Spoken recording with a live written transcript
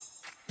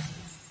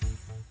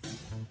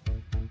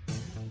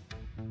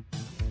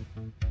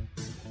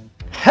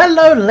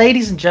Hello,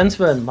 ladies and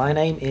gentlemen. My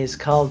name is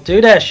Carl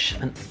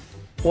Dudesh, and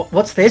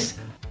what's this?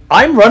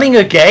 I'm running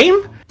a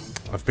game?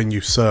 I've been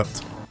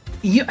usurped.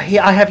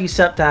 I have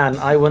usurped Dan.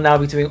 I will now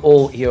be doing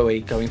all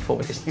EOE going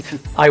forward.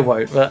 I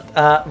won't, but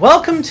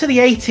welcome to the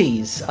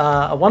 80s.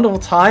 A wonderful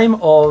time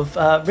of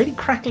really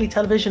crackly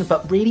television,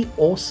 but really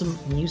awesome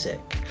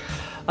music.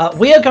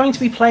 We are going to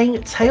be playing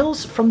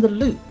Tales from the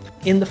Loop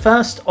in the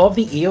first of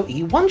the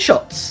EOE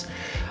one-shots.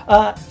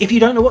 If you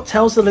don't know what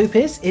Tales the Loop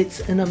is, it's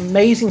an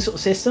amazing sort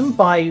of system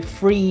by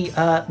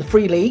the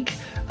Free League,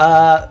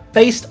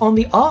 based on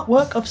the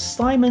artwork of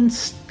Simon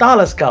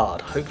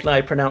Stalasgaard. Hopefully I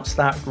pronounced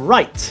that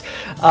right.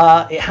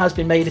 It has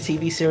been made a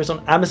TV series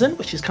on Amazon,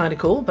 which is kind of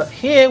cool, but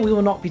here we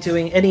will not be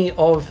doing any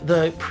of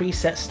the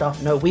preset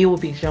stuff. No, we will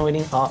be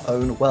joining our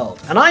own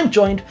world. And I'm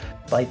joined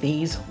by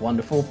these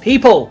wonderful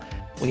people.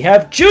 We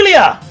have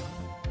Julia.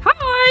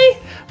 Hi.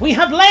 We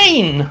have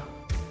Lane.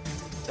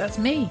 That's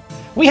me.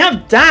 We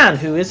have Dan,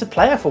 who is a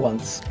player for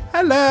once.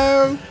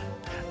 Hello.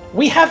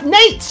 We have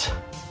Nate.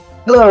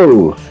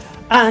 Hello.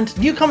 And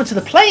newcomer to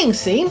the playing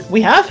scene,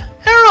 we have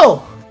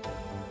Errol.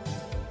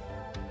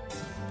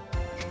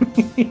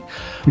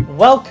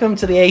 Welcome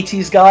to the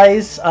 80s,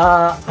 guys.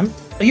 Are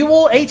you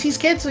all 80s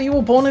kids? Are you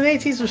all born in the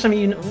 80s, or some of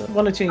you,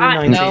 one or two in the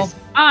 90s? No,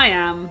 I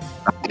am.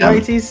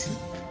 80s?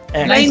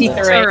 Lane's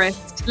the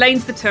tourist.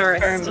 Lane's the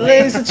tourist.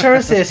 Lane's the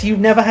tourist. You've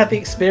never had the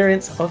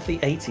experience of the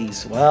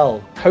 80s. Well,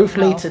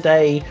 hopefully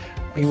today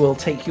we will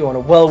take you on a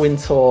whirlwind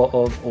tour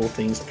of all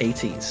things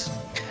 80s.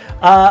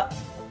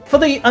 For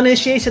the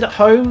uninitiated at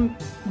home,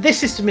 this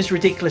system is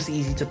ridiculously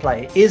easy to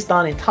play. It is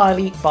done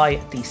entirely by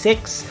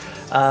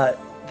D6.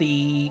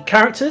 The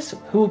characters,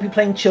 who will be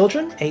playing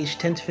children, aged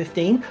 10 to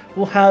 15,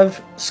 will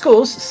have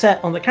scores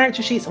set on the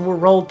character sheets and will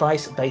roll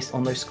dice based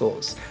on those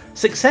scores.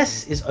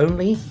 Success is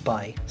only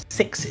by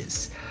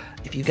sixes.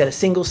 If you get a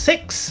single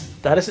 6,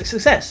 that is a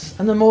success.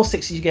 And the more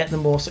sixes you get, the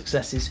more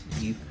successes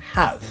you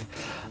have.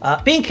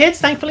 Being kids,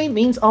 thankfully,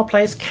 means our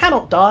players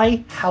cannot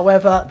die.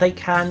 However, they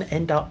can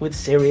end up with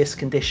serious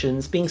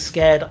conditions, being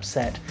scared,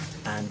 upset,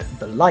 and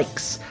the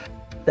likes.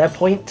 Their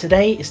point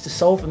today is to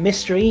solve a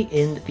mystery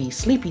in the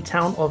sleepy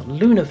town of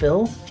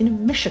Lunaville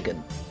in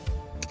Michigan.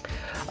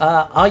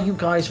 Are you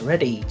guys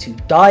ready to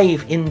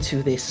dive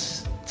into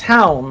this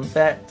town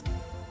that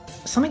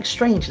something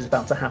strange is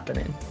about to happen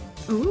in?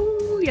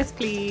 Ooh, yes,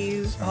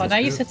 please. Oh, now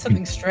you said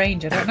something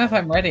strange. I don't know if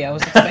I'm ready. I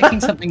was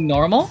expecting something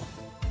normal.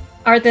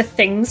 Are the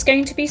things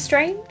going to be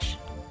strange?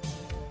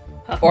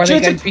 Or are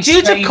they going to be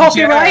due to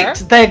copyright,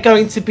 they're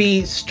going to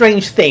be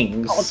strange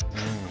things.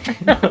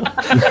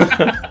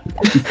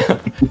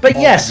 But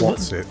yes,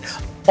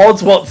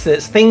 odds what's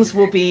it. Things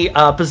will be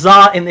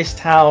bizarre in this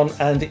town,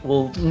 and it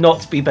will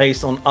not be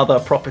based on other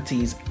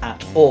properties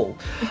at all.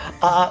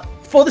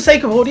 For the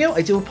sake of audio,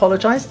 I do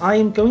apologise. I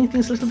am going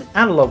things a little bit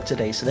analog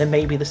today, so there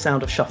may be the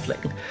sound of shuffling.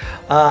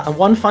 And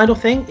one final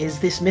thing is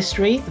this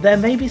mystery. There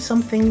may be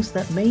some things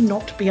that may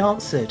not be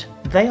answered.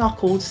 They are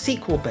called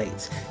sequel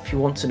bait. If you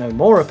want to know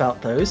more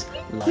about those,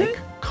 like,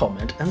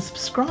 comment, and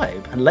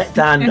subscribe. And let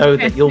Dan know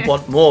that you'll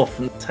want more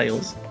from the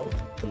Tales of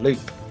the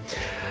Loop.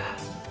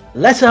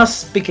 Let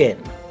us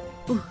begin.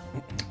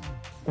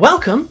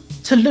 Welcome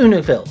to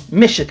Lunaville,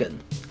 Michigan.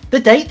 The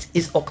date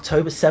is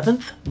October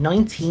 7th,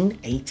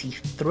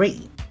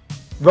 1983.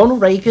 Ronald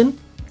Reagan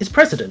is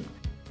president,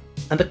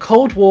 and the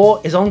Cold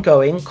War is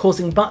ongoing,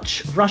 causing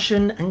much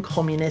Russian and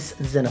communist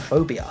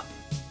xenophobia.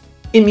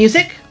 In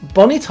music,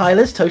 Bonnie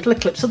Tyler's Total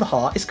Eclipse of the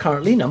Heart is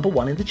currently number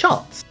 1 in the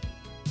charts,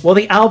 while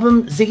the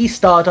album Ziggy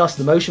Stardust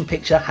the Motion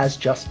Picture has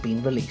just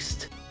been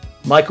released.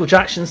 Michael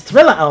Jackson's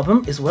Thriller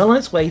album is well on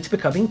its way to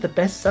becoming the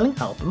best-selling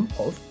album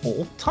of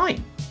all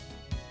time.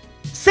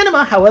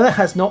 Cinema, however,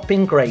 has not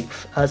been great,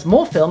 as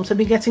more films have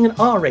been getting an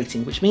R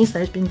rating, which means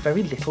there's been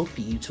very little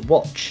for you to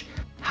watch.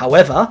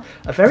 However,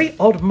 a very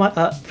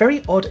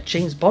odd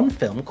James Bond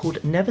film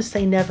called Never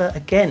Say Never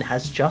Again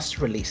has just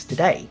released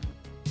today.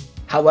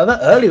 However,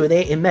 earlier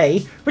in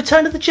May,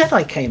 Return of the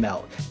Jedi came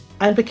out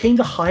and became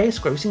the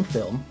highest grossing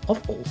film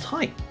of all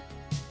time.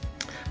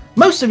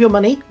 Most of your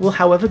money will,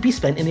 however, be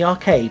spent in the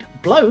arcade,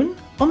 blown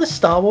on the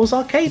Star Wars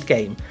arcade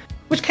game,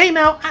 which came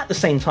out at the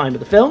same time of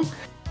the film,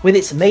 with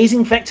its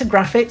amazing vector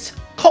graphics,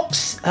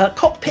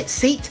 cockpit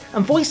seat,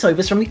 and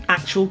voiceovers from the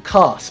actual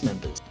cast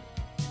members.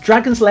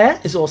 Dragon's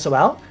Lair is also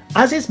out,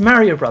 as is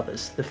Mario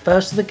Brothers, the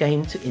first of the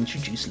game to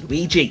introduce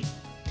Luigi.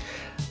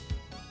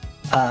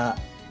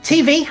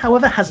 TV,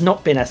 however, has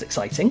not been as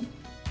exciting.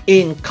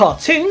 In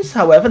cartoons,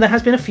 however, there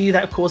has been a few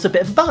that have caused a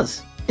bit of a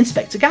buzz.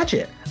 Inspector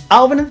Gadget,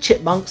 Alvin and the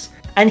Chipmunks,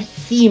 and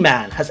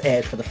He-Man has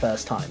aired for the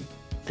first time.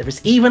 There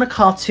is even a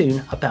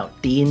cartoon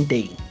about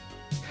D&D.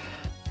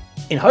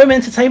 In home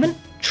entertainment,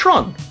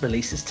 Tron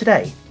releases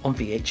today on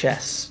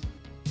VHS.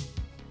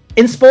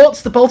 In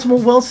sports, the Baltimore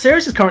World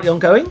Series is currently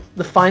ongoing.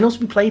 The finals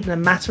will be played in a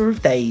matter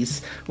of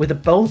days, with the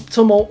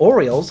Baltimore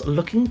Orioles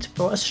looking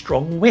for a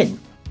strong win.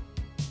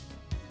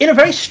 In a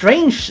very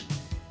strange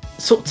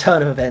sort of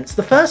turn of events,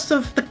 the first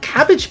of the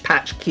Cabbage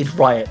Patch Kid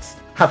riots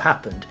have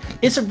happened.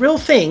 It's a real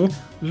thing.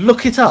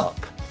 Look it up.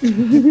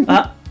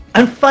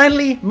 And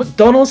finally,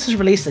 McDonald's has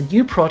released a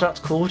new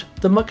product called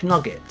the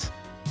McNugget.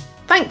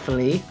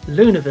 Thankfully,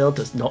 Lunaville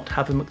does not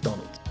have a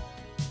McDonald's.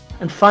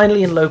 And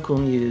finally, in local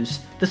news,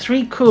 the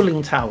 3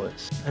 cooling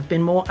towers have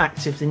been more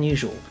active than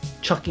usual,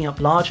 chucking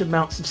up large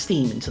amounts of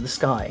steam into the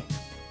sky.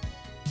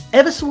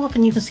 Ever so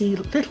often you can see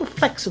little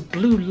flecks of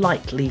blue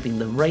light leaving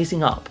them,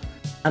 raising up,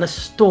 and a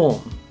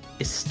storm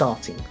is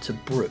starting to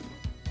brew.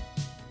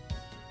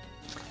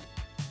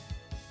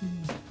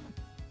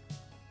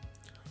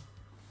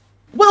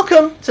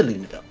 Welcome to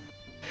Lunaville.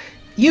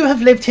 You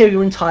have lived here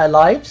your entire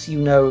lives. You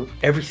know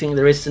everything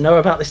there is to know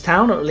about this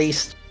town, or at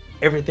least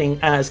everything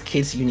as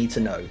kids you need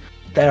to know.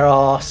 There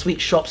are sweet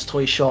shops,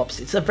 toy shops.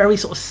 It's a very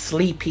sort of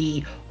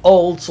sleepy,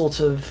 old sort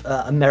of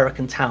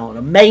American town.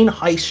 A main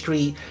high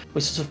street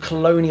with sort of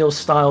colonial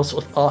style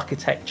sort of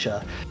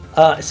architecture.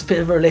 It's a bit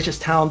of a religious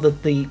town.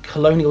 The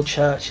colonial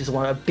church is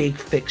a big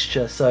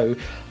fixture. So,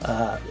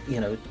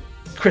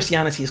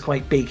 Christianity is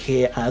quite big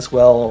here as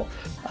well.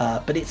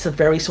 But it's a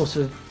very sort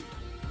of,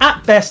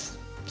 at best,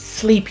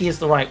 sleepy is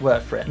the right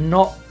word for it.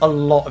 Not a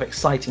lot of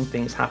exciting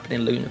things happen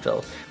in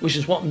Lunaville, which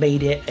is what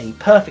made it a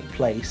perfect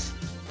place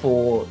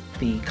for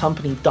the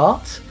company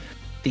DART,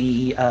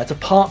 the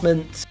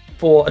Department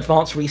for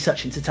Advanced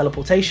Research into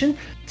Teleportation,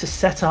 to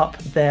set up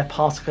their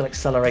particle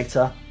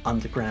accelerator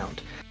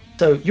underground.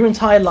 So your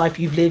entire life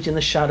you've lived in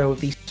the shadow of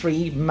these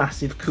 3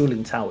 massive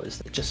cooling towers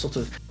that just sort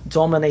of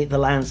dominate the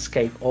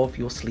landscape of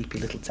your sleepy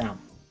little town.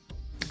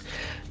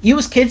 You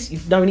as kids,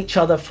 you've known each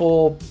other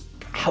for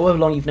however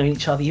long you've known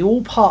each other. You're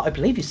all part, I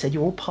believe you said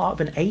you're all part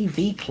of an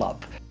AV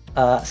club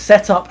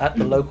set up at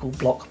the local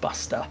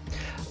Blockbuster.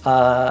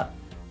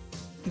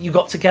 You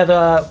got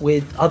together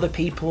with other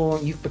people,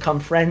 you've become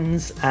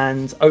friends,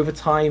 and over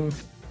time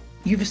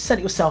you've set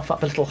yourself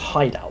up a little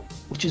hideout,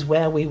 which is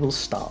where we will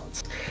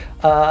start.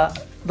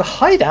 The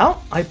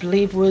hideout, I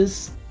believe,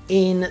 was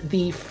in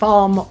the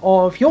farm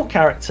of your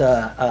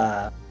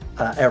character,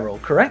 Errol,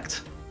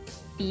 correct?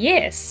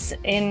 Yes,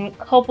 in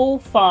Cobble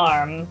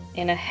Farm,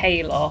 in a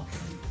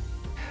hayloft.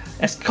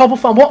 Yes, Cobble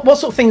Farm. What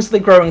sort of things do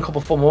they grow in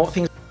Cobble Farm? What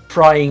things are they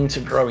trying to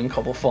grow in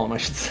Cobble Farm, I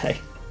should say?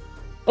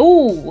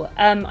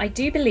 I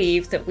do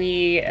believe that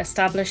we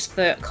established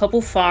that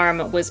Cobble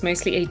Farm was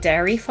mostly a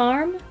dairy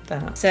farm.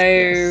 Yes.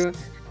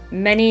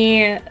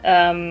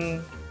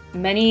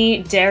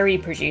 Many dairy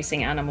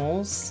producing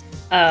animals,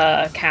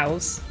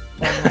 cows,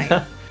 one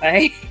might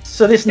say.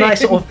 So this nice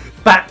sort of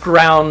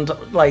background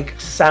like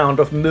sound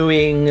of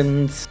mooing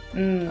and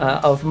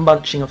of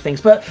munching of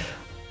things. But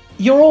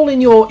you're all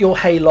in your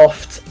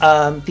hayloft.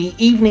 The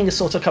evening is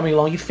sort of coming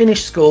along. You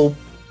finish school.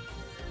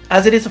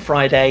 As it is a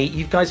Friday,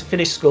 you guys have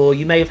finished school,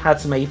 you may have had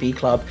some AV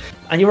club,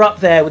 and you're up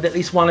there with at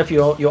least one of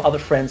your other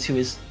friends who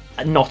is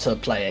not a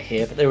player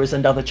here, but there is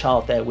another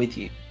child there with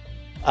you.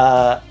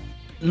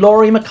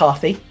 Laurie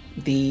McCarthy,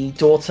 the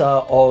daughter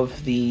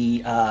of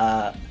the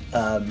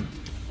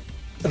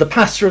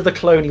pastor of the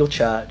Colonial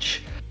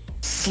Church,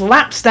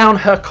 slaps down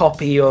her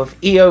copy of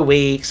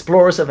EOE,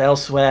 Explorers of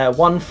Elsewhere,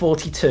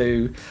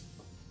 142,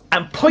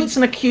 and points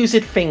an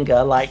accused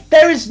finger like,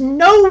 there is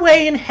no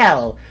way in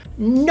hell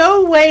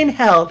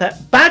that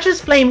Badger's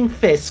flaming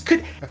fist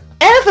could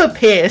ever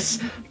pierce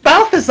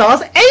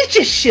Balthazar's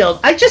Aegis shield.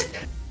 I just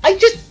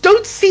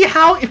don't see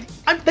how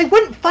they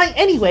wouldn't fight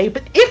anyway,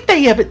 but if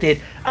they ever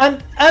did.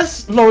 And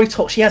as Laurie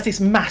talks, she has this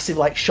massive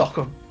like shock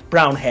of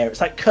brown hair.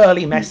 It's like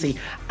curly, messy,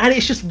 and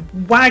it's just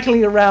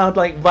waggling around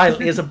like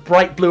violently as her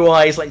bright blue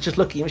eyes like just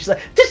looking at me. She's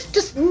like, there's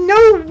just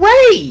no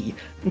way.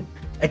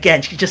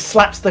 Again, she just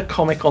slaps the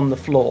comic on the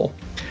floor.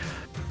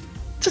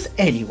 Does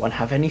anyone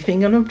have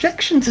anything an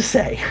objection to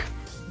say?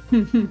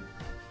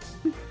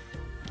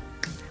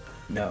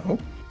 No.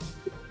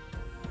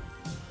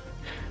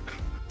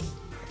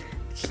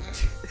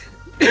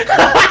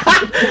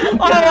 Oh,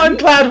 I'm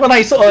glad when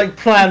I sort of like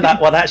planned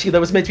that one. Actually,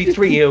 there was meant to be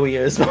 3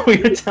 years, but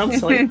we were down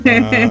to like.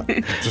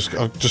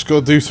 I've just got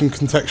to do some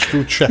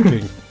contextual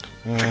checking.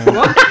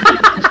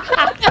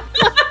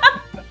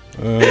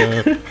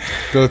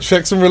 Got to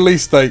check some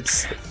release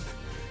dates.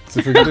 So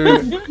if we're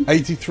doing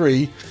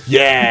 83,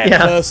 yeah,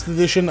 first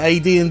edition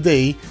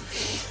AD&D.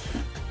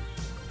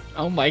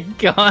 Oh my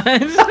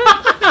god!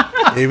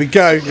 Here we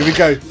go.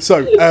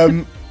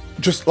 So,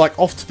 just like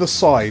off to the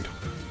side,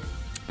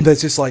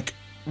 there's this like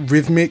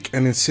rhythmic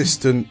and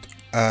insistent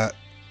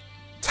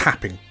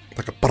tapping,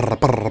 like a brr,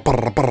 brr,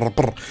 brr, brr,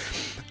 brr.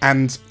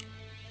 And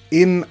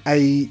in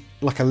a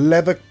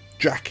leather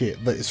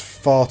jacket that is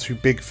far too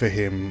big for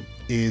him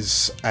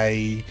is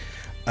a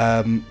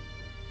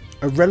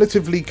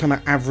relatively kind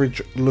of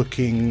average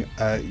looking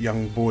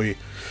young boy.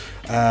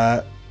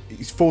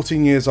 He's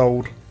 14 years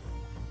old.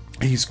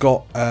 He's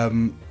got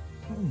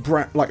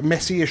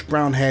messy-ish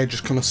brown hair,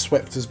 just kind of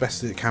swept as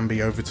best as it can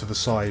be over to the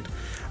side.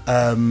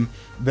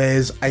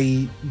 There's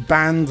a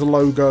band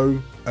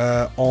logo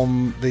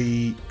on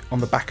the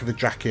back of the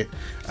jacket.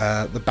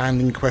 The band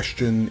in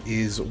question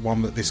is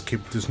one that this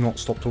kid does not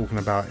stop talking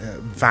about,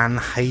 Van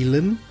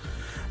Halen.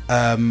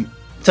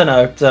 Don't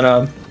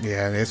know.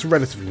 Yeah, it's a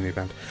relatively new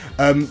band.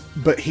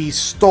 But he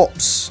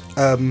stops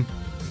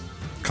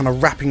kind kind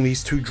of wrapping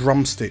these 2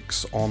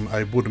 drumsticks on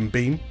a wooden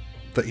beam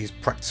that he's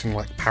practicing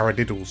like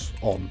paradiddles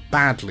on.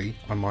 Badly,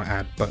 I might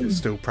add, but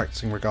still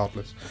practicing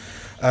regardless.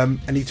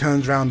 And he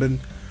turns around and...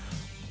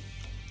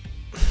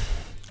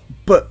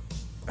 But...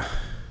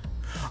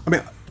 I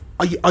mean,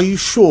 are you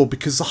sure?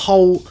 Because the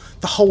whole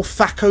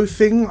Thaco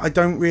thing, I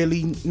don't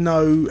really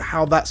know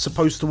how that's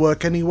supposed to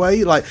work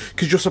anyway. Like,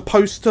 because you're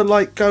supposed to,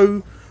 like,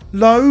 go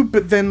low,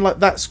 but then, like,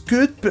 that's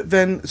good, but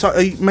then... So,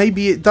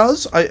 maybe it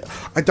does? I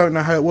don't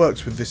know how it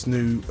works with this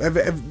new...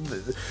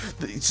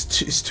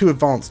 It's too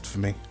advanced for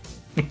me.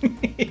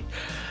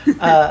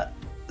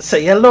 So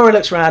yeah, Laura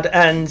looks around,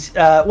 and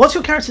what's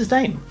your character's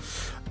name?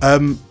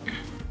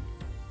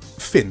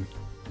 Finn.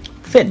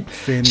 Finn.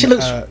 She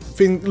looks.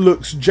 Finn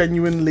looks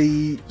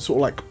genuinely sort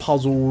of like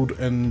puzzled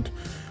and,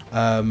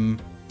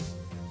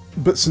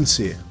 but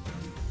sincere.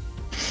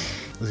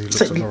 As he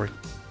looks at Laurie.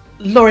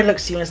 Laurie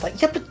looks at you and is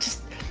like, yeah, but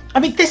just, I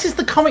mean, this is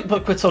the comic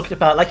book we're talking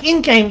about. Like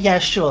in game, yeah,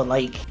 sure,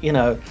 like you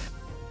know.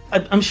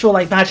 I'm sure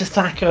like Badger's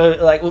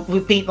Thaco like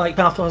would beat like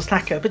Balthor's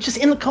Thaco, but just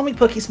in the comic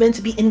book he's meant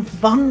to be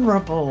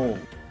invulnerable.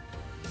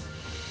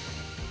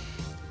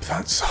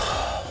 That's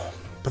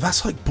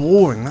like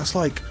boring. That's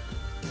like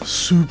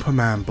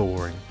Superman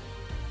boring.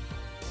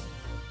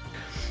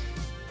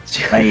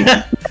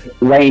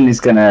 Wayne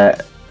is gonna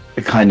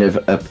kind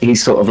of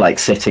he's sort of like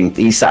sitting.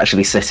 He's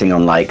actually sitting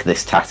on like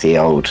this tatty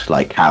old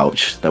like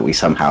couch that we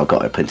somehow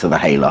got up into the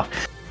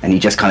hayloft, and he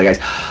just kind of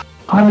goes,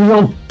 "Oh,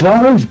 you're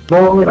both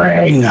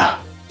boring."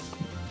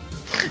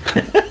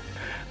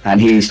 And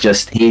he's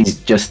just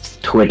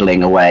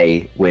twiddling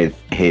away with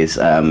his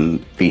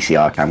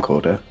VCR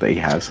camcorder that he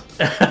has.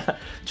 Do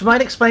you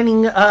mind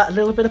explaining a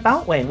little bit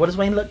about Wayne? What does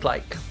Wayne look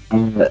like?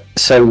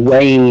 So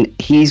Wayne,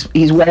 he's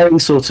wearing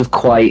sort of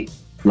quite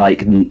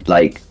like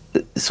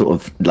sort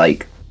of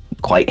like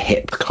quite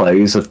hip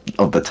clothes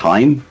of the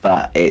time,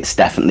 but it's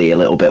definitely a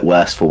little bit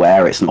worse for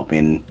wear. It's not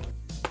been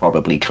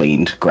probably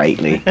cleaned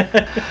greatly.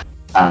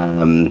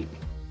 And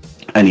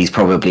he's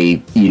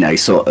probably, you know,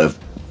 sort of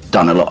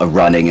done a lot of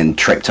running and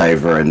tripped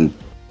over and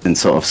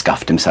sort of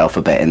scuffed himself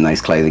a bit in those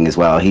clothing as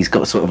well. He's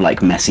got sort of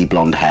like messy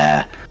blonde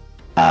hair,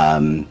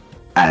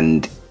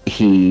 and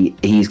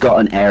he's got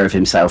an air of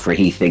himself where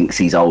he thinks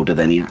he's older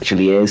than he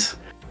actually is,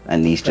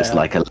 and he's just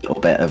like a little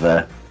bit of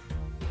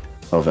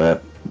a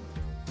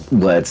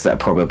words that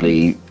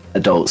probably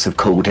adults have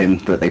called him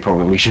that they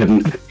probably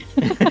shouldn't.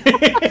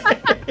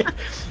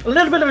 A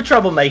little bit of a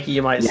troublemaker,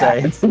 you might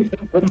say.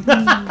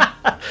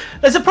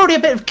 There's probably a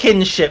bit of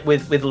kinship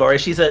with Laurie.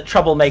 She's a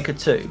troublemaker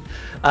too.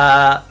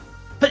 But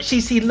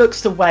he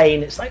looks to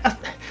Wayne. It's like,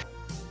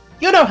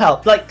 you're no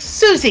help. Like,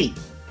 Susie,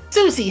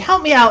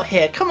 help me out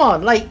here. Come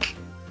on, like...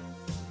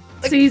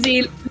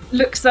 Susie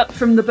looks up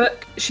from the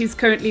book she's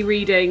currently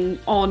reading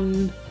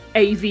on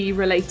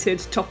AV-related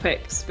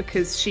topics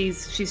because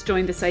she's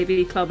joined this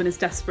AV club and is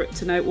desperate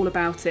to know all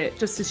about it,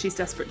 just as she's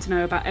desperate to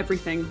know about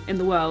everything in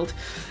the world.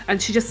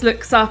 And she just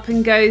looks up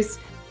and goes,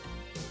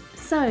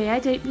 "Sorry, I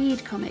don't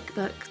read comic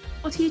books.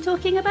 What are you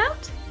talking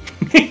about?"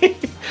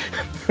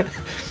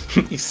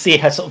 You see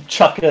her sort of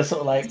chuck her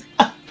sort of like...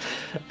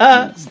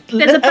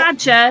 There's a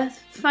badger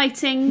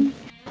fighting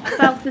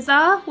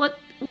Balthazar. What?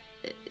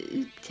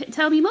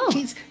 Tell me more.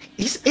 He's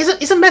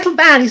a metal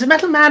man. He's a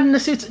metal man in a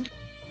suit.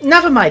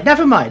 Never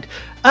mind.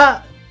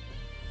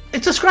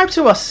 Describe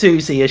to us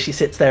Susie as she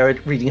sits there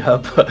reading her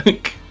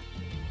book.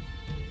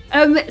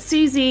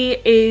 Susie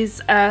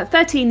is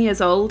 13 years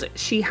old.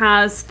 She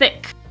has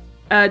thick,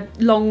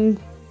 long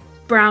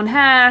brown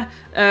hair,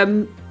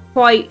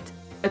 quite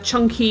a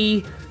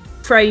chunky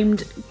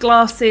framed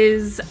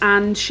glasses,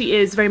 and she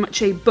is very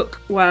much a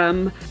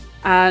bookworm.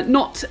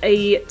 Not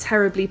a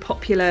terribly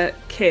popular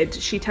kid.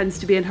 She tends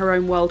to be in her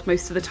own world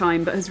most of the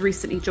time, but has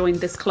recently joined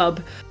this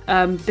club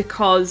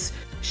because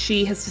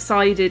she has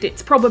decided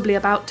it's probably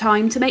about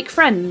time to make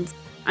friends,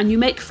 and you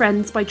make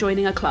friends by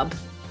joining a club.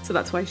 So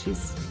that's why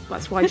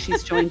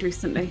she's joined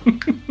recently.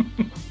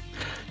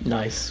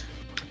 Nice.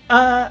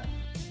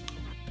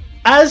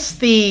 As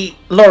the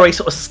Laurie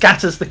sort of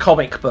scatters the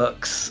comic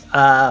books,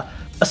 a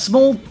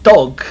small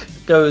dog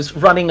goes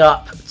running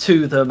up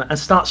to them and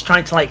starts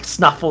trying to like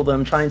snuffle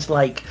them, try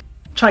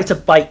to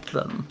bite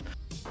them.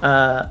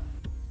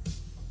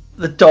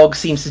 The dog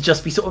seems to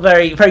just be sort of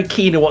very, very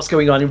keen on what's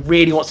going on and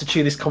really wants to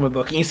chew this comic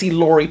book. And you see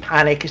Laurie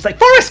panic. She's like,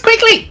 "Forrest,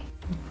 quickly!"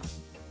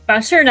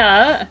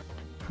 Butternut,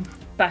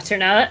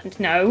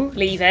 no,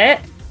 leave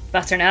it.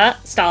 Butternut,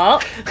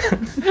 stop.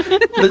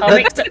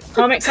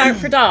 Comics aren't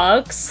for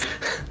dogs.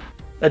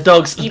 The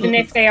dogs, even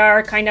if they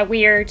are kind of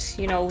weird,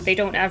 you know, they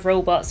don't have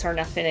robots or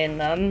nothing in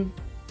them.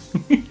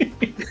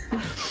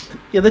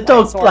 Yeah, the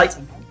dog like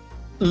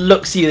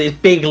looks at you with his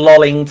big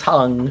lolling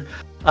tongue.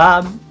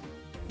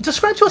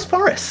 Describe to us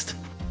Forrest.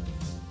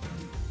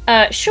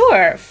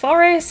 Sure.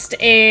 Forrest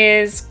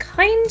is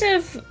kind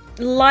of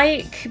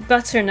like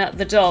Butternut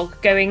the dog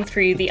going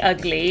through the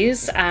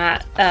uglies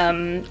at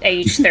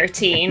age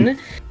 13.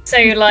 So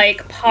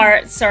like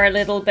parts are a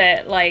little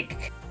bit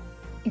like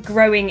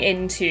growing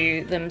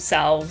into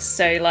themselves.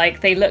 So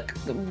like they look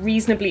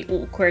reasonably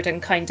awkward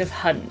and kind of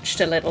hunched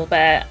a little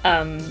bit.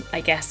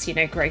 I guess,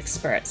 growth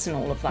spurts and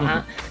all of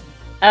that.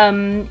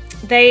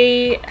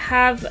 They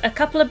have a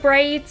couple of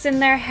braids in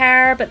their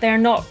hair, but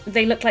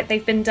they look like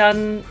they've been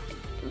done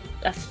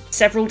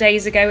several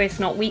days ago, if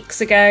not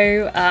weeks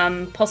ago.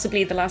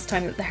 Possibly the last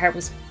time that the hair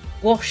was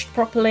washed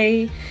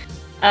properly.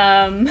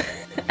 And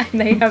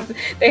they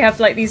have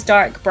like these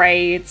dark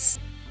braids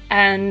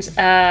and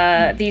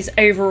these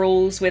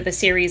overalls with a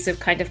series of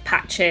kind of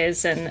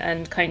patches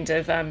and kind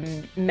of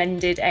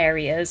mended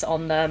areas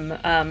on them,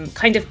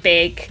 kind of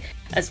big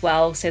as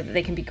well, so that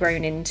they can be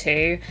grown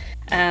into.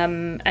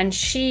 And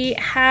she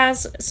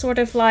has sort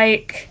of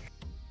like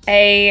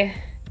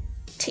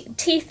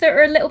teeth that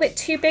are a little bit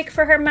too big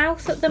for her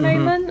mouth at the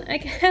moment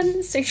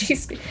again. So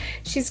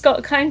she's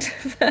got kind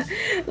of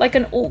like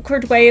an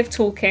awkward way of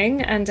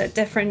talking and a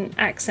different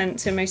accent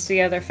to most of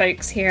the other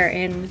folks here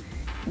in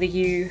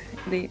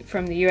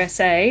from the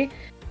USA.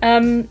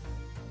 And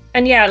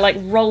yeah, like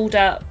rolled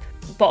up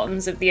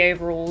bottoms of the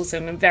overalls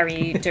and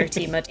very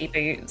dirty, muddy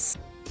boots.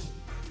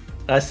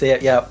 I see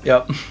it. Yep.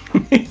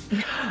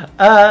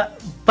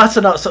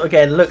 Butternut sort of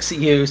again looks at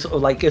you, sort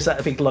of like gives that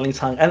a big lolling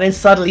tongue, and then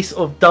suddenly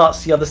sort of darts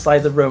to the other side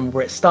of the room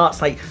where it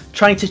starts like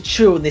trying to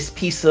chew on this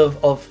piece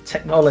of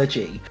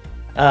technology.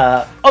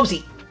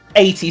 Obviously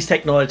 80s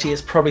technology,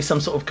 it's probably some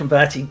sort of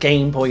converted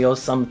Game Boy or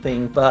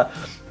something, but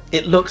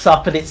it looks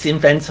up at its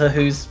inventor,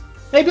 who's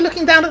maybe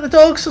looking down at the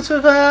dog, sort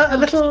of a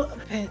little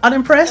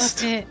unimpressed.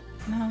 Stop it.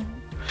 No.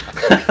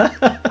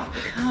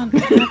 Can't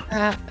have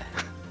that.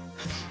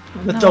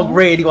 The dog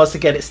really wants to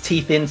get its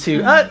teeth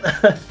into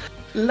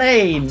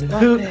Lane.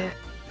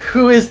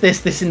 Who is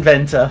this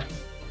inventor?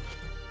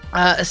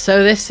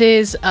 So this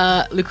is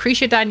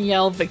Lucretia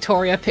Danielle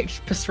Victoria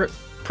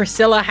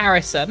Priscilla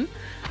Harrison,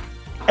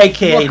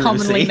 aka more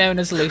commonly Lucy. known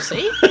as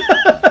Lucy.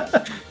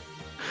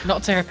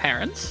 Not to her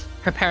parents.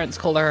 Her parents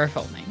call her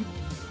full name.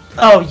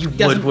 Oh, you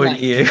would, wouldn't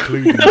like you?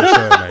 Including the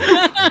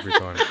surname every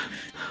time.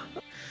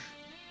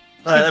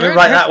 Let me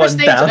write that one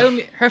down.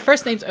 Her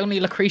first name's only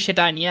Lucretia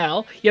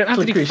Danielle. You don't have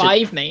to do Lucretia.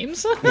 5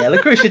 names. Yeah,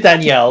 Lucretia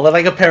Danielle.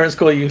 Like her parents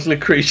call you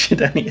Lucretia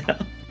Danielle.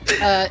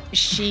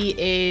 She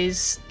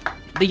is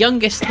the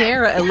youngest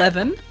here at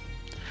 11,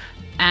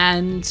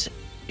 and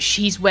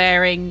she's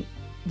wearing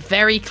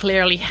very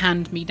clearly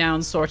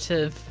hand-me-down sort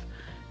of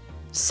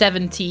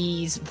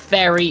 70s,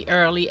 very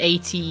early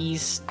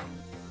 80s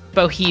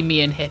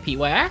bohemian hippie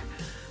wear.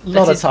 A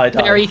lot of is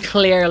tie-dye. very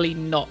clearly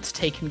not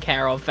taken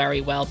care of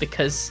very well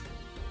because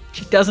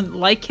she doesn't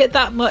like it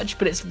that much,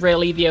 but it's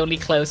really the only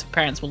clothes her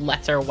parents will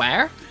let her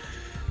wear.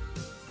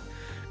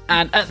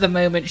 And at the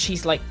moment,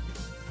 she's like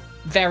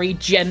very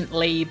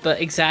gently but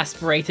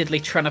exasperatedly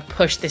trying to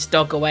push this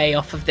dog away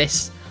off of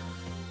this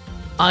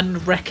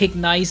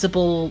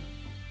unrecognizable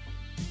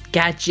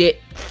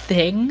gadget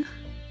thing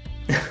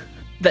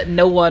that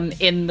no one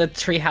in the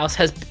treehouse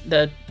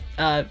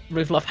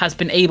Roofloft has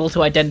been able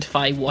to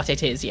identify what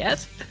it is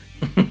yet.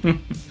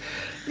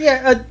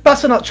 Yeah,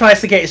 Butternut tries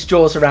to get its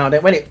jaws around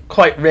it. When it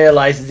quite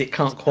realises it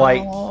can't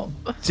quite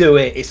do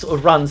it, it sort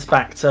of runs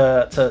back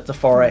to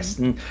Forest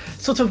and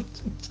sort of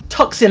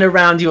tucks in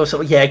around you, or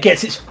sort of,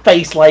 gets its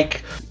face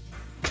like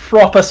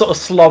proper sort of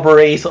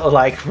slobbery, sort of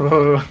like.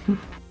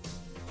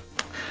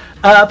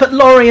 But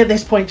Laurie at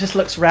this point just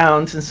looks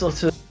round and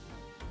sort of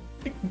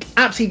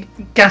absolutely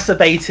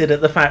gassabated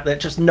at the fact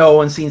that just no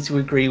one seems to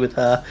agree with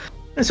her,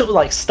 and sort of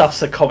like stuffs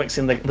her comics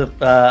in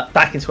the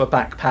back into her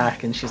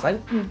backpack, and she's like,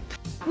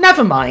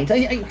 never mind.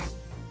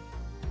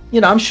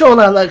 I'm sure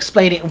they'll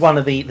explain it in one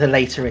of the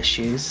later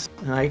issues.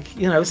 Like,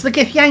 it's the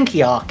Gith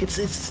Yankee arc.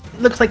 It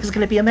looks like it's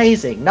going to be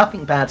amazing.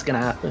 Nothing bad's going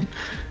to happen.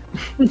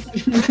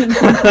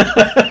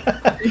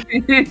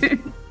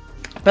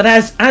 But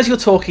as you're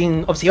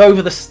talking, obviously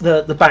over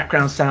the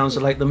background sounds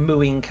of like the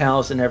mooing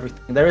cows and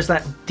everything, there is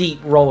that deep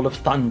roll of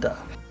thunder.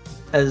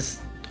 As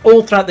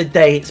all throughout the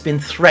day it's been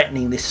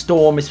threatening. This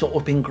storm has sort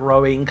of been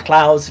growing.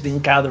 Clouds have been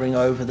gathering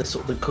over the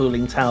sort of the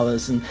cooling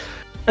towers, and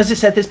as I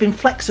said, there's been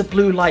flecks of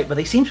blue light, but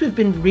they seem to have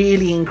been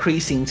really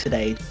increasing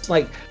today.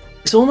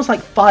 It's almost like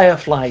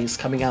fireflies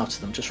coming out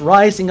of them, just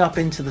rising up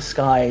into the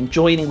sky and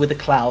joining with the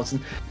clouds.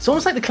 And it's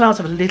almost like the clouds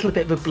have a little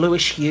bit of a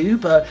bluish hue,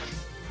 but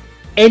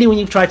anyone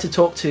you've tried to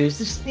talk to is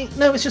just,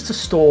 it's just a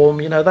storm.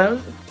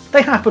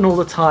 They happen all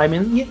the time,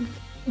 and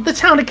the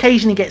town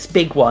occasionally gets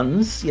big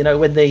ones.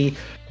 When they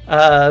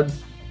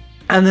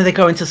and then they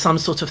go into some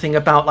sort of thing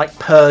about like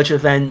purge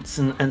events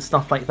and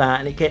stuff like that,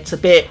 and it gets a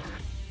bit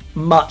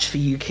much for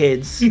you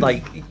kids.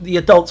 Like, the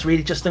adults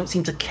really just don't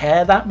seem to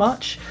care that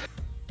much.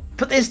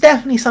 But there's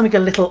definitely something a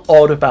little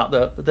odd about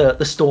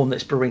the storm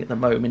that's brewing at the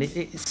moment.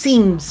 It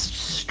seems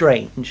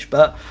strange,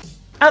 but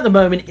at the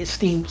moment it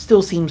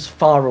still seems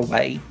far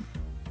away.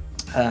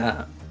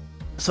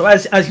 So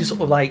as you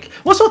sort of like,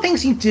 what sort of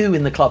things do you do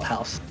in the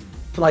clubhouse?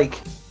 Like,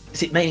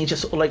 is it mainly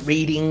just sort of like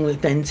reading,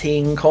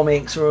 venting,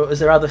 comics, or is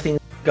there other things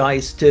you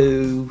guys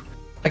do?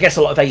 I guess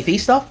a lot of AV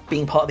stuff,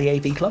 being part of the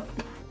AV club.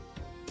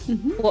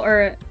 Mm-hmm.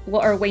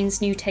 What are Wayne's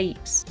new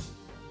tapes?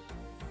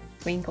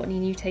 Wayne got any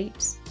new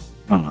tapes?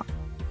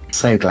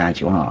 So glad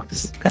you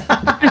asked.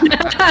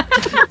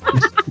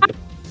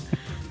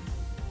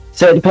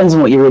 So it depends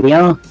on what you're really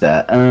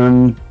after.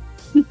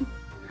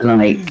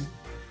 Like,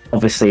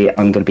 obviously,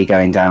 I'm going to be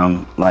going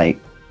down, like,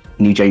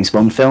 new James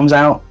Bond films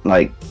out.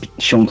 Like,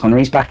 Sean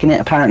Connery's back in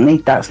it, apparently.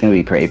 That's going to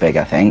be pretty big,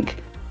 I think.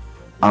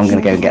 I'm going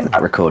to go and get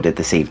that recorded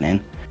this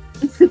evening.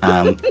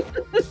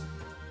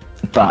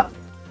 But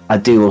I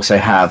do also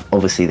have,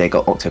 obviously, they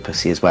got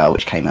Octopussy as well,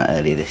 which came out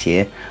earlier this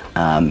year.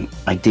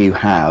 I do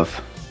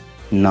have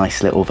a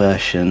nice little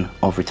version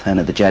of Return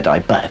of the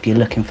Jedi, but if you're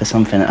looking for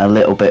something a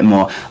little bit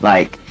more,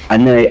 like, I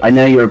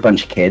know you're a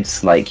bunch of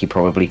kids, like, you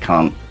probably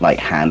can't, like,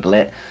 handle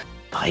it,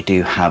 but I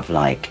do have,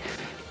 like,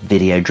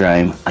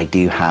 Videodrome, I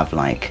do have,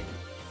 like,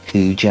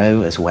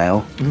 Cujo as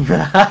well.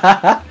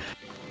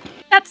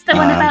 That's the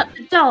one about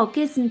the dog,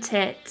 isn't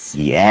it?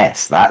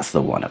 Yes, that's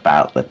the one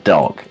about the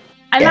dog.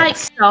 I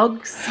Yes. like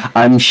dogs.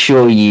 I'm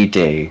sure you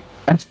do.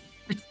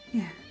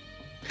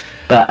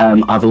 But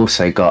I've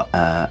also got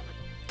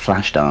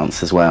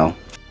Flashdance as well,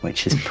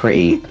 which is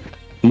pretty...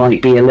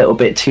 might be a little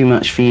bit too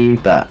much for you,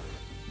 but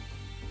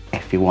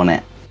if you want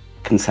it,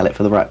 can sell it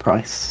for the right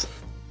price.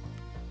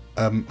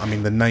 I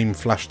mean, the name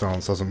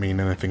Flashdance doesn't mean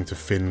anything to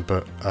Finn,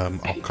 but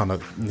I'll kind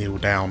of kneel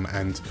down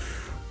and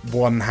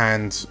one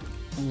hand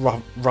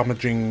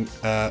rummaging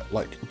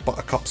like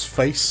Buttercup's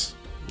face,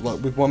 like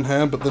with one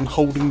hand, but then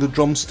holding the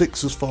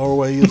drumsticks as far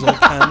away as I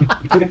can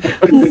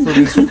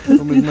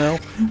from his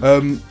mouth.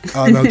 And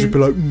I'll just be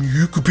like,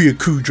 you could be a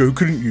Cujo,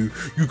 couldn't you?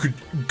 You could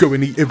go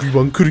and eat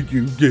everyone, couldn't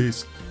you?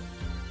 Yes.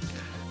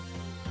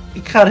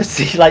 You kind of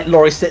see like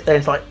Laurie sit there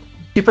and it's like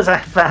she puts her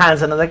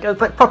hands in and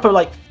like proper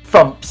like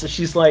thumps, so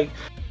she's like,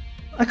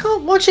 I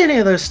can't watch any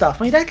of those stuff.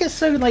 My dad gets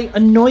so like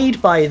annoyed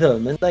by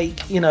them, and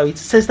like, you know, he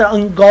says they're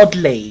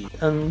ungodly,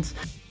 and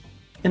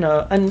you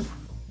know, and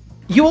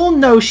you all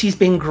know she's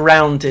been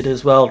grounded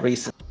as well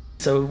recently.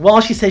 So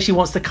while she says she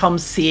wants to come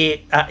see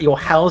it at your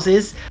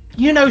houses,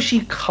 you know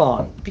she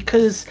can't,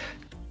 because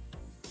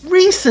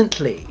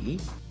recently,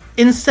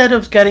 instead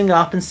of getting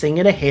up and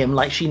singing a hymn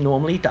like she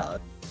normally does,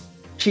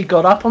 she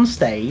got up on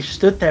stage,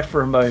 stood there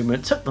for a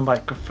moment, took the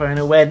microphone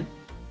and went,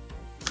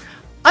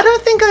 I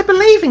don't think I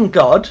believe in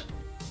God,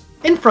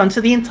 in front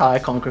of the entire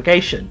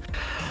congregation.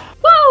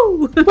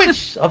 Whoa!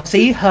 Which,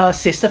 obviously, her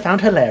sister found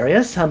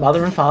hilarious, her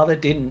mother and father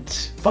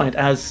didn't find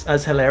as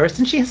hilarious,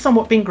 and she has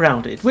somewhat been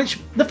grounded, which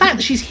the fact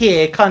that she's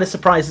here kind of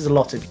surprises a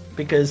lot of you,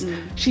 because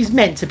she's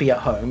meant to be at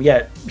home,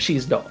 yet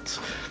she's not.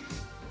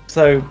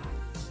 So,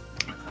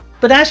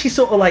 but as she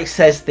sort of like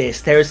says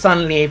this, there is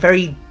suddenly a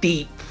very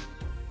deep,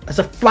 there's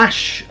a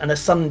flash and a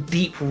sudden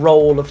deep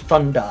roll of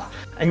thunder,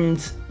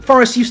 and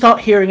Forrest, you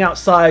start hearing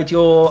outside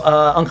your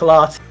Uncle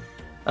Artie,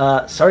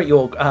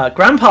 your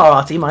Grandpa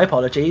Artie, my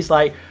apologies,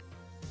 like,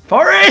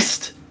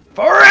 Forrest!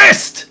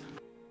 Forrest!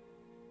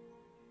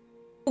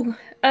 Oh,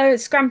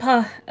 it's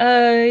Grandpa.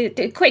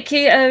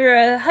 Quickly,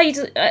 hide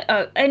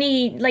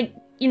any, like,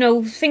 you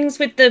know, things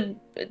with the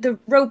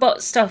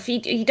robot stuff.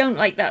 You don't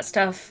like that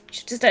stuff.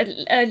 Just,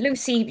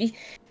 Lucy,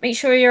 make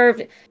sure your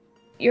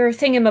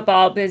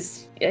thingamabob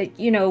is,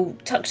 you know,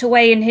 tucked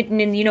away and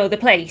hidden in, you know, the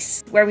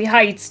place where we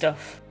hide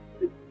stuff.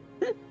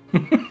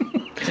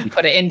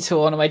 Put it into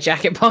one of my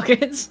jacket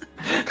pockets.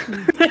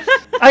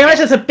 I imagine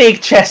there's a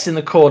big chest in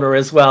the corner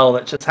as well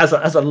that just has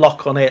a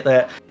lock on it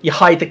that you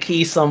hide the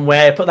key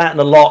somewhere, put that in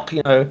the lock,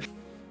 you know.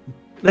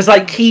 There's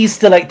like keys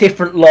to like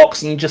different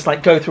locks and you just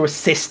like go through a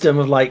system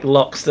of like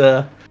locks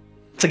to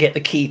get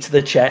the key to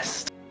the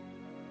chest.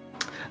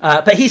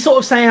 But he's sort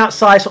of saying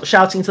outside, sort of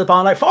shouting to the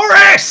barn like,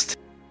 Forrest!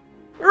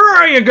 Where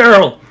are you,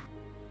 girl?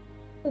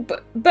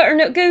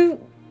 Butternut, go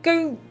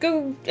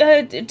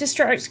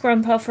distract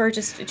Grandpa for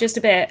just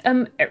a bit.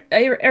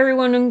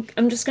 Everyone,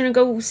 I'm just gonna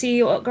go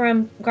see what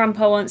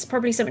Grandpa wants.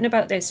 Probably something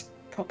about this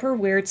proper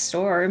weird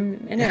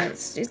storm. You know,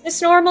 is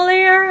this normal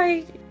here?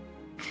 I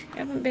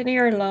haven't been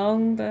here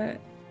long,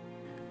 but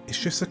It's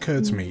just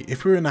occurred to me,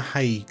 if we're in a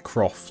hay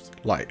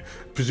croft, like,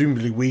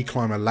 presumably we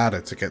climb a ladder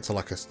to get to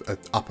like a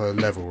upper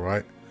level,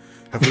 right?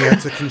 Have we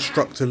had to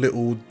construct a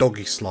little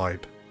doggy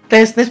slide?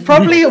 There's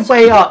probably a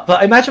way up,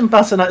 but I imagine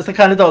Butternut is the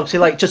kind of dog she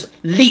like just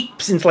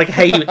leaps into like a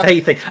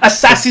hay thing.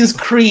 Assassin's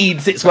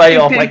Creed's its way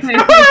off, like.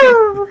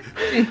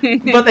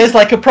 But there's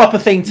like a proper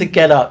thing to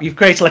get up. You've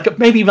created like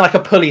maybe even like a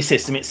pulley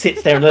system. It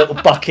sits there in a little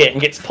bucket and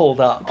gets pulled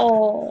up.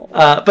 oh,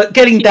 But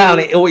getting down,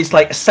 it always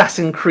like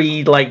Assassin's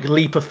Creed like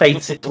leap of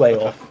faith its way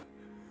off.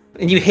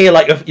 And you hear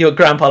like your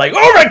grandpa like,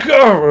 oh my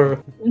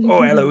god,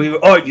 oh hello,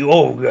 aren't you?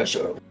 Oh yes,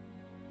 sir.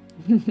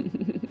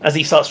 As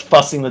he starts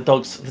fussing the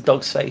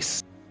dog's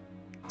face.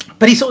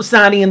 But he's sort of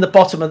standing in the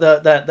bottom of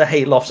the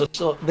hay loft,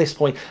 so at this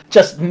point,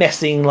 just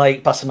messing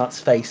like Butternut's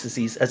face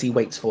as he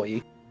waits for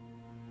you.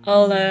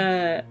 I'll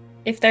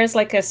if there's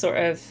like a sort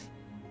of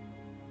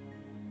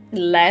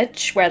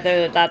ledge where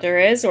the ladder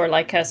is, or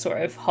like a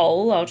sort of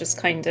hole, I'll just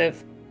kind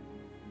of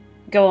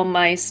go on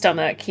my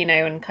stomach, you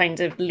know, and kind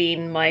of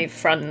lean my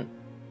front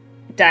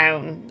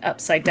down,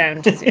 upside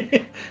down, to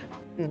see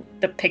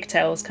the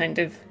pigtails kind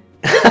of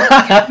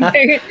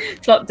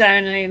flop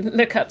down, and I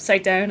look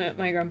upside down at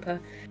my grandpa.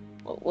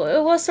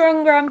 What's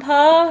wrong,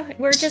 Grandpa?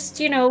 We're just,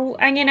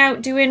 hanging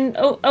out doing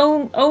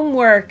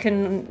homework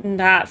and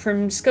that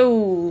from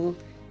school.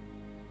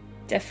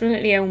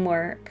 Definitely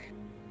homework.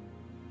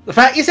 The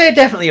fact you say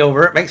definitely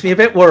over it makes me a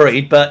bit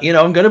worried, but,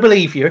 I'm going to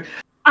believe you.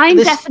 I'm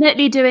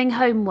definitely doing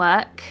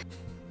homework.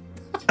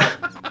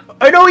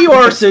 I know you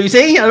are,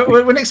 Susie. I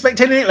wouldn't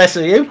expect anything less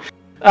of you.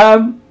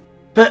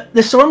 But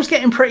the storm's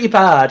getting pretty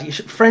bad.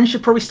 Friends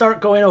should probably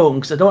start going home,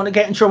 because I don't want to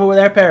get in trouble with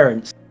their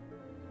parents.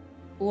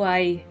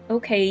 Why?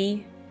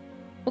 Okay,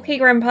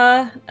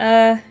 Grandpa.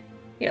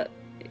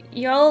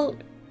 Y'all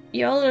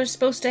are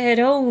supposed to head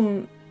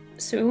home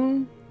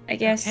soon, I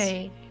guess.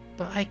 Okay,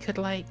 but I could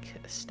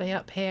stay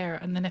up here,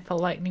 and then if a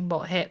lightning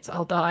bolt hits,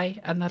 I'll die,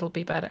 and that'll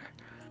be better.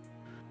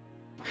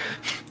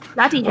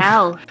 Bloody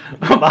hell!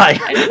 Oh my!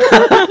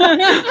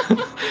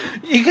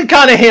 You can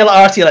kind of hear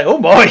Artie like, oh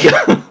boy.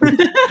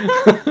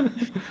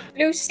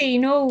 Lucy,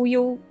 no,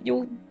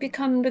 you'll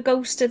become the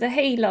ghost of the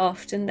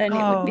hayloft, and then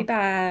it would be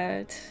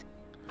bad.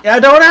 Yeah, I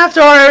don't want to have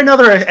to hire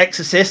another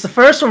exorcist. The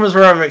first one was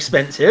rather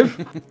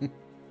expensive.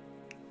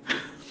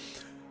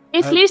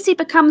 If Lucy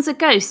becomes a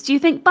ghost, do you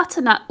think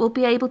Butternut will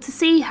be able to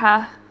see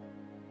her?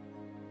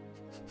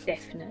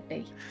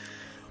 Definitely.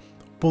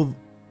 Well,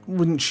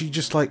 wouldn't she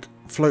just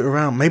float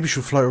around? Maybe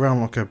she'll float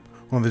around like one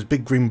of those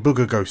big green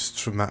booger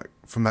ghosts from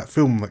that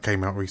film that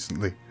came out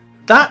recently.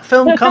 That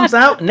film comes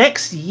out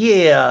next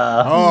year.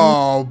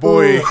 Oh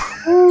boy!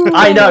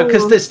 I know,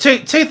 because there's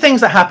two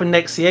things that happen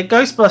next year: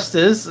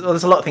 Ghostbusters. Well,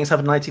 there's a lot of things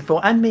happen in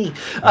 '94, and me.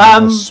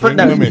 But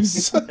no,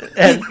 miss.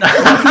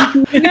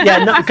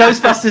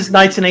 Ghostbusters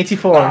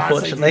 1984.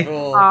 Unfortunately,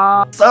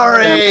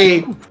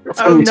 sorry.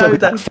 Oh no,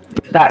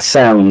 that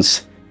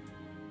sounds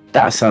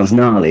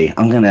gnarly.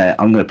 I'm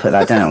gonna put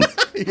that down.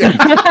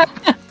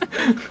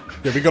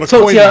 Yeah, we got to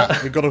coin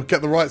that. We got to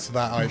get the rights to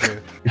that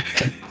idea.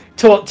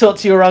 Talk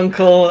to your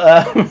uncle.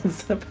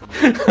 The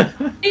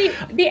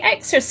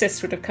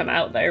Exorcist would have come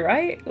out though,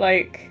 right?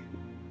 I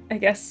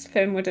guess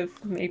Finn would have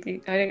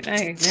maybe. I don't know.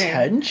 No.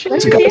 Potentially.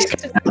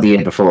 The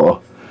year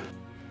before.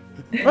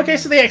 Okay,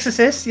 so The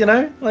Exorcist,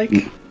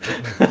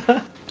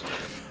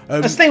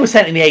 This thing was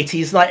set in the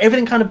 80s.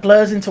 Everything kind of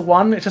blurs into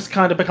one. It just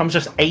kind of becomes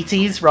just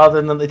 80s rather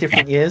than the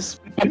different years.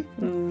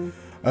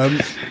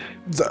 I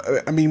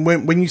mean,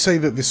 when you say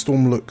that this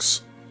storm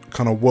looks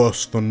kind of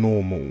worse than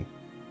normal,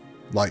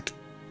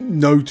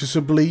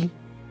 noticeably.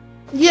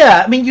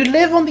 Yeah, I mean, you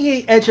live on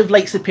the edge of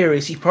Lake Superior,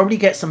 so you probably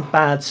get some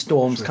bad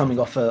storms coming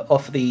off the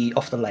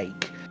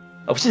lake,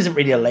 which isn't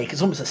really a lake;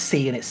 it's almost a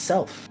sea in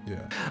itself.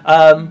 Yeah.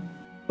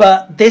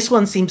 But this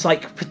one seems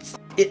like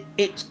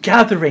it's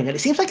gathering, and it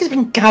seems like it's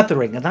been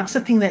gathering, and that's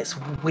the thing that's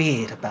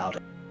weird about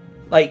it.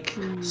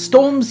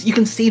 Storms, you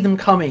can see them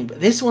coming, but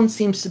this one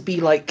seems to be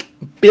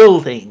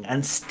building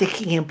and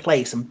sticking in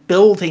place and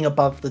building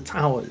above the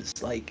towers.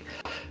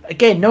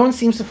 Again, no one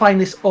seems to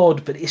find this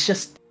odd, but it's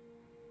just.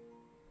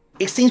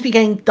 It seems to be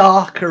getting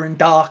darker and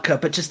darker,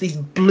 but just these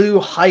blue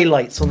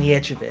highlights on the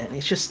edge of it. And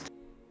it's just...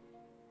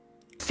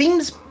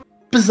 seems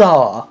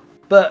bizarre,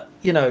 but,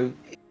 they know...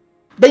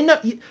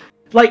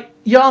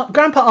 your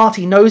Grandpa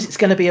Artie knows it's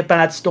going to be a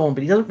bad storm,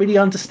 but he doesn't really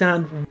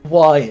understand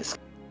why it's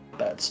a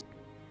bad storm.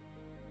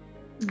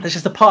 There's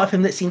just a part of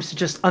him that seems to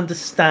just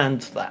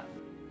understand that.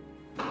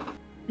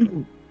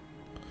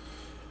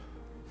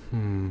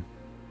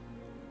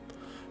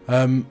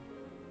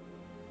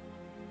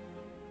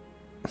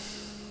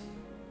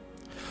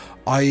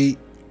 I'll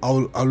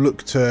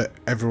look to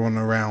everyone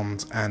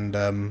around, and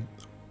I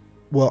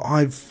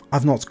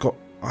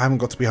haven't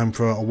got to be home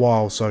for a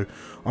while, so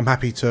I'm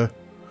happy to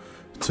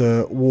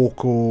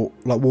walk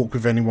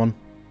with anyone,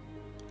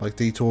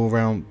 detour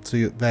around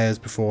to theirs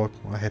before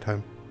I head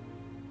home.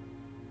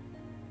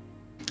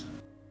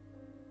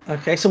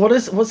 Okay, so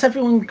what's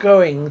everyone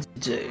going to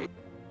do?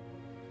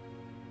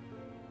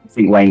 I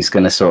think Wayne's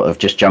gonna sort of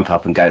just jump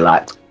up and go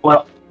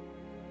well,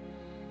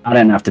 I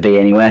don't have to be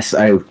anywhere,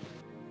 so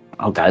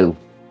I'll go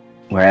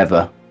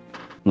wherever.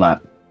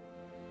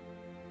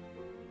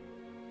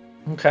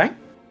 Okay.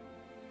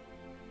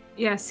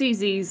 Yeah,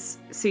 Susie's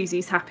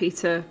happy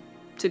to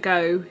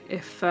go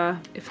if the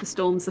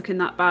storm's looking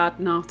that bad,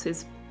 and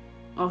Artie's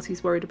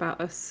worried about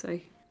us. So,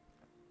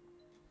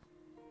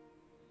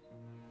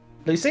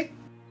 Lucy?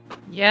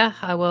 Yeah,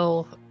 I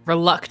will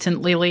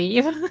reluctantly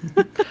leave.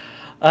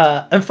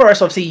 And for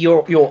us, obviously,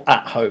 you're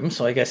at home,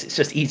 so I guess it's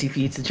just easy for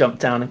you to jump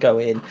down and go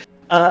in.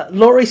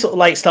 Laurie sort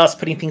of starts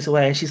putting things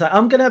away, and she's like,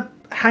 I'm gonna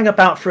hang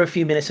about for a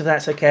few minutes if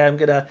that's okay. I'm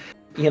gonna,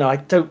 I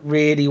don't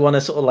really want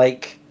to sort of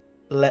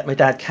let my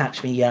dad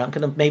catch me yet. I'm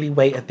gonna maybe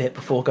wait a bit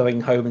before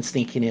going home and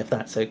sneaking in if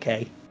that's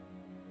okay.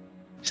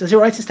 She says, you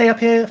alright to stay up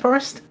here,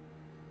 Forrest?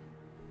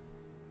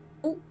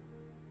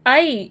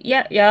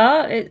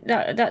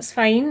 That's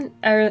fine.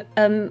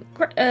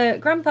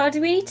 Grandpa,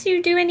 do we need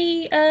to do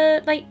any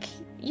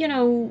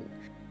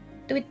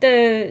with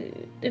the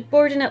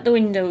boarding up the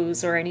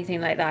windows or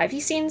anything like that? Have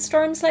you seen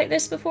storms like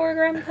this before,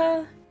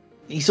 Grandpa?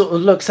 He sort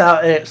of looks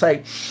out and it's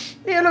it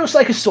looks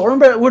like a storm,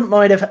 but I wouldn't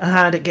mind if I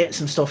had to get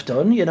some stuff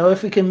done.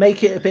 If we can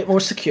make it a bit more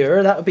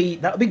secure, that would be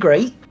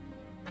great.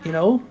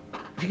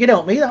 if you could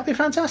help me, that'd be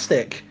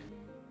fantastic.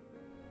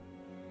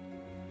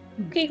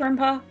 Okay,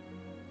 Grandpa.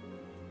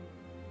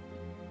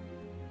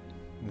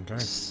 Okay.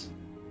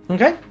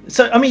 Okay,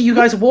 so I mean, you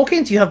guys are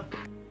walking.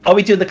 Are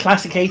we doing the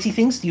classic 80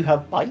 things? Do you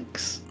have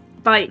bikes?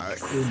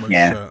 Bikes. Almost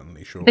Yeah.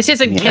 certainly sure. This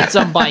isn't Yeah. kids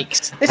on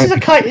bikes. This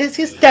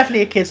is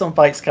definitely a kids on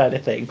bikes kind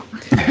of thing.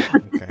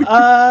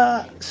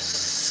 Okay.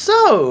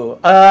 So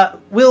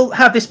we'll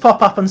have this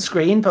pop up on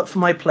screen, but for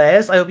my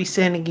players, I will be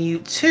sending you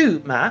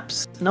 2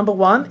 maps. Number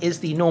 1 is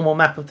the normal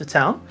map of the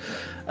town.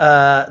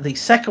 The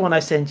second one I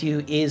send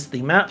you is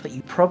the map that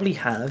you probably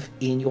have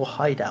in your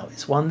hideout.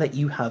 It's one that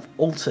you have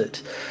altered.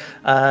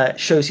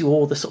 Shows you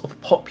all the sort of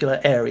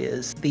popular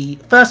areas. The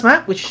first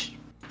map, which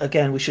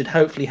again we should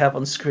hopefully have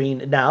on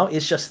screen now,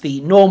 is just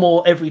the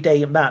normal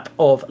everyday map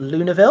of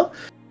Lunaville.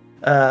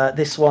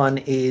 This one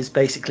is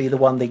basically the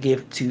one they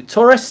give to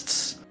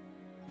tourists.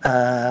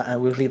 And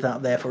we'll leave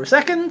that there for a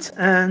second.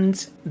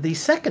 And the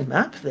second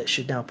map that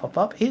should now pop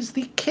up is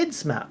the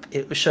kids map.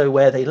 It will show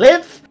where they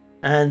live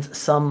and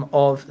some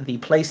of the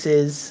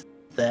places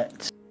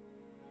that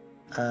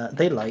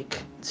they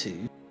like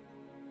to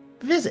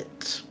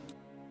visit.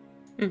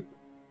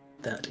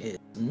 That is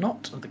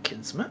not the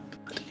kids map,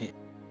 but it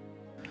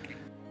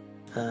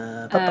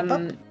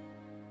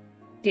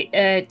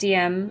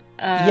DM.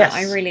 Yes.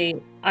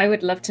 I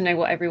would love to know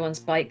what everyone's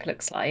bike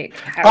looks like.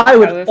 I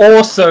would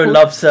also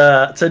love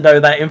to know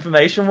that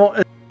information.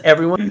 What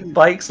everyone's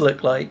bikes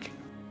look like.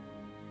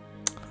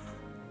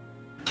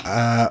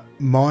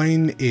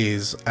 Mine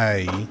is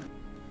a.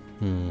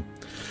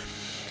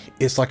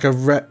 It's like a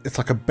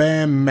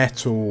bare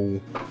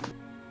metal,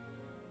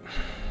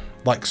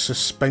 like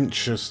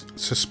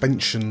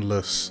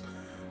suspensionless,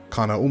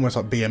 kind of almost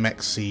like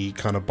BMX-y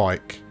kind of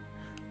bike.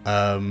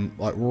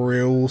 Like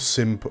real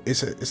simple.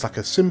 It's like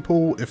a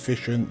simple,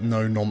 efficient,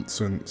 no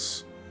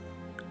nonsense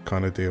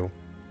kind of deal.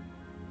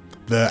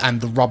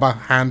 The rubber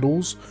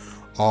handles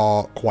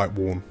are quite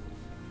worn.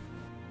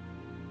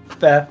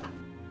 Fair.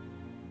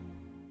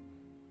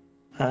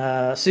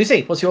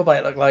 Susie, what's your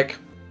bike look like?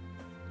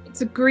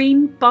 It's a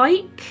green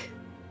bike.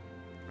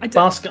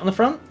 Basket on the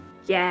front?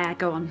 Yeah,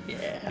 go on.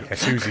 Yeah,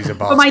 Susie's a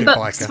For my basket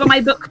books, biker. for my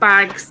book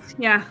bags.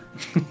 Yeah.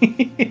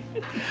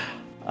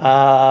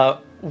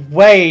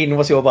 Wayne,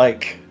 what's your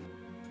bike?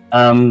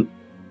 I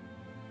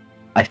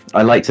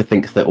like to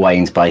think that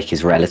Wayne's bike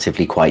is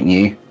relatively quite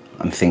new.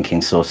 I'm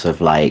thinking sort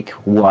of like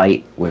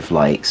white with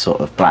like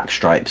sort of black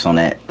stripes on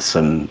it,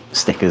 some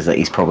stickers that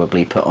he's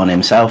probably put on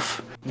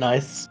himself.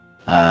 Nice.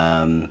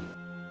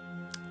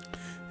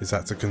 Is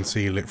that to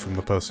conceal it from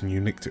the person you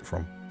nicked it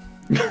from?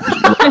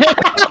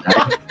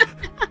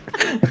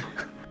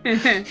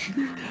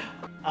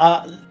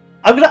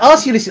 I'm going to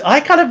ask you, Lucy. I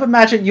kind of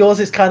imagine yours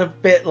is kind of a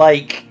bit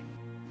like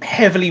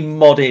heavily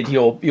modded.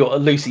 Your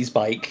Lucy's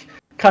bike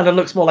kind of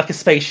looks more like a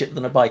spaceship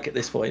than a bike at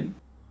this point.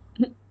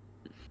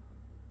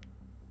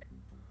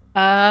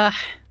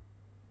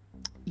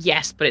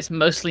 Yes, but it's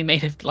mostly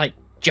made of like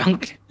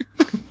junk.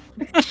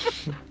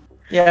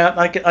 Yeah,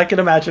 I can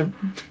imagine.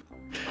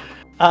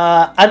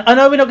 And I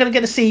know we're not going to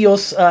get to see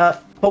yours,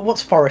 but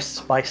what's Forrest's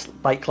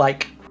bike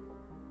like?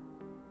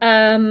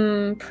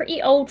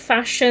 Pretty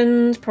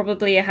old-fashioned.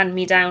 Probably a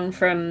hand-me-down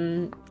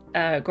from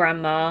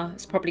Grandma.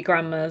 It's probably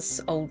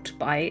Grandma's old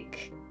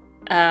bike.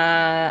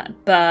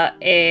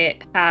 But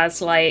it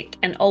has like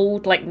an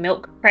old like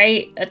milk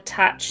crate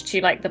attached to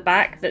like the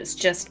back that's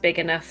just big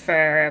enough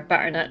for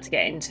Butternut to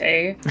get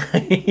into.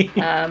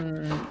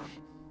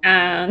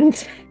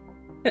 And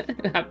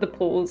have the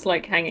paws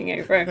like hanging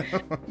over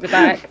the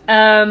back.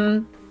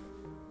 And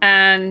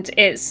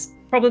it's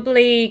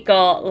probably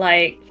got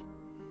like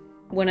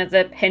one of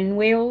the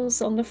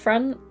pinwheels on the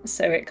front,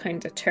 so it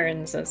kind of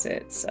turns as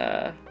it's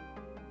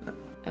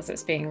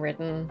being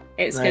ridden.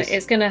 It's Nice.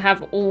 It's gonna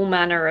have all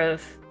manner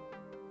of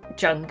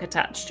junk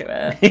attached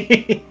to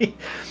it,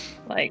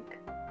 like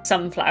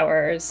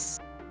sunflowers,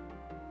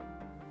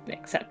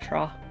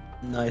 etc.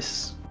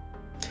 Nice.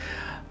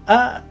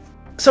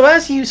 So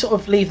as you sort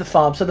of leave the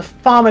farm, so the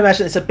farm, I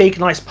imagine it's a big,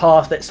 nice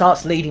path that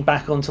starts leading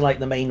back onto like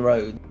the main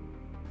road.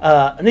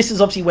 And this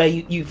is obviously where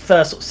you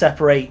first sort of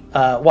separate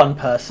one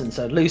person.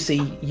 So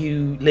Lucy,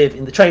 you live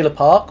in the trailer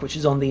park, which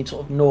is on the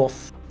sort of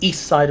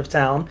northeast side of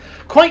town,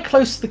 quite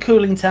close to the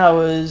cooling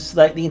towers,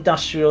 like the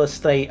industrial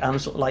estate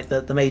and sort of like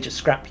the major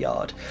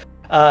scrapyard.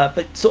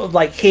 But sort of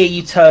like here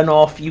you turn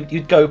off,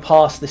 you'd go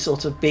past this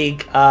sort of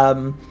big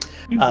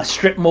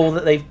strip mall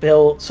that they've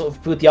built, sort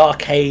of with the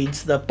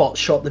arcades, the bot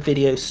shop, the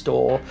video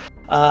store,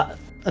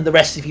 and the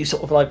rest of you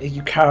sort of like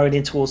you carrying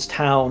in towards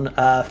town.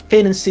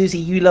 Finn and Susie,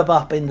 you live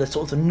up in the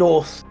sort of the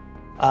north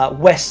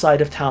west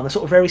side of town, a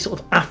sort of very sort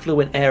of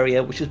affluent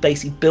area, which was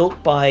basically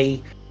built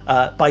by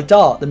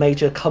Dart, the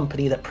major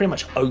company that pretty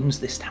much owns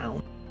this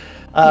town.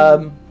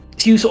 So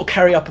you sort of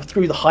carry up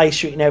through the high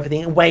street and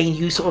everything, and Wayne,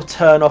 you sort of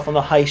turn off on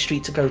the high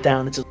street to go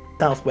down into the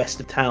southwest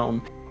of town,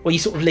 where you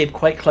sort of live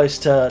quite close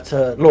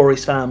to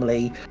Laurie's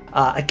family.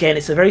 Again,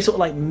 it's a very sort of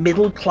like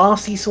middle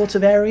classy sort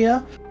of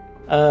area.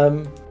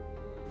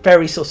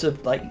 Very sort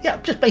of like,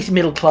 yeah, just basically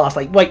middle class,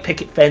 like white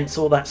picket fence,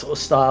 all that sort of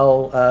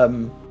style.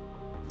 And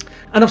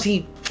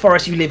obviously far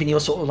as you live in your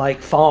sort of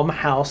like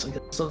farmhouse,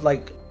 sort of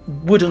like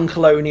wooden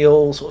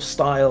colonial sort of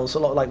styles, a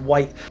lot of like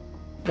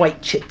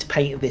white chipped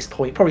paint at this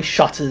point, probably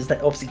shutters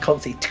that obviously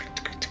constantly,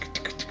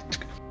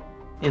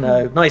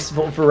 nice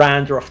sort of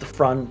veranda off the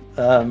front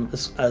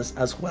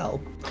as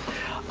well.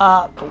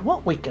 But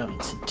what we're going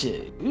to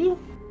do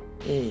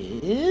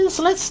is,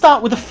 let's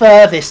start with the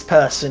furthest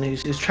person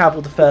who's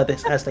travelled the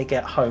furthest as they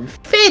get home.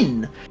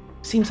 Finn,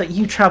 seems like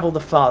you travel the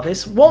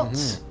farthest.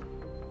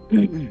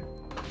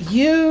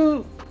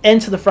 You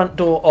enter the front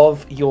door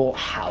of your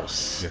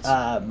house. Yes.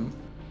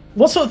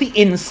 What's sort of the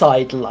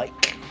inside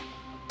like?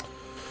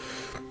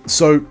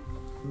 So,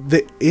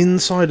 the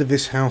inside of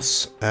this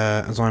house,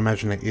 as I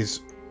imagine it,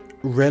 is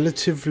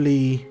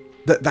relatively...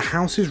 The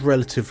house is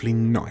relatively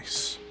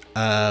nice.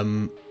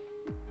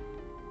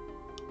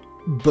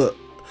 But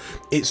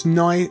it's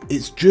nice.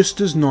 It's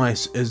just as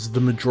nice as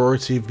the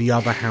majority of the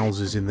other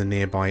houses in the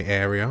nearby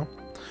area.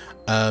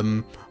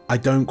 I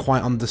don't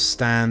quite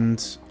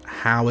understand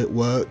how it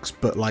works,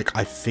 but like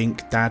I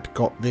think Dad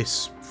got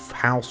this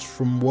house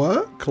from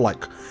work.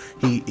 Like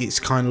it's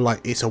kind of like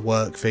it's a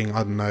work thing. I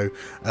don't know.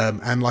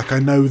 And like I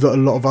know that a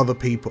lot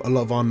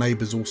of our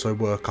neighbours also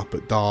work up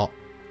at Dart,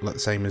 like the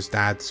same as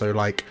Dad. So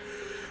like,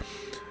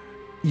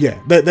 yeah,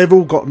 they've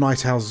all got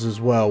nice houses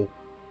as well.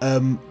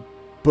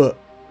 But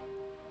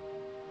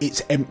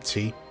it's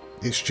empty.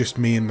 It's just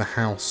me in the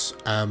house,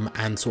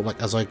 and sort of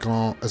like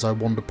as I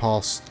wander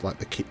past like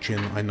the kitchen,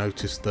 I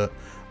noticed that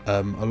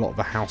a lot of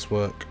the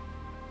housework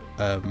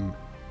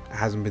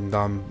hasn't been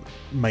done,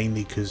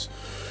 mainly because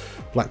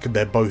like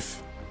they're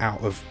both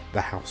out of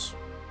the house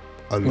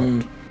a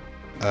lot.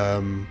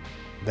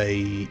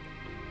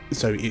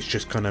 So it's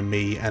just kind of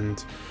me,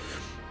 and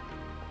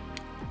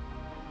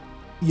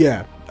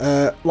yeah,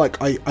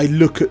 like I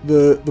look at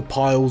the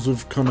piles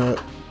of kind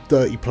of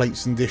dirty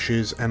plates and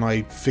dishes, and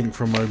I think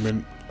for a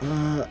moment,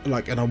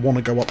 and I want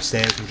to go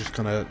upstairs and just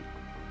kind of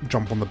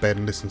jump on the bed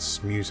and listen to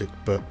some music,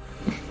 but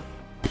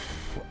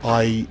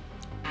I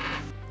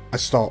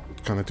start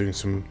kind of doing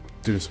some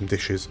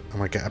dishes,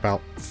 and I get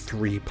about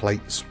 3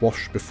 plates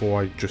washed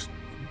before I just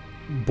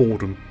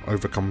boredom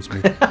overcomes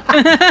me.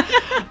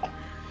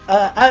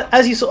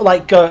 As you sort of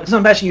like go, because I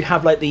imagine you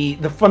have like the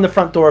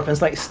front door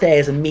opens, like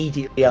stairs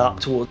immediately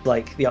up towards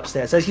like the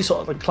upstairs. As you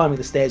sort of like climbing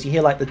the stairs, you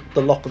hear like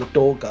the lock of the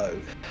door go.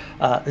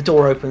 The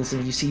door opens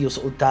and you see your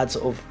sort of dad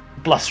sort of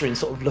blustering,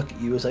 sort of look at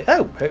you and say,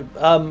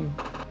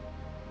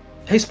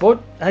 hey sport,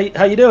 how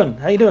you doing?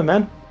 How you doing,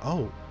 man?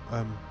 Oh,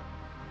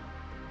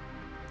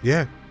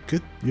 yeah,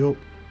 good. You're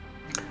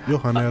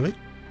home early.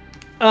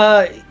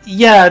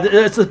 Yeah,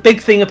 it's a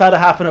big thing about to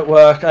happen at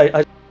work.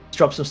 I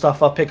drop some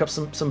stuff. I'll pick up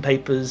some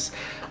papers.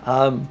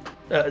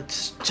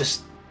 It's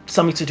just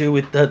something to do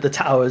with the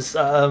towers.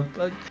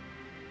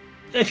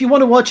 If you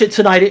want to watch it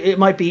tonight, it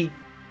might be.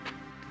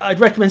 I'd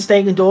recommend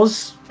staying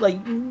indoors. Like,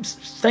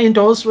 stay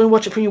indoors and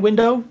watch it from your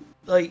window.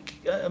 Like,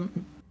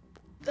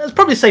 that's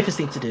probably the safest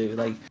thing to do.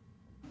 Like,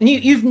 and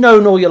you've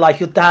known all your life.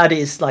 Your dad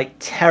is like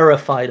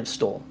terrified of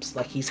storms.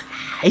 Like, he's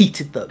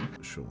hated them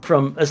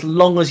from as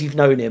long as you've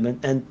known him,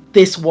 and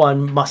this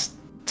one must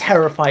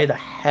terrify the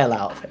hell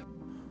out of him.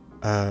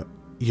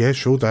 Yeah,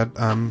 sure, Dad.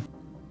 I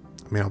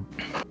mean,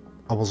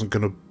 I wasn't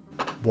gonna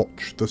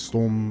watch the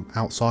storm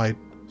outside,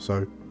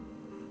 so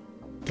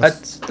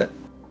that's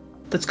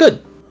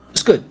good.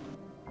 It's good.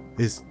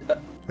 Is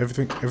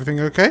everything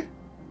okay?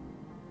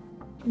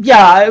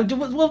 Yeah,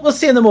 we'll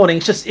see in the morning.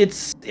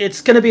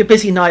 It's going to be a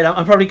busy night.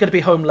 I'm probably going to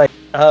be home late.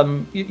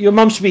 Your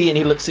mum should be, and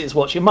he looks at his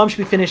watch. Your mum should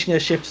be finishing her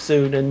shift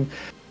soon,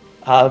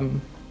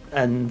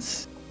 and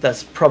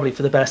that's probably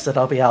for the best that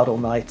I'll be out all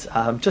night.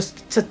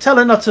 Just to tell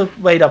her not to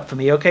wait up for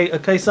me,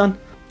 okay, son?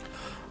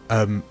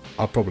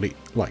 I'll probably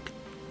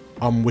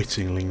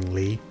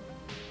unwittingly,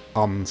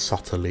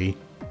 unsubtly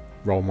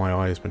roll my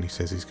eyes when he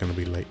says he's going to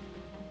be late.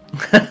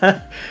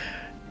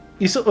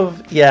 You sort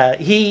of, yeah.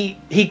 He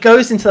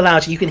goes into the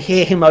lounge. You can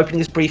hear him opening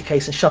his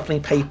briefcase and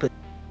shuffling papers.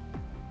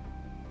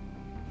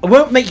 I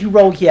won't make you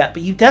roll yet,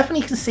 but you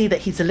definitely can see that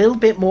he's a little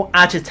bit more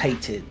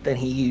agitated than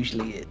he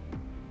usually is.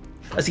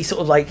 As he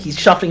sort of he's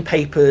shuffling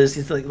papers.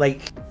 He's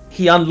like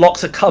he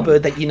unlocks a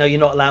cupboard that you're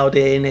not allowed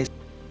in. He's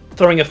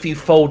throwing a few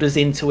folders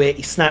into it.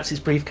 He snaps his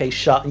briefcase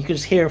shut, and you can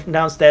just hear him from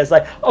downstairs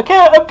like,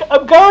 "Okay,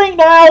 I'm going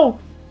now."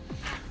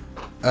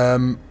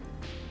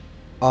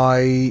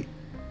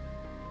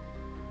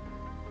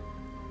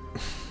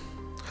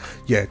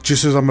 Yeah,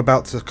 just as I'm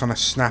about to kind of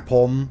snap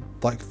on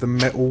like the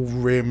metal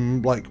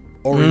rim, like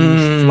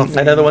orange fluffy.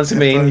 I know the ones you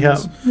mean. Yeah.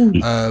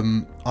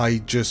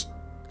 I just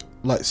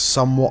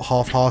somewhat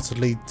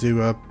half-heartedly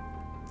do a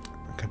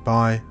okay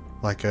bye,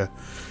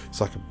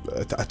 it's like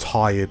a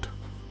tired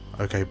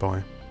okay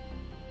bye.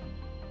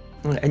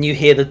 And you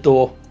hear the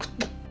door.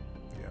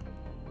 Yeah.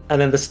 And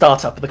then the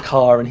start up of the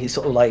car, and he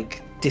sort of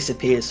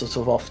disappears sort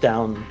of off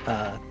down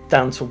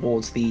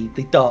towards the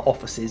Dart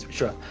offices,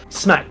 which are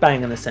smack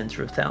bang in the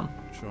centre of town.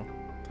 Sure.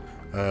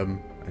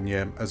 And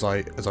yeah, as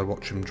I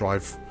watch him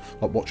drive,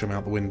 watch him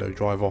out the window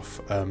drive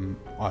off,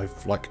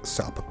 I've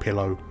set up a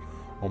pillow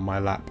on my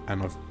lap,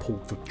 and I've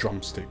pulled the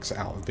drumsticks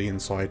out of the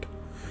inside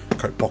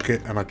coat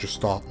pocket, and I just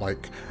start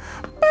like,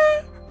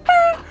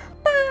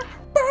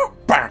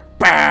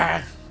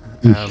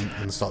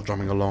 and start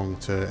drumming along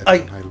to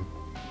Eddie Van Halen.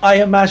 I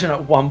imagine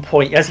at one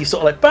point, as you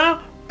sort of like bow,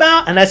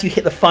 bow, and as you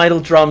hit the final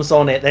drums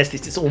on it, there's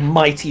this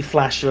almighty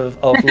flash of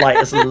light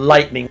as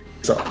lightning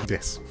goes off.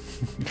 Yes.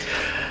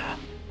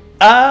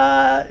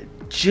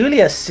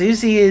 Julia,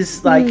 Susie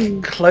is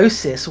like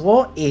closest.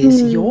 What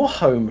is your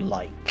home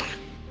like?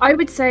 I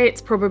would say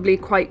it's probably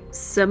quite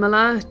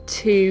similar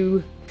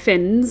to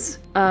Finn's,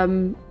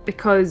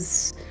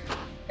 because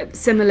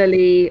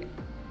similarly,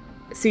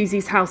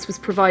 Susie's house was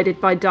provided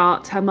by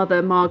Dart. Her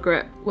mother,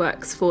 Margaret,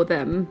 works for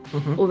them,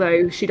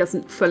 although she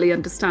doesn't fully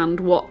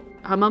understand what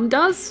her mum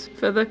does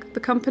for the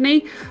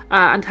company.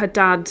 And her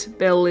dad,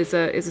 Bill, is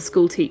a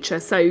school teacher.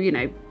 So, you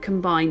know,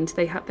 combined,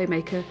 they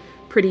make a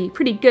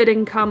pretty good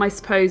income, I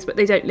suppose, but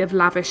they don't live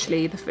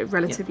lavishly. The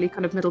relatively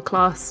kind of middle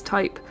class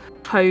type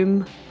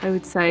home, I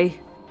would say.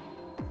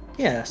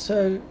 Yeah,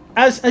 so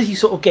as you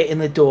sort of get in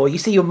the door, you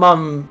see your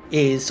mum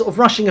is sort of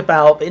rushing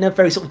about, but in a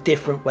very sort of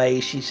different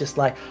way. She's just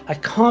like, I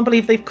can't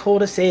believe they've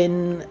called us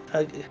in.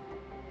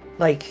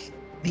 Like,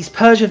 these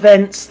purge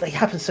events, they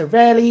happen so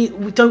rarely.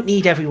 We don't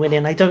need everyone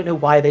in. I don't know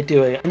why they're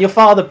doing it. And your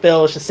father,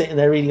 Bill, is just sitting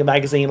there reading a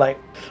magazine, like,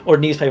 or a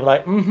newspaper,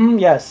 like,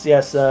 yes,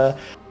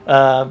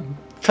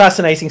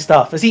 fascinating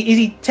stuff. As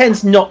he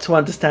tends not to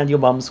understand your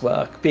mum's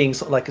work, being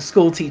sort of like a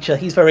school teacher.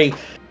 He's very,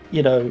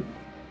 you know,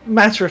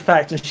 matter of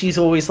fact, and she's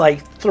always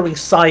like throwing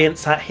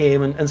science at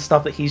him and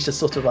stuff that he's just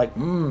sort of like,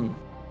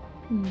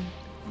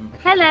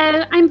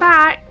 Hello, I'm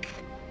back.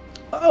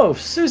 Oh,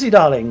 Susie,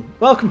 darling,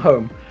 welcome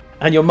home.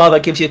 And your mother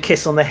gives you a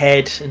kiss on the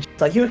head, and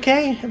she's like, you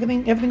okay?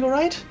 Everything all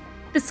right?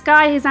 The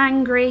sky is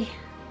angry.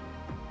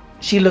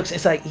 She looks,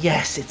 it's like,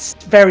 yes, it's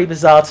very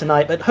bizarre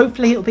tonight, but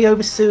hopefully it'll be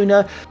over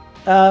sooner.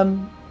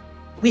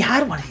 We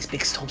had one of these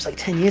big storms like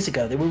 10 years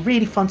ago. They were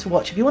really fun to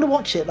watch. If you want to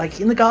watch it, like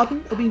in the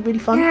garden, it'll be really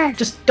fun. Yes.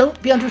 Just don't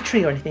be under a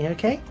tree or anything,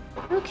 okay?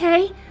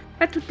 Okay,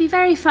 that would be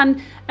very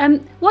fun.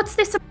 What's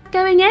this about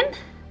going in?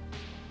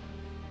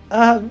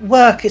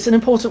 Work. It's an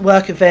important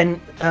work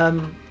event.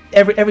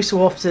 Every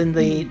so often,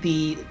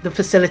 the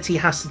facility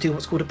has to do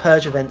what's called a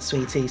purge event,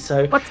 sweetie.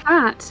 So what's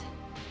that?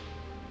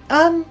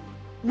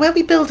 Where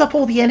we build up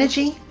all the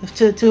energy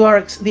to do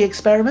the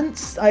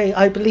experiments.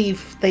 I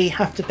believe they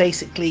have to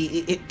basically,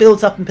 it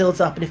builds up,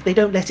 and if they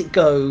don't let it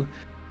go,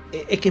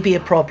 it can be a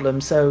problem.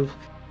 So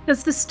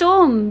does the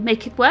storm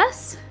make it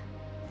worse?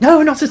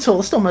 No, not at all.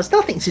 The storm has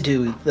nothing to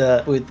do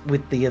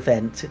with the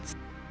event.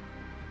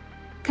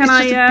 Can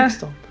I see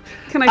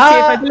if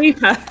I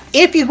believe her?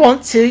 If you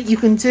want to, you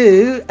can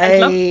do I'd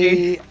love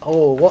to.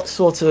 Oh, what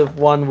sort of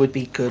one would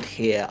be good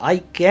here?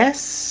 I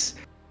guess.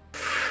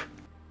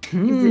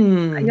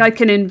 I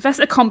can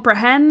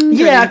comprehend.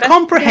 Yeah,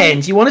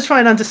 comprehend. You want to try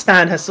and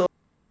understand her sort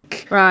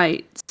of...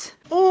 Right.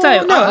 Oh,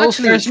 so,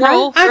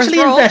 no,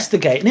 actually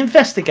investigate.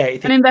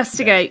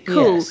 Investigate.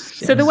 Cool. Yes.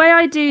 So the way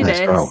I do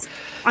this,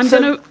 I'm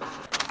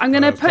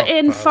gonna put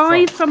in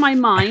 5 for my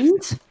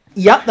mind.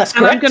 Yep, that's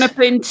correct. And I'm going to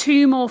put in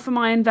 2 more for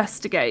my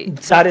investigate.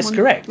 That is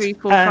correct. 3,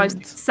 4, 5,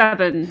 6,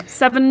 7.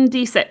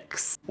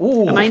 7d6.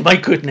 Oh, my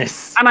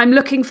goodness. And I'm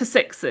looking for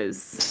 6s.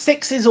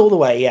 6s all the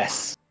way,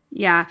 yes.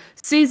 Yeah.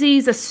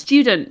 Susie's a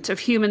student of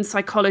human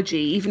psychology,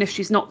 even if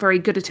she's not very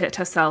good at it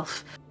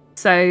herself.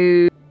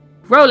 So,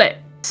 roll it.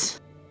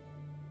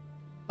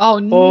 Oh,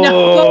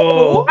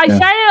 no. I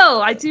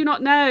fail. I do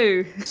not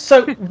know.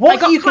 So,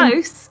 what you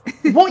close.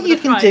 What you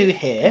can do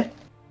here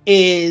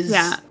is...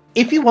 Yeah.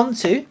 If you want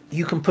to,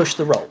 you can push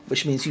the roll,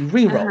 which means you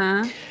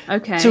re-roll.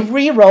 Okay. To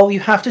re-roll, you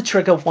have to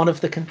trigger one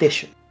of the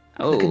conditions.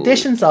 The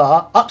conditions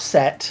are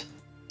upset,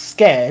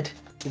 scared,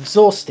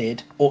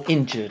 exhausted, or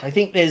injured. I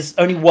think there's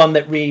only one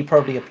that really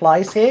probably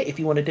applies here if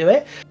you want to do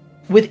it.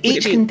 With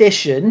each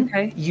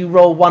condition, you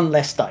roll 1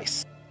 less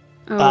dice.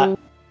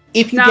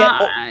 If you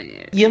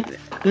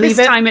leave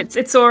this time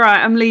it's all right.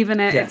 I'm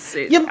leaving it.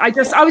 Yeah.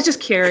 I was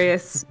just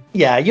curious.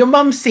 Yeah, your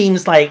mum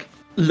seems like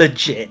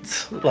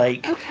legit.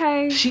 Like,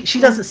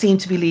 she doesn't seem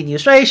to be leading you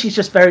astray. She's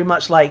just very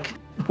much like,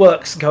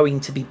 work's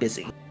going to be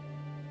busy.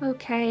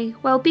 Okay,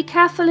 well, be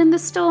careful in the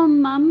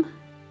storm, Mum.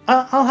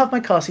 I'll have my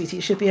car seat.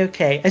 It should be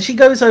okay. And she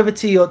goes over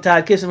to your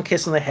dad, gives him a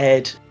kiss on the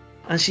head,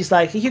 and she's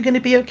like, are you going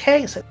to be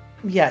okay? So,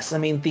 yes, I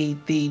mean,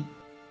 the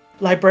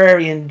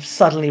librarian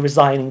suddenly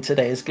resigning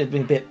today is going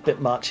to be a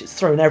bit much. It's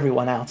thrown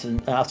everyone out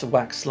of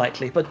whack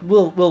slightly, but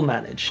we'll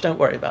manage. Don't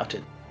worry about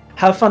it.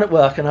 Have fun at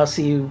work, and I'll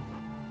see you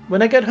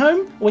when I get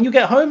home. When you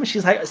get home.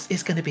 She's like,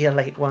 it's going to be a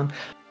late one.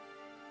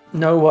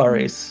 No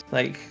worries.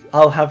 Like,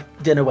 I'll have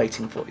dinner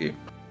waiting for you.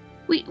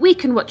 We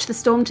can watch the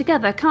storm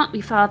together, can't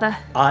we, Father?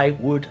 I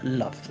would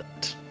love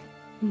that.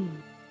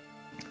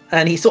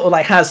 And he sort of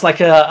like has like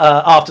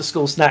a after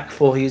school snack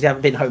for you. You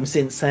haven't been home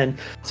since then,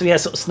 so he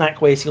has sort of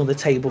snack waiting on the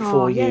table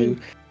for you.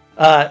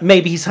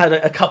 Maybe he's had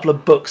a couple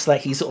of books that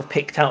he sort of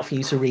picked out for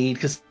you to read,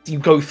 because you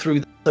go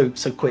through them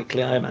so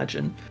quickly, I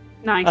imagine.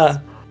 Nice.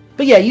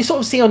 But yeah, you sort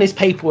of see on his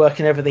paperwork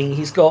and everything,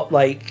 he's got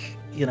like,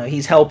 you know,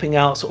 he's helping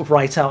out, sort of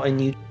write out a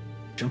new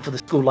for the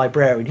school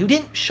librarian who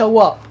didn't show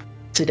up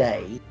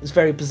today. It's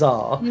very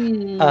bizarre.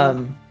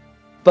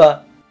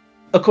 but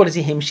according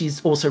to him, she's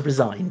also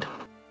resigned.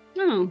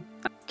 Oh,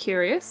 that's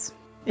curious.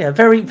 Yeah,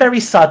 very, very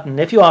sudden.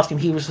 If you ask him,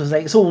 he was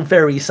like, it's all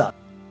very sudden.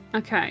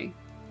 Okay.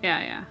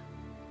 Yeah.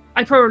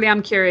 I probably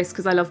am curious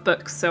because I love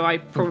books, so I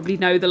probably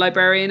know the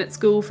librarian at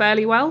school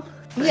fairly well.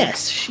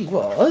 Yes, she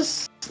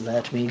was.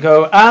 Let me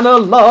go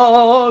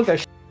analog.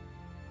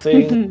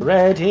 Thing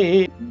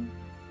ready.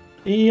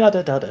 Her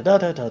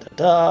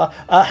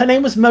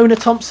name was Mona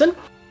Thompson.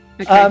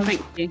 Okay,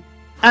 thank you.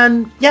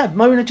 And yeah,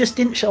 Mona just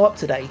didn't show up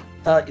today.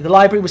 The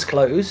library was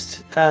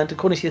closed, and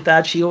according to your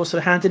dad, she also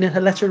handed in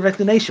her letter of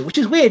resignation, which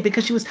is weird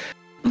because she was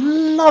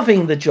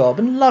loving the job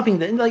and loving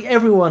the, like,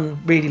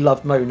 everyone really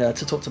loved Mona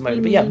to talk to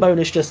Mona. But yeah,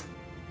 Mona's just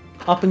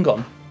up and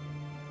gone.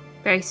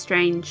 Very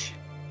strange.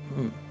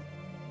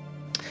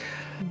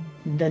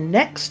 The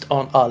next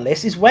on our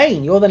list is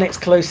Wayne. You're the next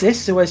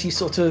closest, so as you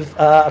sort of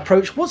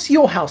approach, what's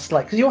your house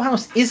like? Because your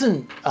house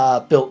isn't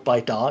built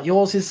by Dart.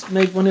 Yours is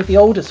maybe one of the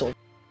older sort.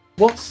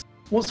 What's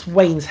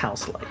Wayne's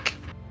house like?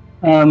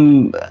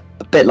 A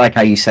bit like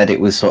how you said, it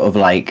was sort of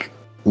like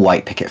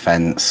white picket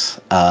fence,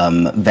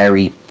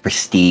 very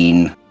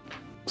pristine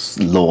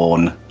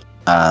lawn,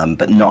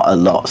 but not a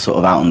lot sort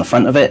of out on the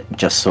front of it,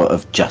 just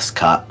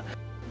cut.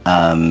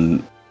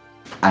 And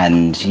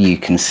you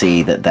can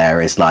see that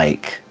there is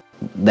like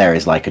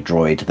a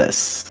droid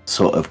that's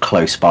sort of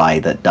close by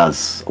that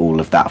does all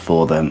of that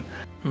for them.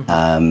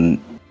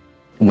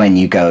 When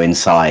you go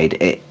inside,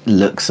 it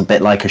looks a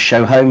bit like a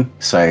show home,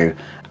 so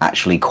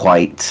actually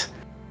quite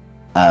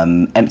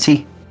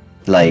empty.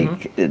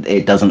 Like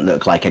it doesn't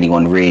look like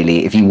anyone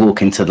really. If you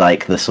walk into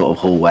like the sort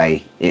of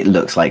hallway, it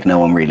looks like no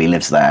one really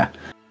lives there.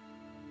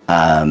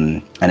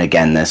 And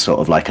again, there's sort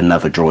of like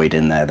another droid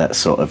in there that's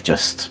sort of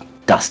just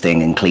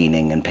dusting and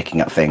cleaning and picking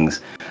up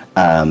things.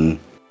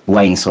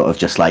 Wayne sort of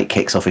just like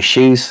kicks off his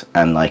shoes,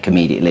 and like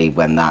immediately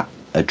when a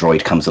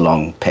droid comes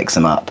along, picks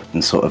him up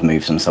and sort of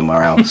moves him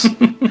somewhere else.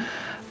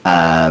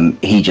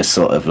 He just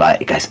sort of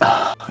like goes,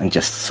 oh, and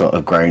just sort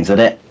of groans at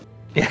it.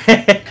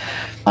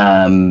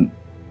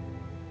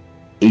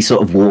 He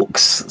sort of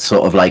walks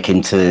sort of like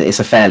it's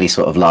a fairly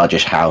sort of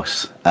largish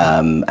house,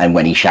 and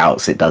when he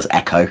shouts it does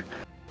echo,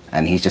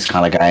 and he's just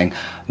kind of going,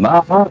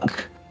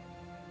 Mark.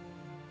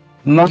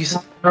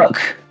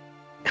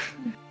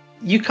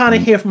 You kind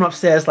of hear from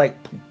upstairs like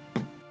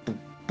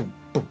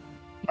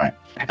right.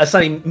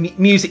 Suddenly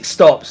music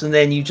stops, and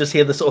then you just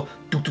hear the sort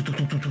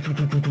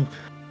of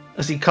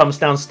as he comes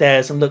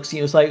downstairs and looks at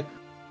you. It's like,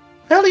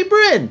 Ellie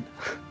Bryn.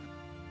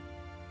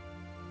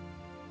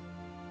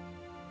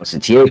 What's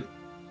it to you?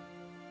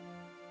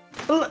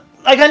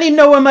 Like, I need to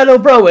know where my little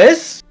bro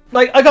is.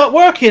 Like, I got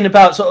work in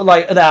about sort of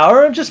like an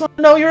hour. I just want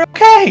to know you're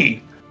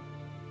okay.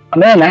 I'm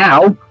there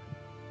now.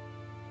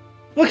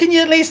 Well, can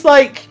you at least,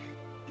 like,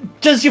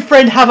 does your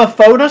friend have a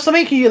phone or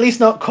something? Can you at least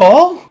not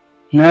call?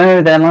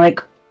 No, they're like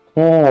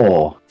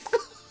poor.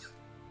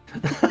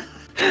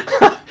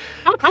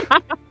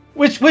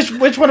 Which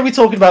one are we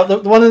talking about? The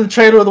one in the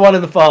trailer or the one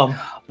in the farm?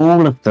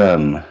 All of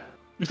them.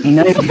 You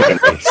know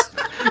this.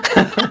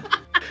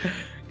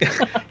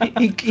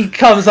 he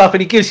comes up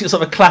and he gives you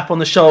sort of a clap on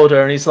the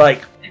shoulder, and he's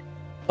like,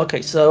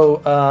 okay,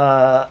 so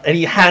and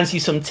he hands you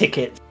some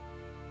tickets.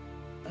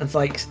 And it's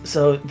like,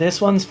 so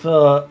this one's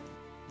for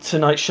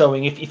tonight's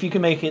showing. If you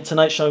can make it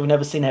tonight's show, we've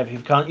never seen ever. If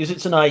you can't use it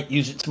tonight,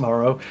 use it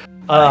tomorrow.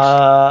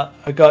 Nice.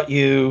 I got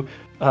you,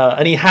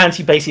 and he hands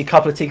you basically a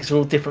couple of tickets for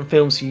all different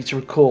films for you to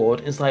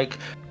record. It's like,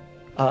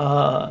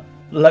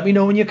 let me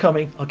know when you're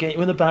coming. I'll get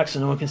you in the back so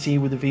no one can see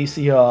you with the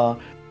VCR,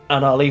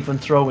 and I'll even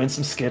throw in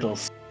some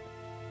Skittles.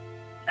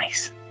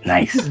 Nice.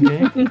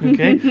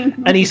 Okay.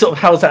 And he sort of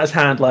holds out his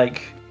hand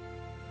like,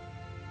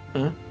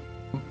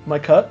 my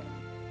cut?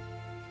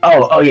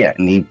 Oh yeah.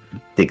 And he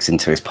digs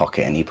into his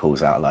pocket and he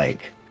pulls out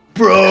like,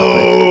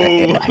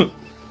 bro.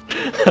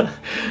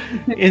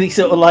 And he's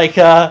sort of like,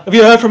 have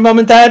you heard from Mum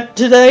and Dad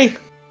today?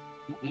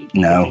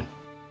 No.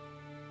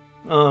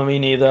 Oh, me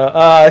neither.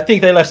 I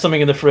think they left something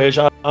in the fridge.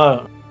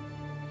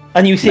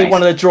 And you see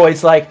one of the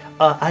droids like,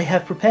 I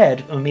have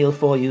prepared a meal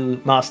for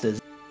you, masters.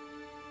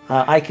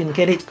 I can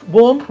get it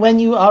warm when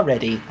you are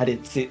ready. And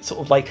it's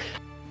sort of like,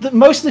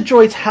 most of the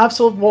droids have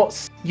sort of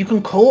what you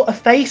can call a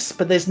face,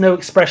 but there's no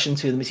expression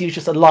to them. It's usually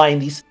just a line,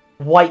 these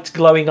white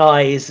glowing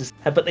eyes,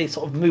 but they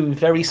sort of move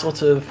very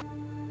sort of,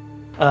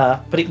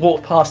 but it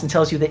walks past and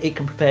tells you that it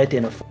can prepare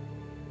dinner for you.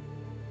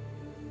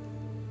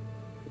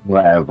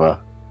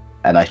 Whatever.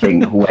 And I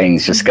think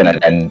Wayne's just going to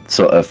then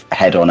sort of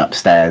head on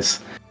upstairs,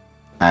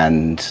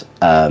 and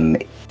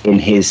in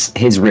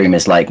his room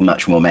is like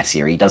much more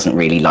messier. He doesn't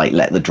really like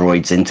let the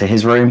droids into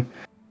his room,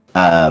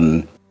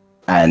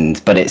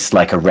 but it's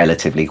like a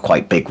relatively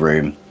quite big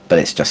room, but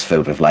it's just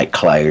filled with like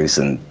clothes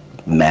and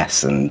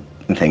mess and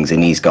things.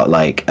 And he's got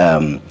like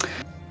a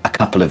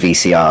couple of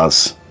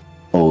VCRs,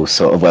 all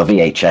sort of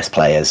VHS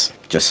players,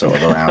 just sort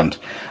of around,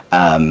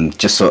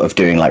 just sort of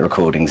doing like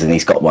recordings. And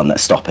he's got one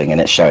that's stopping,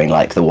 and it's showing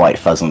like the white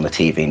fuzz on the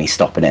TV, and he's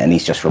stopping it, and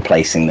he's just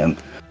replacing them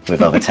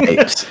with other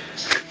tapes.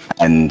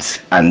 And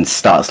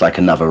starts like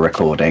another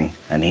recording,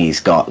 and he's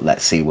got,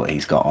 let's see what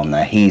he's got on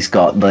there. He's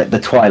got the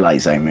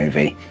Twilight Zone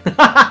movie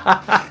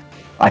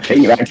I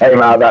think that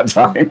came out that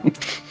time.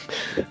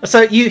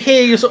 So you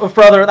hear your sort of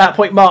brother at that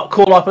point, Mark,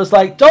 call up as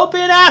like, "Don't be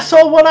an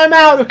asshole when I'm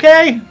out,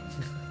 okay?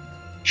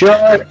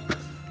 Sure.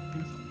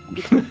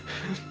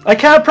 I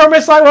can't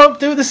promise I won't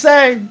do the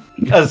same."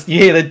 As you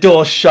hear the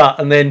door shut,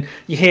 and then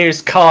you hear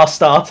his car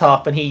start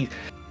up, and he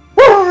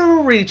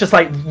really just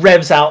like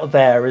revs out of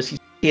there as you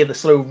hear the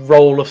slow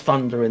roll of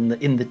thunder in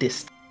the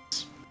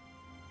distance.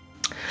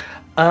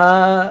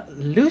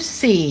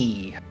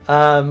 Lucy,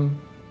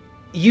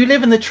 you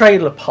live in the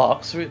trailer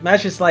park, so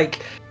imagine it's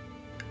like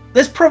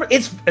there's probably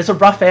it's a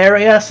rough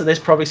area, so there's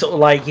probably sort of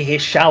like you hear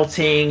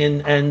shouting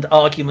and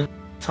argument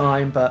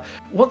time. But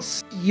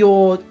what's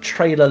your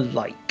trailer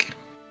like?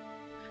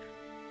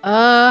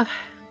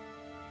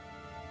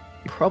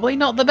 Probably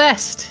not the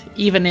best.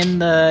 Even in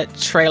the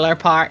trailer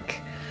park,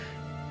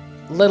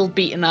 little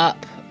beaten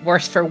up,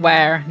 worse for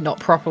wear, not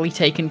properly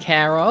taken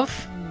care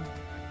of.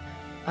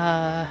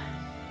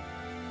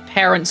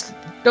 Parents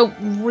don't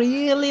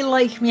really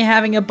like me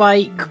having a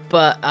bike,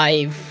 but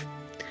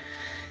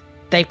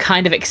they've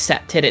kind of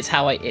accepted it's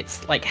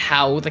like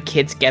how the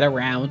kids get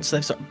around, so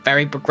they've sort of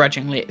very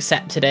begrudgingly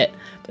accepted it.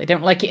 They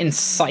don't like it in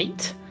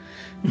sight.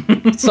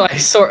 So I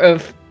sort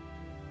of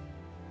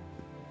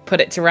put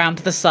it around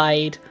to the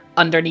side,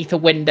 underneath a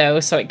window,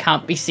 so it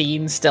can't be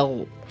seen,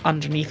 still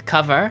underneath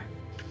cover.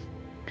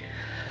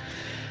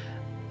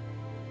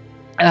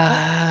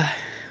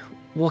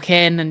 Walk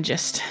in and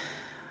just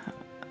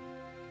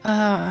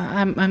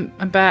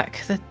I'm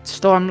back. The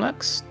storm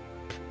looks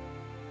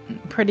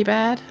pretty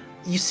bad.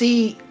 You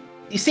see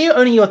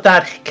only your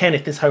dad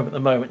Kenneth is home at the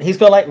moment. He's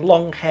got like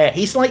long hair.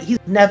 He's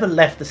never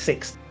left the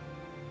 60s.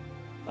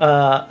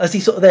 As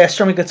he's sort of there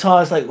strumming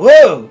guitar, it's like,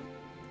 whoa,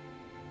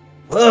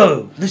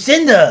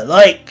 Lucinda,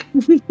 like,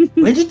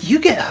 when did you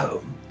get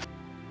home?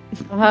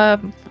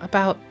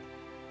 About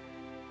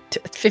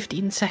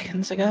 15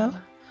 seconds ago.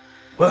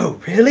 Whoa,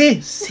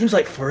 really? Seems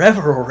like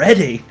forever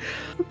already.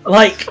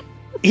 Like,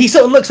 he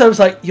sort of looks over, it's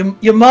like,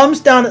 your mum's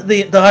down at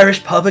the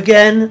Irish pub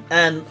again,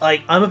 and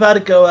like, I'm about to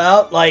go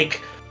out,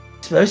 like,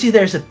 supposedly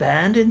there's a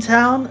band in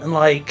town, and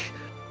like,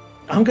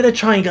 I'm gonna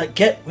try and like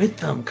get with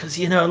them, because,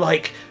 you know,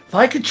 like, if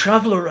I could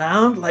travel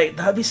around, like,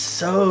 that'd be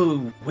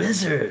so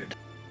wizard.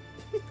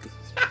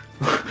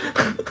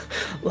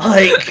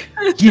 Like,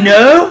 you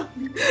know?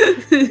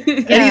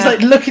 And he's like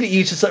looking at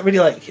you, just like really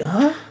like,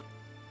 huh?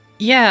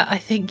 Yeah, I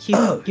think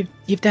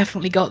you've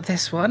definitely got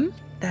this one.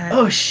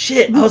 Oh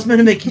shit! I was meant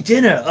to make you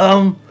dinner.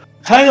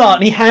 Hang on.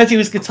 And he hands you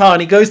his guitar,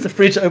 and he goes to the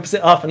fridge, opens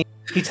it up, and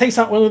he takes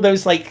out one of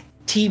those like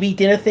TV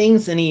dinner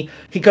things, and he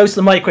goes to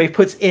the microwave,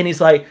 puts it in. He's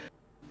like,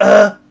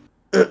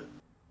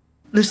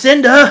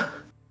 Lucinda,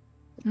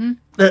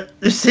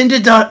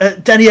 Lucinda,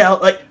 Danielle,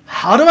 like,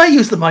 how do I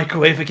use the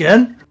microwave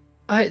again?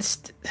 It's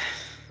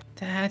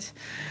Dad.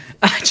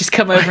 I just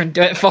come over and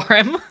do it for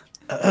him.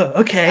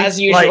 Okay. As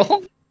usual.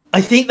 Like,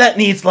 I think that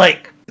needs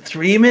like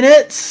 3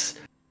 minutes,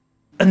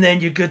 and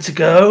then you're good to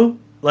go.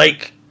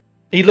 Like,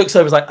 he looks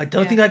over, he's like, I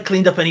don't think I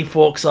cleaned up any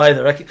forks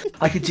either. I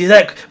could do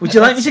that. Would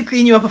you like me to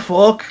clean you up a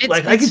fork?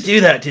 Like, I could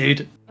do that,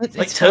 dude.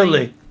 Like,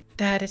 totally. Fine.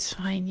 Dad, it's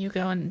fine. You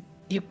go and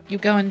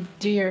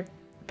do your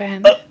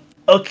band.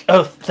 Okay.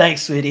 Oh,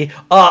 thanks, sweetie.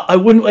 I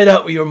wouldn't wait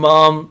out with your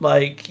mom.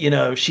 Like, you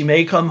know, she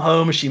may come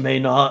home, she may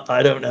not.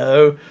 I don't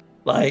know.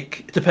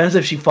 Like, it depends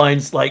if she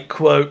finds, like,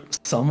 quote,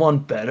 someone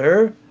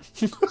better.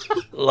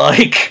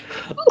 Like,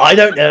 I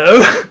don't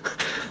know.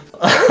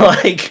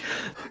 Like,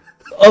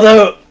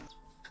 although,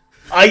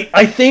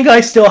 I think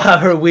I still have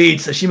her weed,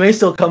 so she may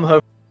still come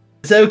home.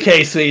 It's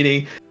okay,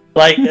 sweetie.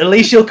 Like, at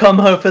least she'll come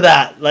home for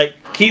that. Like,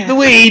 keep the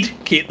weed,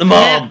 keep the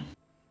mom.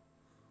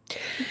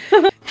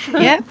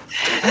 Yeah,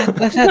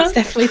 that's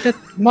definitely the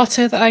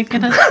motto that I'm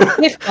gonna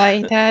live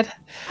by, Dad.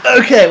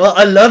 Okay, well,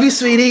 I love you,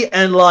 sweetie,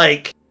 and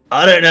like,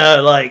 I don't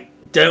know, like,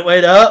 don't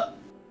wait up,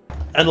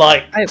 and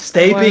like,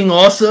 stay being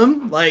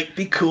awesome, like,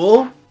 be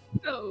cool,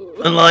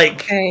 and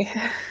like,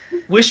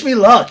 wish me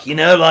luck, you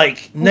know,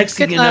 like, next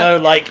thing you know,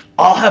 like,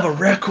 I'll have a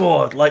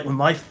record, like, with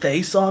my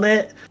face on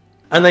it,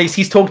 and then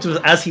he's talking to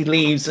us as he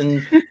leaves,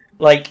 and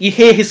like, you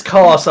hear his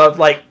car, so I'm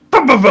like,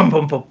 boom, boom, boom,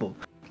 boom, boom,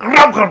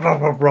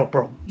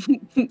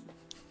 boom.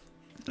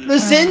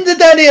 Lucinda,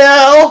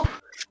 Danielle!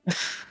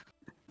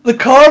 The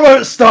car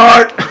won't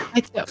start!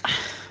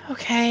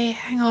 Okay,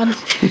 hang on.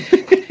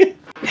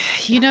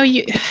 You know,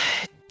 you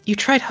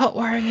tried hot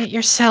wiring it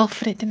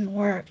yourself and it didn't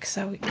work,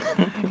 so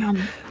hang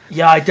on.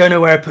 Yeah, I don't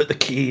know where I put the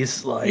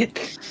keys,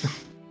 like...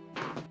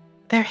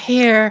 They're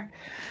here.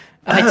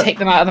 I take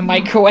them out of the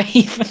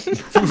microwave.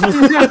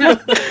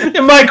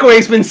 The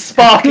microwave's been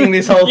sparking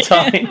this whole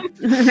time.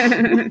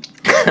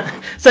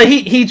 So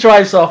he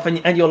drives off,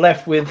 and you're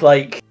left with,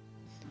 like...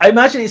 I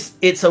imagine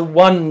it's a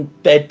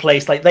one-bed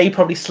place. Like, they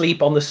probably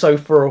sleep on the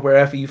sofa or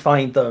wherever you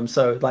find them.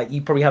 So, like,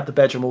 you probably have the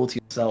bedroom all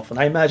to yourself. And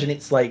I imagine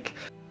it's, like,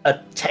 a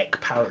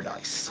tech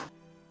paradise.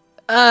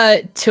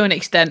 To an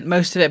extent,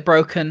 most of it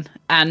broken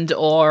and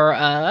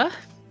or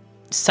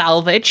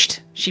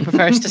salvaged, she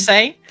prefers to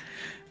say.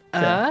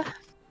 And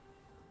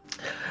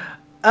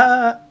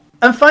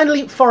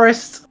finally,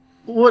 Forrest,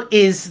 what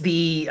is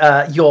the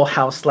your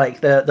house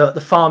like?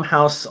 The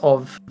farmhouse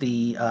of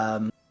the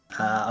I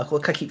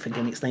keep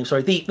forgetting its name.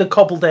 Sorry, the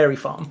Cobble Dairy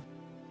Farm.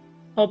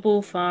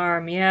 Hobble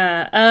Farm,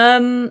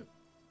 yeah.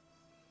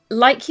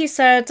 Like you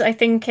said, I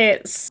think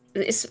it's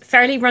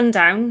fairly run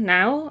down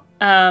now.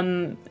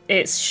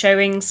 It's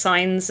showing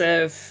signs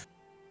of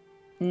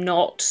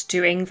not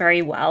doing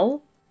very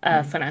well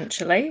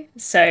financially.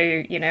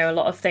 So, you know, a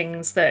lot of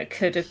things that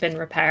could have been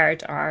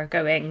repaired are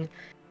going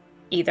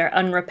either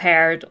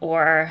unrepaired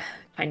or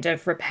kind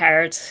of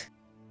repaired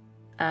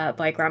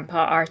by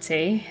Grandpa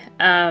Artie.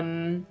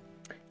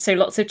 So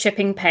lots of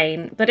chipping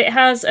paint, but it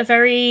has a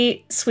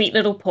very sweet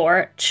little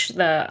porch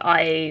that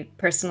I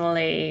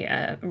personally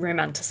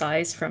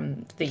romanticize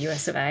from the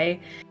US of A,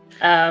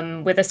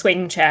 with a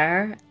swing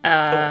chair.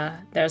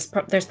 There's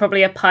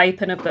probably a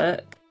pipe and a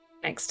book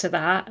next to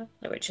that,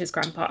 which is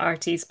Grandpa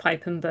Artie's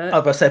pipe and book. I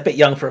was about to say, a bit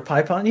young for a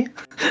pipe, aren't you?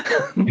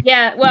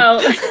 Yeah, well,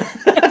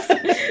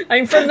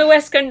 I'm from the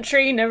West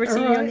Country, never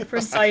too young for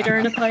a cider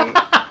and a pipe.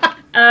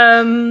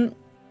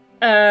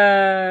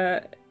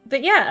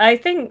 But yeah, I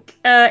think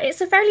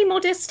it's a fairly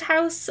modest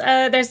house.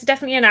 There's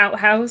definitely an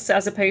outhouse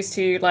as opposed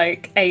to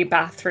like a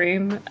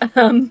bathroom.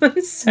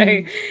 So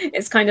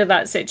it's kind of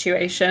that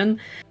situation.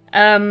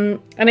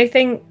 And I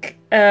think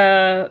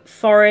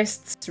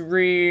Forrest's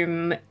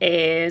room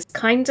is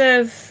kind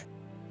of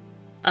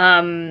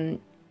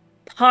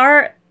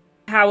part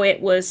how it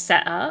was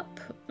set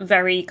up,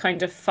 very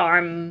kind of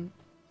farm,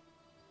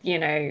 you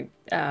know,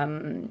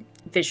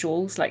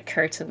 visuals, like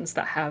curtains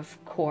that have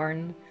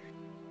corn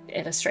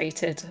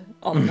illustrated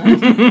on them.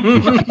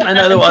 I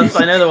know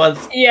the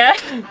ones. Yeah.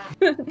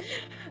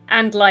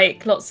 And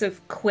like lots of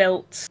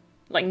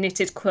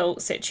knitted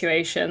quilt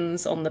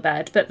situations on the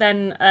bed, but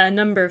then a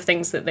number of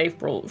things that they've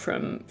brought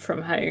from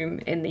home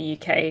in the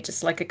UK,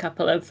 just like a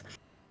couple of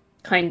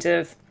kind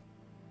of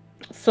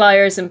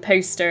flyers and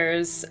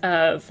posters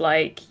of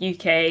like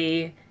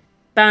UK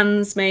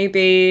bands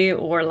maybe,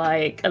 or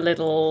like a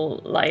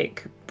little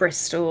like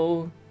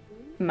Bristol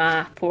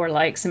map, or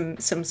like some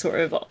sort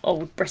of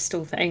old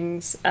Bristol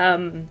things,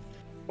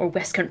 or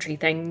West Country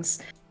things.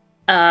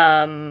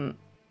 Yeah,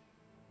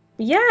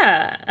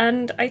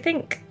 and I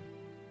think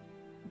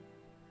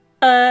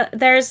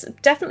there's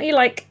definitely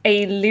like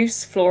a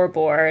loose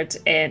floorboard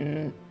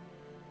in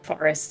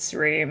Forrest's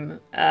room,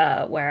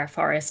 where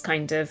Forrest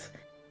kind of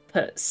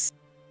puts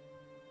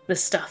the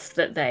stuff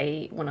that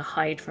they want to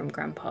hide from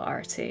Grandpa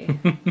Artie.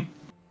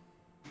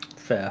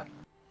 Fair.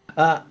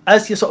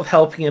 As you're sort of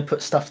helping him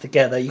put stuff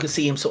together, you can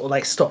see him sort of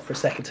like stop for a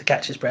second to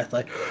catch his breath,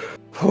 like,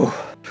 whew,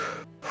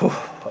 whew.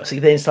 So he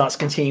then starts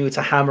continuing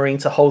to hammering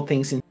to hold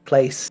things in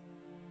place.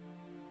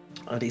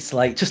 And he's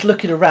like, just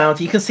looking around,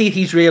 you can see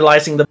he's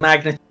realizing the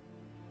magnet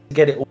to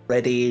get it all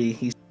ready.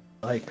 He's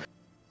like,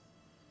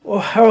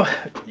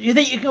 oh, you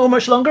think you can go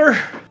much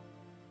longer?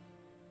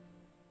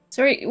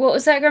 Sorry, what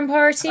was that, Grandpa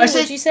Artie? I said-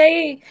 What did you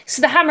say? It's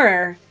the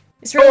hammer.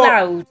 It's really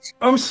loud.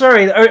 I'm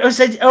sorry. I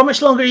said, how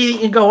much longer do you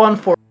think you can go on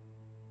for?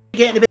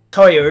 You're getting a bit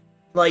tired.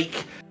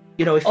 Like,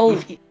 you know, if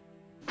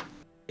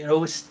you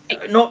know, it's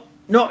not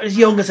as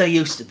young as I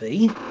used to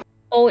be.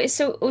 Oh,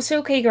 it's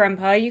okay,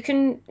 Grandpa. You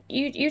can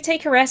you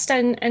take a rest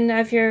and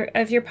have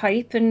your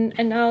pipe,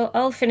 and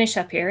I'll finish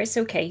up here. It's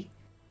okay.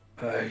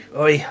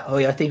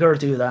 I think I'll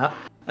do that.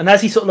 And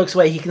as he sort of looks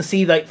away, he can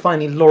see like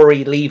finally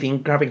Laurie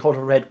leaving, grabbing hold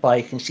of a red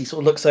bike, and she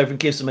sort of looks over and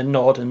gives him a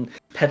nod and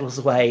pedals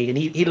away. And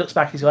he looks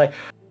back and he's like,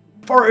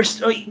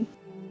 Forrest, you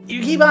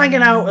keep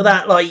hanging out with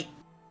that like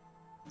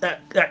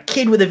that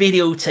kid with the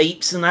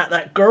videotapes and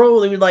that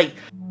girl who like,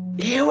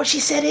 you know what she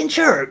said in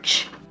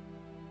church?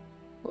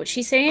 What'd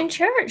she say in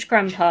church,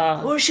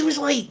 Grandpa? Well, she was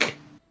like,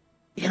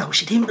 you know,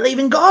 she didn't believe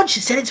in God. She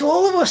said it to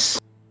all of us.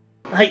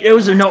 Like,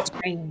 those are not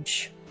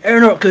Strange.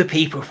 They're not good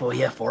people for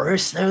you,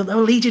 Forrest. They'll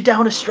lead you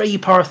down a stray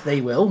path,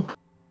 they will.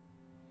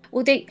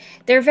 Well,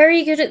 they're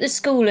very good at the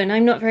school, and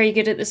I'm not very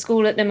good at the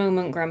school at the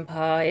moment,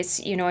 Grandpa. It's,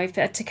 you know, I've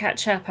had to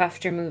catch up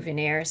after moving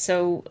here,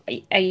 so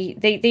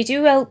they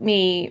do help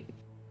me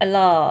a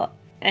lot,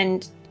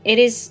 and it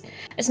is,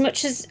 as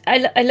much as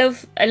I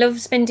love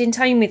spending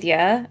time with you,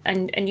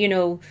 and you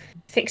know,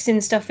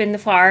 fixing stuff in the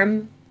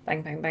farm.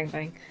 Bang bang bang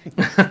bang.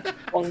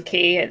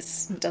 Wonky.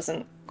 It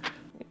doesn't.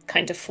 It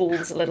kind of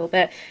falls a little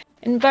bit.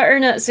 And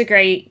Butternut's a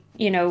great,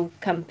 you know,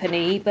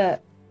 company,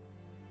 but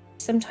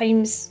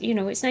sometimes, you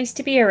know, it's nice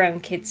to be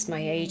around kids my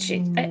age.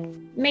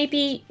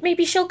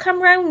 Maybe she'll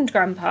come round,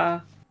 Grandpa.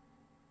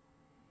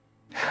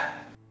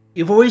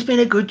 You've always been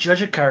a good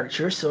judge of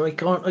character, so I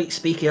can't like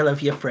speak ill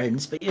of your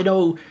friends, but you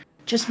know,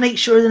 just make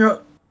sure they're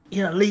not,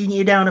 you know, leading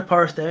you down a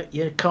path that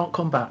you can't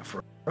come back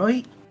from,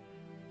 right?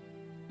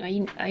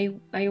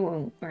 I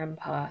won't,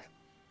 Grandpa.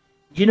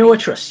 You know I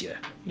trust you.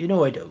 You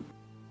know I do.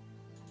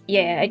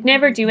 Yeah, I'd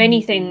never do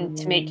anything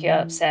to make you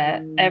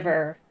upset,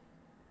 ever.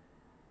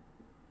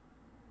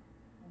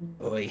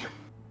 Oi.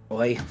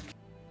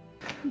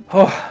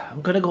 Oh,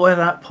 I'm gonna go with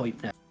that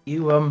pipe now.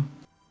 You,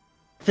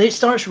 if it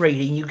starts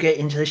raining, you get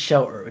into the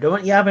shelter. I don't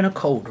want you having a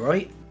cold,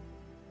 right?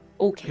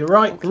 Okay. You're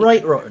right, okay.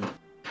 right, Rotten.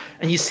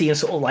 and you see him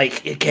sort of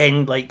like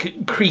again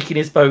like creaking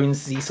his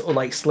bones as he sort of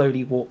like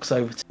slowly walks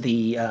over to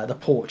the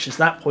porch. At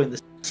that point,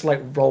 the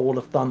slight roll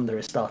of thunder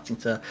is starting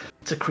to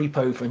creep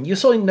over, and you're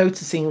sort of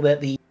noticing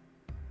that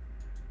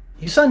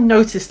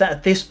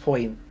at this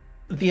point,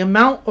 the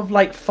amount of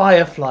like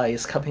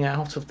fireflies coming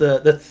out of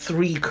the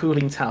 3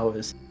 cooling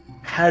towers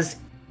has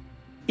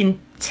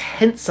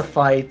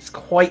intensified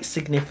quite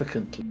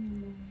significantly.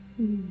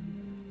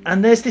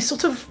 And there's this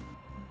sort of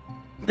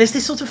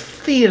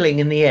feeling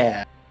in the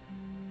air.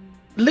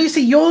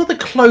 Lucy, you're the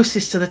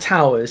closest to the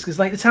towers, because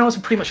like the towers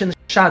are pretty much in the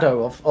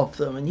shadow of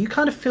them, and you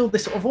kind of feel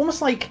this sort of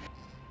almost like,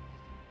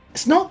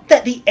 it's not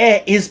that the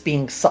air is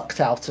being sucked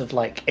out of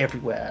like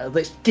everywhere, that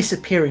it's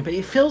disappearing, but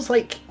it feels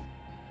like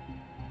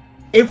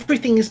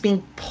everything is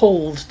being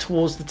pulled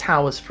towards the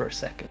towers for a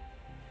second.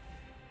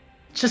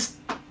 Just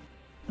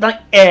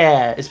like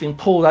air is being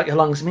pulled out your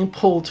lungs and being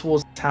pulled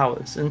towards the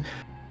towers. And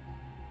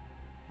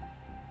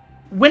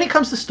when it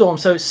comes to storm,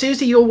 so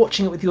Susie, you're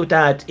watching it with your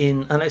dad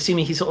and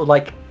assuming he's sort of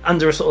like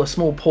under a sort of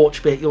small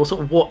porch bit, you're sort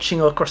of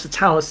watching across the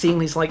tower, seeing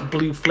these like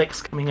blue flicks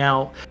coming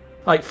out.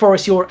 Like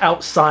Forrest, you're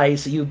outside,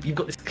 so you've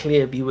got this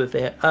clear view of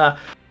it.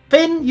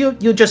 Finn, you're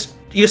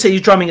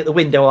drumming at the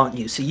window, aren't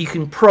you? So you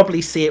can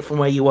probably see it from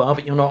where you are,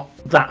 but you're not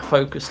that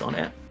focused on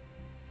it.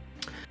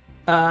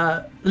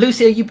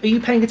 Lucy, are you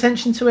paying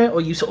attention to it, or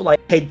are you sort of like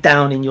head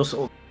down in your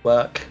sort of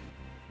work?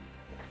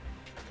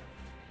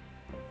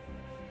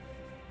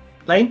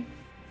 Lane?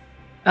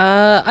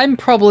 I'm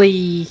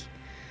probably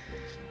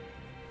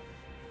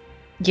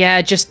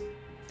just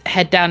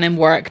head down in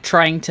work,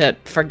 trying to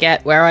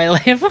forget where I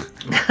live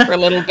for a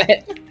little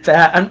bit.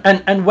 Fair.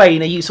 And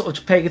Wayne, are you sort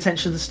of paying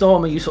attention to the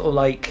storm? Are you sort of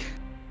like,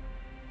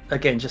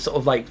 again, just sort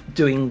of like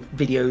doing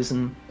videos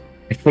and?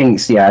 I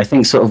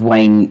think sort of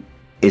Wayne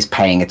is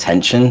paying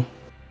attention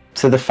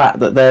to the fact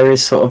that there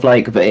is sort of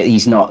like, but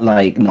he's not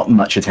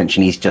much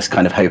attention. He's just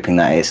kind of hoping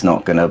that it's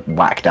not going to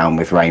whack down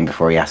with rain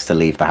before he has to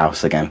leave the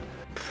house again.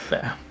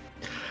 Fair.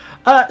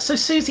 So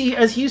Susie,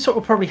 as you sort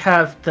of probably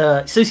have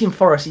Susie and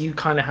Forrest, you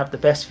kind of have the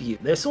best view.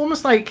 It's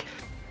almost like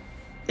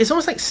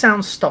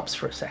sound stops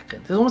for a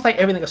second. It's almost like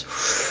everything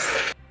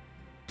goes,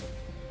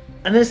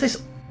 and there's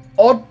this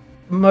odd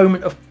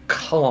moment of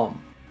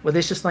calm where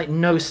there's just like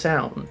no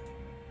sound,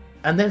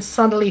 and then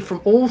suddenly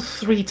from all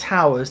 3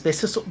 towers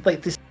there's just sort of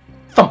like this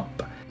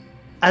thump,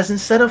 as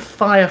instead of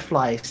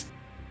fireflies,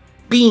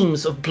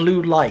 beams of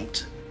blue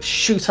light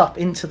shoot up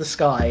into the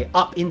sky,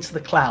 up into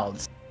the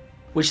clouds,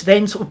 which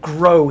then sort of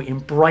grow in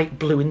bright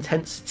blue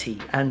intensity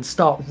and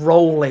start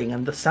rolling,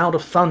 and the sound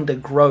of thunder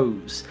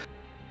grows.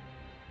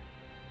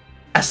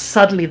 As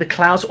suddenly the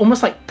clouds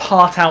almost like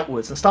part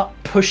outwards and start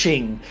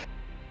pushing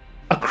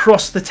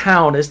across the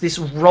town as this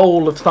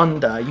roll of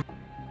thunder,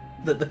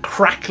 the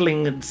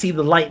crackling, and see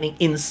the lightning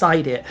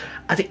inside it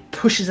as it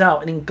pushes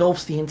out and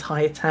engulfs the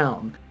entire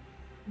town.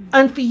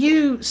 And for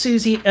you,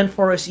 Susie and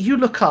Forrest, you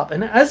look up,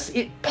 and as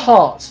it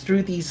parts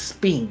through these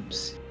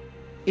beams,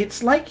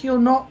 it's like you're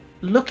not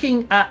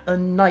looking at a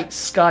night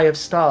sky of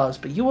stars,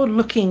 but you are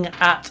looking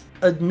at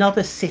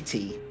another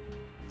city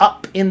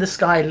up in the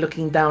sky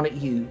looking down at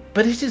you.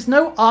 But it is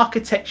no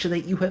architecture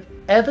that you have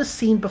ever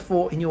seen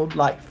before in your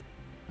life.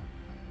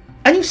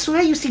 And you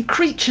swear you see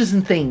creatures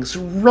and things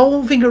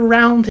roving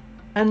around it.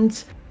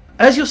 And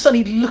as you're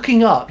suddenly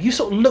looking up, you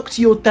sort of look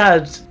to your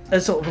dad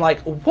as sort of like,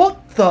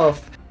 what the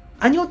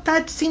and your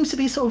dad seems to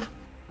be sort of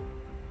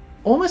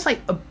almost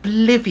like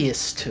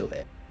oblivious to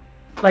it.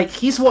 Like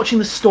he's watching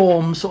the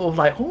storm, sort of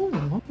like, oh,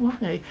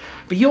 why?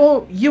 But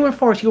you and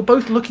Forrest, you're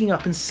both looking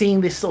up and seeing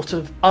this sort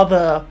of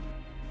other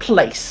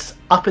place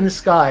up in the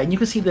sky, and you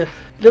can see the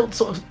little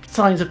sort of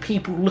signs of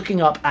people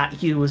looking up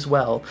at you as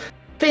well.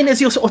 Finn, as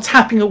you're sort of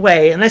tapping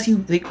away, and as you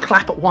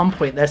clap at one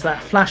point, there's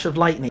that flash of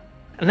lightning.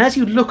 And as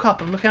you look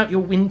up and look out your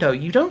window,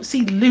 you don't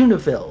see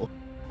Lunaville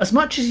as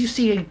much as you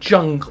see a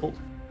jungle.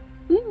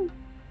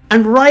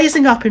 And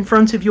rising up in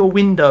front of your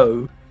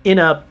window, in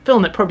a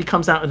film that probably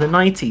comes out in the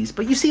 90s,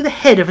 but you see the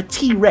head of a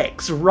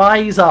T-Rex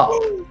rise up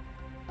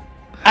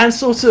and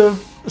sort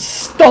of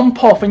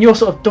stomp off, and you're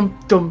sort of dum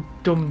dum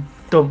dum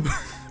dum.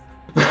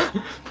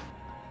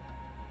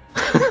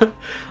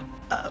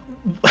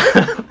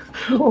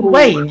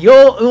 Wayne,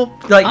 you're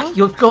like,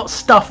 you've got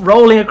stuff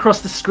rolling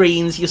across the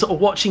screens, you're sort of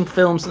watching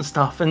films and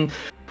stuff, and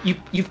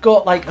you've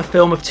got like a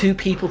film of 2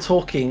 people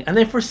talking, and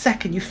then for a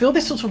second you feel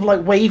this sort of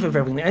like wave of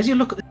everything. As you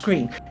look at the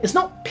screen, it's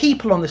not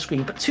people on the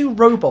screen, but 2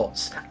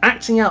 robots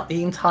acting out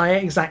the entire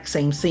exact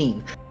same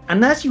scene.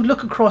 And as you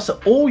look across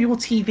at all your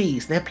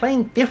TVs, they're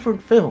playing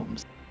different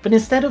films, but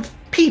instead of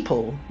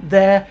people,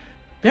 they're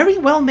very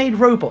well made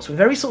robots with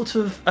very sort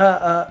of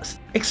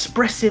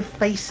expressive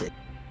faces.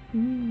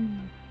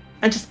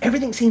 And just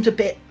everything seems a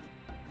bit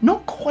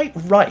not quite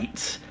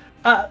right.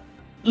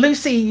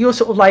 Lucy, you're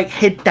sort of like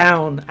head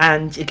down,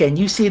 and again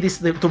you see this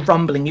the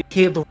rumbling, you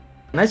hear the,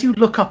 and as you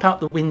look up out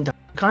the window,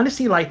 you kind of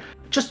see like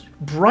just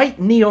bright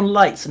neon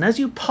lights, and as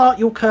you part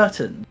your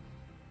curtain,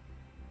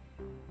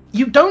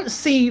 you don't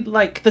see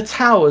like the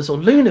towers or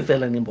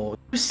Lunaville anymore.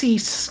 You see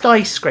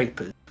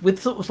skyscrapers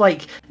with sort of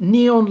like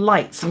neon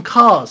lights and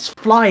cars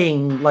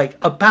flying like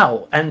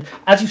about. And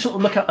as you sort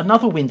of look out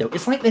another window,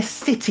 it's like this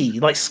city,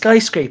 like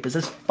skyscrapers,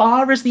 as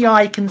far as the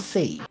eye can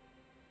see.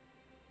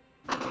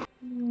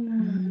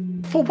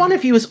 For one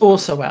of you is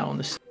also out on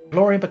the street,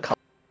 Gloria McCarthy.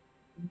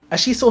 As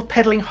she's sort of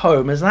pedaling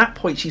home, as at that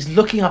point she's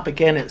looking up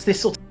again, it's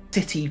this sort of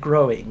city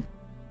growing.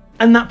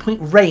 And at that point,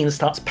 rain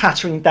starts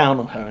pattering down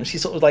on her, and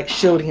she's sort of like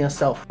shielding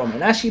herself from it.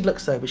 And as she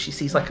looks over, she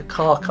sees like a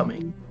car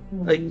coming.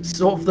 Like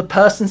sort of the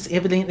person's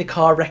evidently in the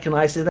car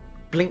recognizes it,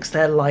 blinks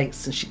their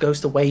lights, and she goes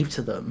to wave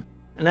to them.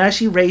 And as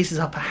she raises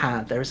up her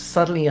hand, there is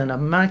suddenly a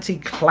mighty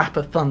clap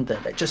of thunder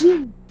that just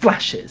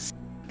flashes.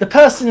 The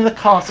person in the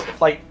car sort of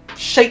like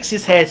shakes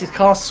his head, his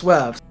car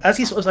swerves. As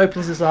he sort of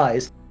opens his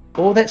eyes,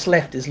 all that's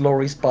left is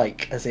Laurie's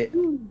bike as it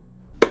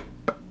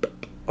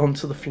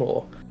onto the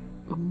floor.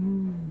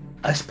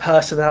 As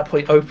person at that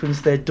point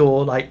opens their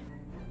door like,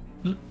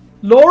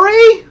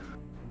 Laurie?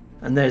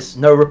 And there's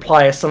no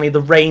reply as suddenly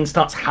the rain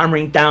starts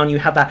hammering down. You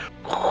have that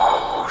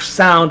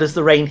sound as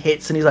the rain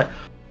hits, and he's like,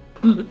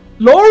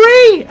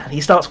 Laurie! And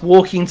he starts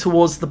walking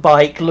towards the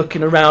bike,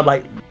 looking around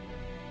like,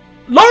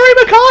 Laurie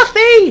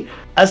McCarthy!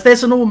 As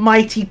there's an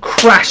almighty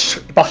crash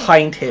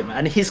behind him,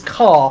 and his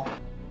car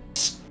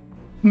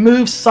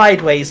moves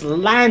sideways,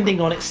 landing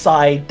on its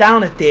side,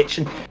 down a ditch,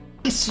 and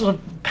he sort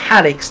of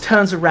panics,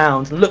 turns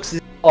around, and looks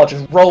at his car,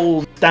 just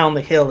rolls down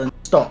the hill and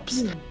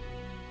stops.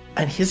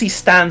 And as he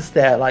stands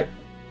there like,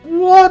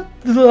 what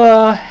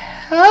the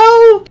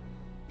hell?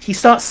 He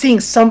starts seeing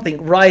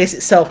something rise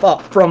itself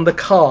up from the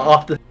car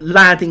after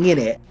landing in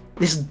it.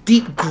 This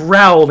deep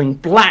growling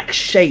black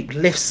shape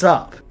lifts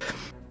up,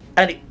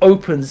 and it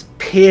opens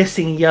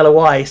piercing yellow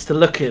eyes to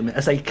look at him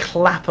as a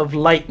clap of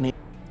lightning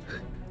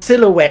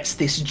silhouettes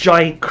this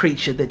giant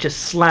creature that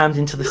just slammed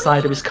into the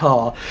side of his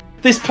car.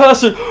 This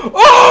person,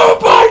 oh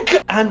my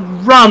god,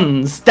 and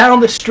runs down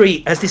the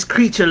street as this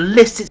creature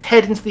lifts its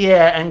head into the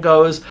air and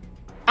goes,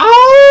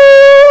 oh!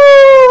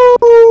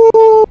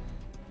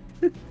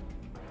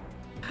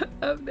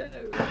 Oh no.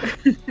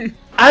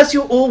 As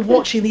you're all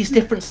watching these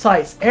different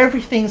sights,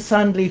 everything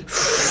suddenly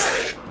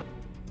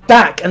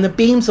back, and the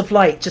beams of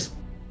light just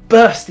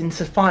burst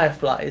into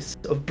fireflies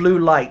of blue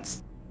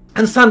lights.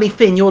 And suddenly,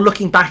 Finn, you're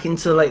looking back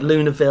into like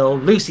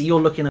Lunaville. Lucy, you're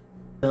looking at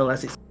Lunaville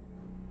as it's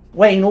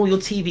Wayne, all your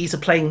TVs are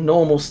playing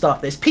normal stuff.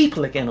 There's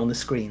people again on the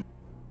screen.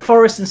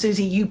 Forrest and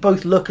Susie, you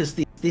both look as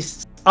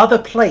this other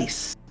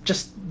place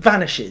just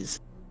vanishes.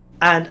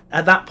 And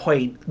at that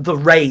point, the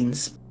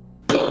rains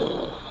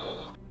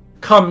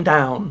come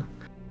down.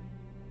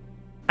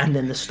 And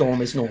then the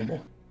storm is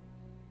normal.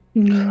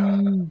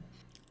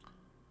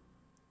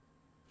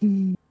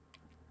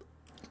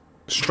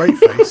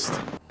 Straight-faced,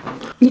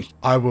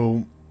 I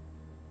will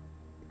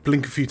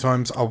blink a few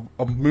times. I'll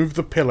move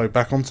the pillow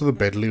back onto the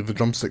bed, leave the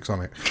drumsticks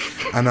on it,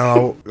 and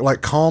I'll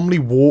like calmly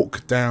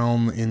walk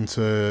down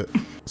into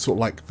sort of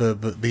like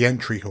the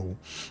entry hall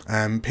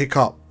and pick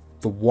up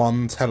the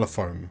one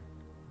telephone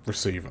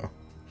receiver,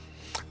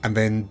 and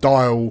then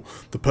dial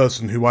the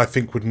person who I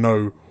think would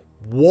know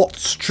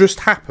what's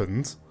just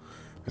happened,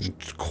 and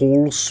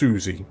call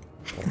Susie.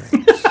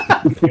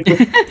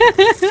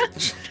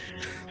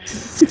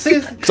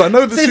 Because I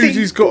know that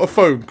Susie's got a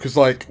phone, because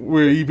like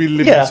we've been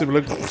living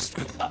similar.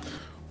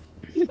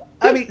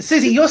 I mean,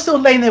 Susie, you're still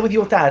laying there with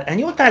your dad, and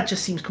your dad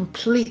just seems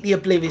completely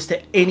oblivious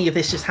to any of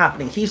this just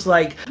happening. He's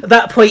like, at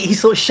that point, he's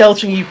sort of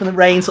sheltering you from the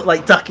rain, sort of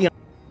like ducking and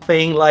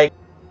laughing, like,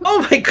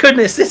 oh my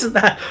goodness, isn't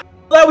that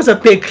was a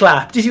big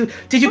clap. Did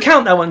you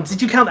count that one?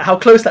 Did you count how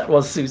close that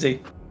was,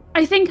 Susie?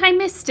 I think I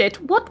missed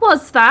it. What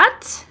was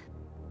that?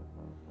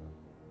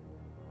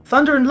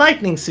 Thunder and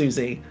lightning,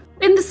 Susie.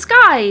 In the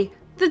sky.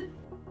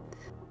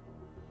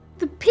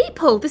 The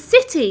people, the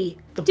city.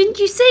 Didn't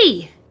you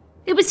see?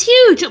 It was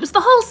huge. It was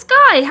the whole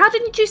sky. How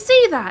didn't you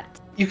see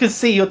that? You can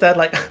see your dad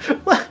like,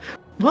 what?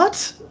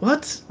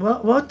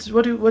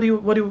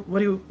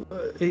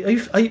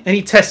 And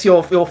he tests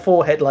your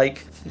forehead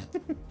like,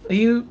 are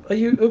you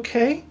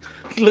okay?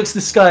 He looks at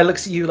the sky,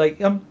 looks at you like,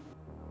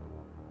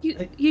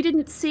 You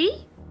didn't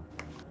see?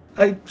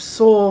 I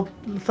saw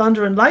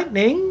thunder and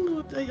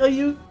lightning. Are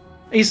you?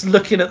 He's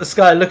looking at the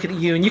sky, looking at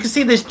you, and you can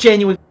see this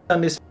genuine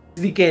sadness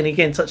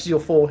again touches your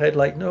forehead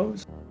like, no.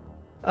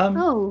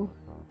 Oh.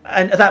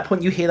 And at that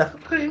point, you hear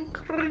that. Ring,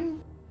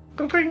 ring,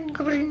 ring,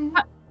 ring.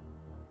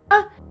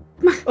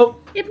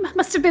 It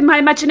must have been my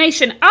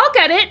imagination. I'll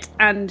get it.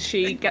 And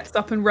she gets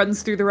up and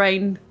runs through the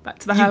rain back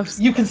to the house.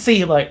 You can see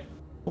him like,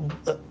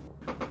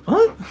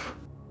 what?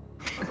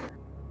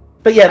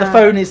 But yeah, the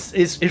phone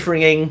is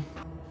ringing.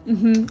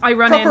 Mm-hmm. I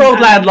run Proper in. Old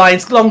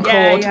landlines, long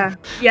cord.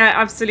 Yeah,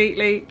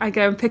 absolutely. I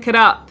go and pick it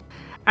up,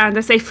 and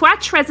I say,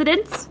 "Fwatch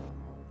residence."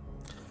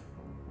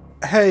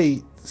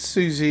 Hey,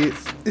 Susie,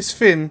 it's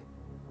Finn.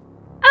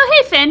 Oh,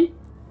 hey, Finn.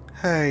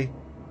 Hey.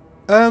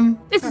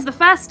 This is the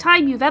first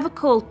time you've ever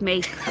called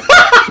me. This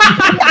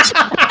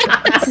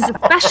is a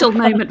special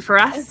moment for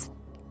us.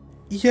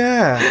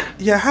 Yeah.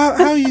 How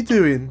are you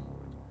doing?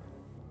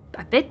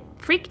 A bit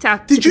freaked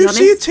out. Did you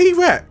see a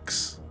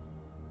T-Rex?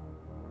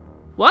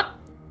 What?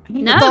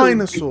 No. A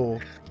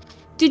dinosaur.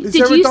 Did Is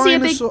there you a see a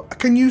big? dinosaur?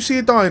 Can you see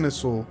a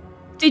dinosaur?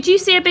 Did you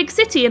see a big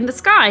city in the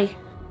sky?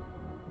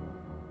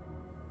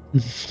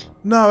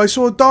 No, I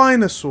saw a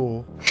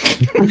dinosaur.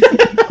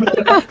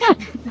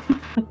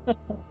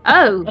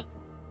 Oh.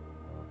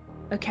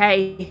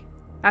 Okay.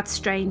 That's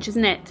strange,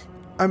 isn't it?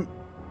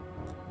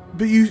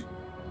 But you...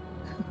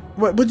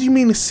 What do you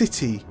mean a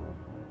city?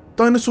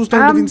 Dinosaurs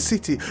don't live in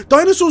city.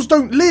 Dinosaurs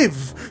don't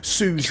live,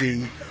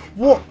 Susie.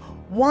 What?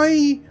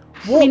 Why?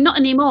 What? I mean, not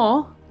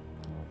anymore.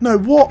 No,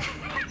 what?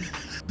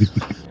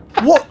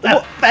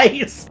 What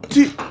face?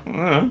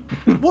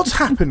 What's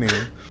happening?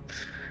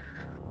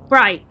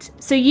 Right.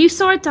 So you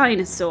saw a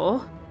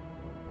dinosaur,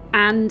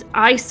 and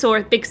I saw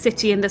a big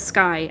city in the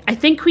sky. I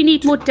think we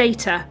need more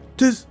data.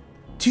 Do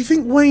you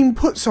think Wayne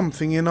put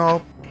something in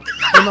our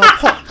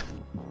pot?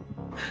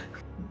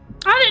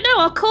 I don't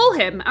know. I'll call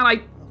him, and I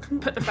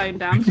put the phone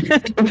down,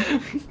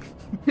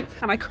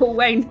 and I call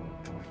Wayne.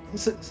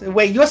 So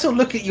Wayne, you also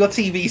look at your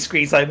TV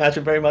screens, I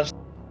imagine, very much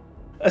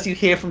as you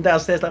hear from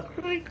downstairs, like.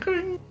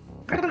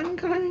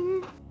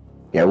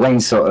 Yeah,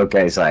 Wayne sort of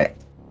goes like,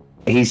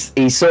 he's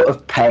sort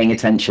of paying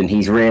attention.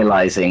 He's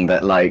realizing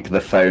that like the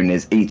phone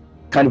he's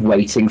kind of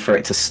waiting for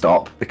it to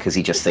stop because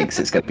he just thinks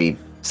it's going to be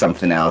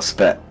something else.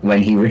 But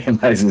when he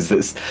realizes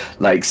that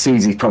like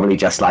Susie's probably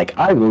just like,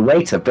 I will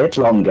wait a bit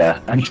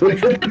longer.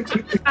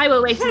 I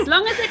will wait as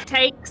long as it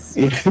takes.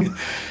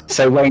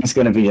 So Wayne's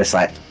going to be just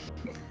like,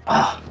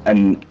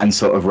 and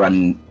sort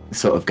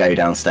of go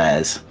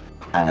downstairs.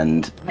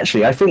 And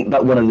actually, I think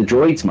that one of the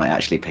droids might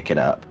actually pick it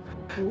up.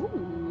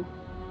 Ooh.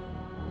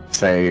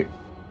 So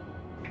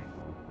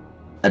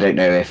I don't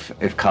know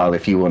if Carl,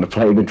 if you want to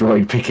play the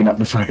droid picking up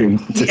the phone.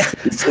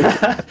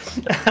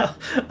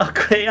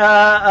 Okay.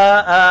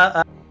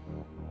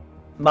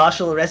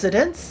 Marshall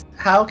Residence,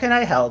 how can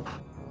I help?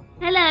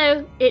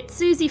 Hello, it's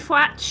Susie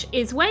Fwatch.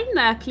 Is Wayne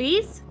there,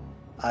 please?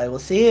 I will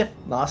see if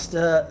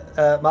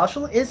Master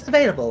Marshall is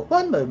available.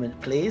 One moment,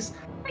 please.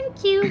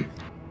 Thank you.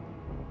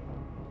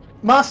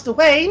 Master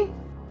Wayne.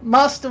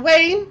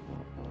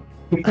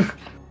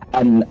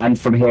 And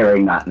from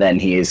hearing that, then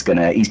he's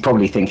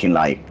probably thinking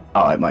like,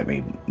 oh, it might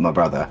be my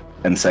brother,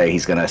 and so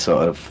he's gonna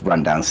sort of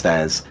run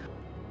downstairs.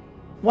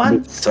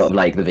 Sort of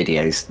like the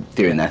videos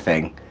doing their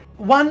thing.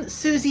 One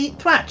Susie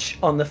Thwatch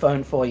on the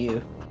phone for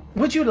you.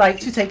 Would you like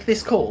to take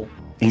this call?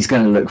 He's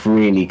gonna look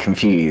really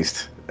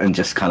confused and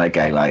just kind of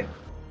go like,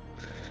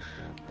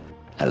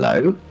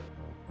 hello?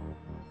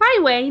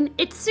 Hi, Wayne.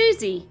 It's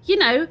Susie. You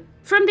know,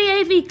 from the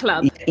AV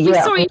Club. We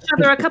Yeah. saw each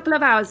other a couple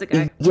of hours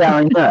ago. Yeah,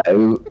 I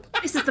know.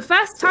 This is the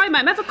first time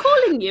I'm ever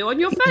calling you on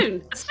your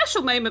phone. A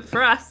special moment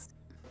for us.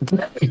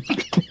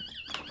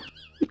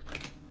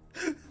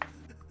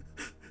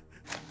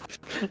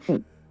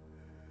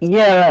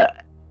 Yeah.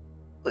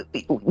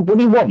 What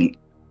do you want?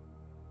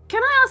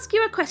 Can I ask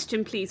you a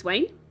question, please,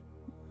 Wayne?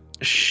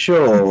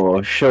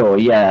 Sure,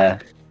 yeah.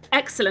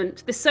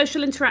 Excellent. This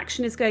social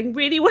interaction is going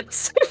really well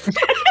so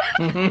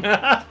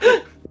far.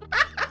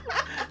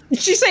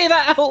 Did she say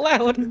that out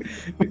loud?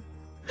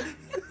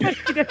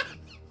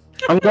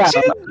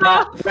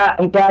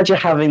 I'm glad you're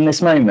having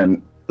this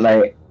moment.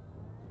 Like,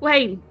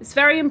 Wayne, it's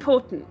very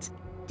important.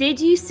 Did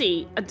you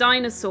see a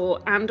dinosaur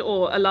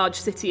and/or a large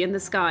city in the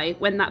sky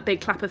when that big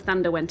clap of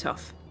thunder went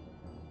off?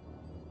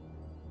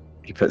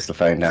 he puts the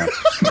phone down.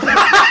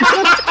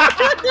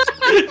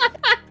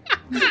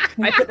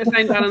 I put the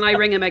phone down and I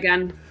ring him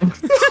again.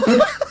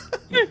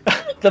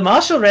 The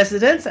Marshall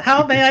Residence,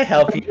 how may I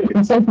help you?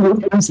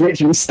 He's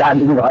literally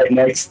standing right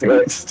next to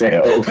it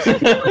still.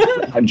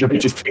 Andrew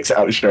just picks it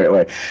up straight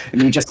away.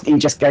 And he just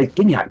goes,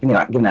 give me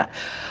that.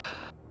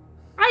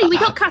 Hey, we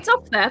got cut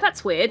off there.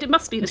 That's weird. It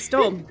must be the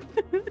storm.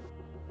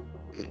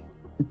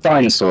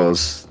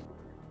 Dinosaurs.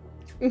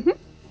 Mhm.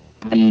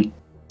 And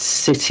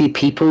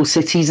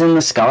cities in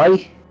the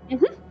sky?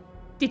 Mhm.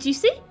 Did you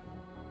see?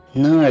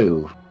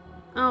 No.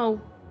 Oh,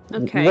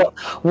 okay.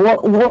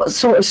 What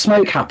sort of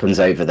smoke happens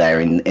over there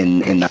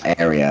in that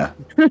area?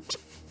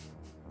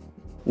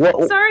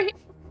 What? Sorry,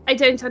 I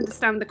don't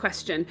understand the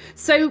question.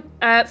 So,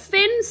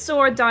 Finn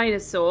saw a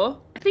dinosaur.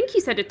 I think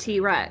he said a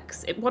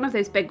T-Rex, one of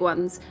those big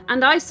ones.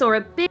 And I saw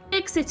a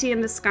big city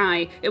in the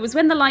sky. It was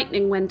when the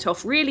lightning went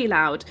off really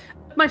loud.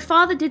 My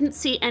father didn't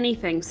see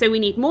anything, so we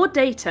need more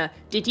data.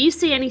 Did you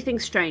see anything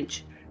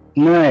strange?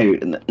 No.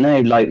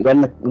 Like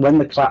when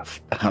the clap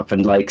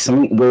happened, like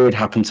something weird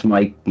happened to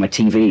my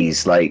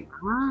TVs. Like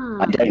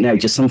I don't know,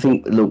 just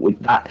something with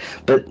that.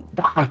 But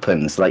that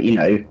happens, like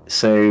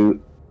So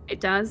It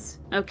does.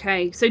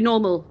 Okay, so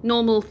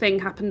normal thing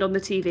happened on the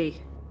TV.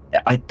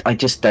 I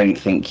just don't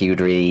think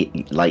you'd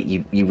really like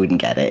you wouldn't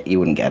get it. You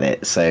wouldn't get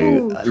it. So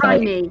Ooh, try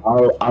me.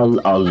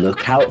 I'll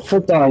look out for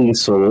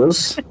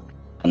dinosaurs,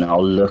 and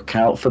I'll look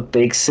out for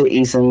big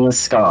cities in the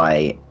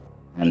sky.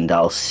 And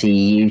I'll see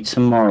you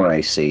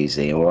tomorrow,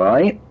 Susie,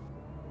 alright?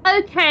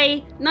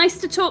 Okay, nice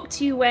to talk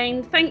to you,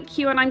 Wayne. Thank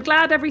you, and I'm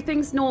glad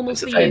everything's normal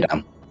for you.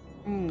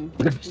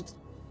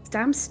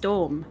 Damn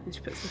storm. And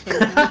she puts the phone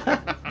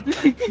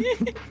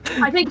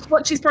down. I think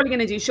what she's probably going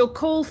to do, she'll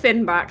call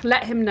Finn back,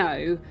 let him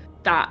know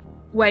that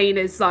Wayne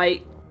is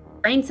like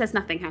Rain says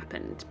nothing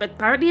happened, but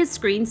apparently his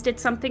screens did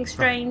something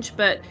strange,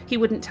 but he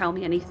wouldn't tell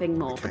me anything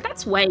more. Okay. But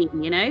that's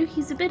Wayne, you know?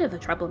 He's a bit of a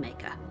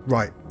troublemaker.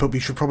 Right, but we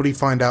should probably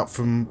find out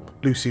from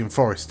Lucy and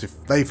Forrest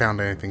if they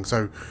found anything.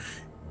 So,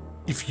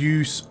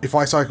 if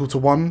I cycle to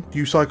one,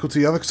 you cycle to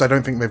the other, because I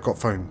don't think they've got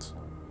phones.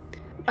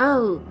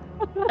 Oh,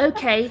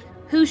 okay.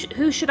 Who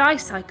should I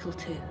cycle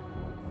to?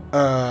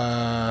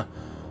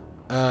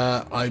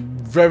 I'm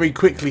very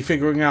quickly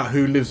figuring out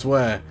who lives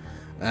where.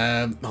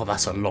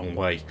 That's a long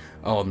way.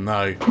 Oh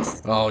no.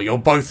 Oh, you're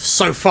both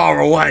so far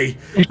away.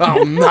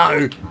 Oh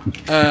no.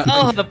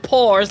 The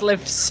pores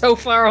lived so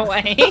far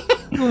away.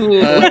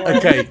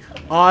 Okay,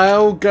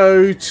 I'll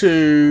go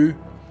to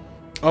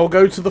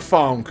the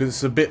farm because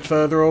it's a bit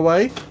further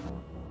away.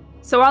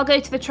 So I'll go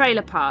to the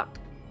trailer park.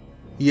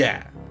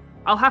 Yeah.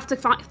 I'll have to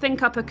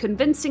think up a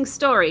convincing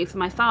story for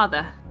my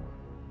father.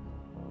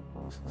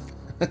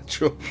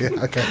 Sure. Yeah.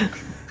 Okay.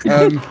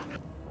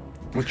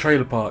 The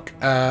trailer park.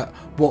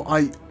 Well,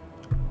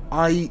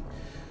 I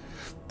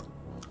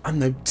don't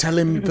know. Tell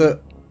him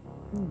that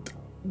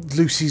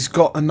Lucy's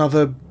got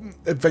another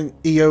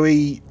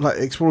EOE, like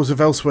Explorers of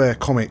Elsewhere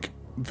comic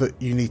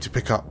that you need to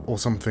pick up or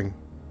something.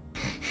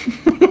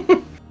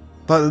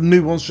 Like the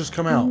new one's just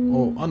come out,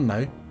 or I don't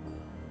know.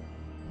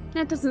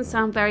 That doesn't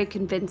sound very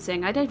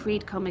convincing. I don't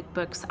read comic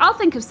books. I'll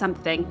think of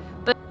something,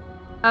 but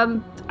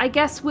I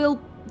guess we'll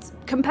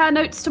compare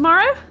notes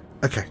tomorrow.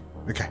 Okay.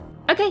 Okay.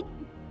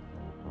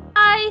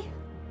 Bye.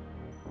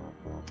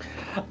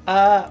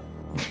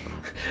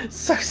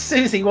 So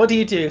Susie, what do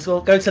you do? So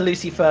we'll go to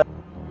Lucy first.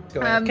 Go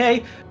ahead,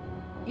 okay.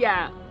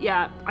 Yeah.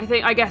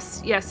 I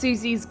guess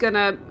Susie's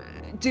gonna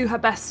do her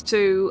best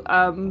to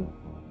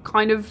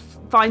kind of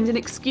find an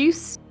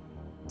excuse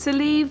to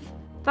leave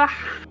the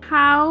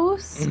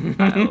house.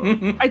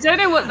 I don't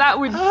know what that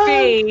would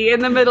be in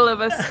the middle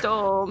of a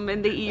storm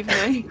in the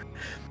evening.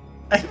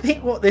 I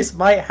think what this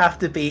might have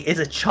to be is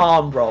a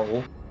charm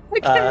roll.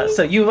 Okay.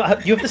 So you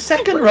have the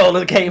second roll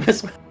of the game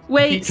as well.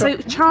 Wait, so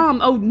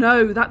charm? Oh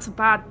no, that's a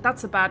bad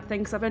thing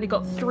because I've only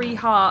got 3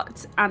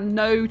 hearts and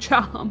no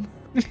charm.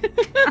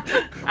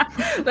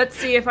 Let's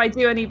see if I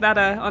do any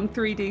better on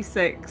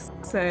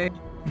 3d6. So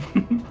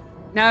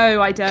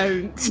no, I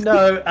don't.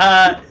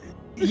 No,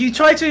 you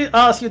try to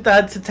ask your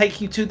dad to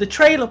take you to the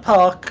trailer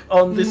park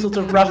on this sort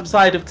of rough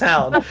side of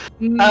town,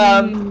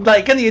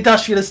 like in the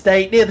industrial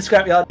estate near the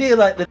scrapyard, near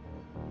like the.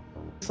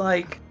 It's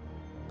like,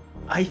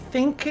 I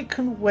think it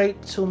can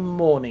wait till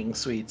morning,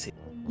 sweetie.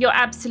 You're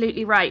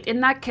absolutely right. In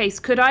that case,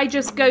 could I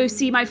just go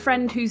see my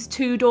friend who's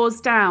 2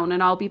 doors down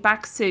and I'll be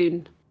back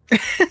soon?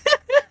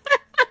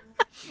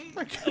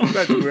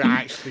 We're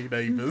actually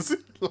neighbours.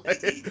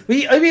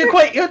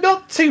 You're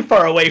not too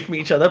far away from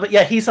each other, but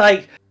yeah, he's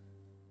like,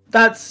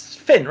 that's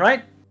Finn,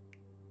 right?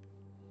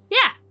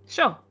 Yeah,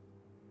 sure.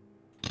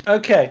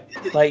 Okay,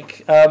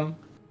 like,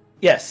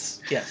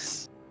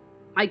 yes.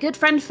 My good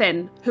friend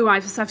Finn, who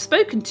I've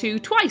spoken to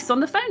twice on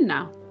the phone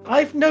now.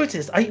 I've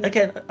noticed. I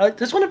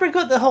just want to bring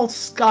up the whole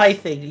sky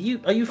thing.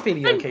 Are you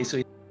feeling okay,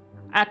 sweetie?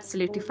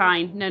 Absolutely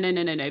fine. No.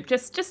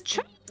 Just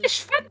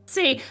childish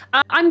fancy.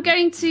 I'm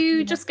going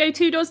to just go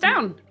 2 doors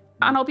down,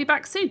 and I'll be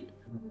back soon.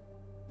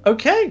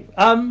 Okay.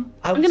 I'm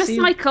going to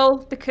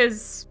cycle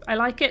because I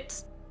like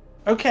it.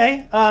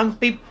 Okay.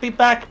 Be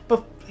back.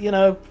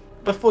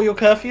 Before your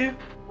curfew.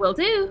 Will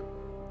do.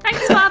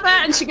 Thanks, Father.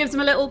 And she gives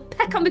him a little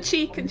peck on the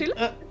cheek, and she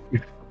looks out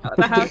of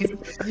the house.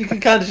 You can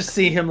kind of just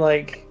see him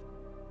like.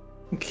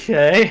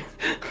 Okay.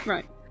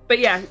 Right. But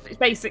yeah,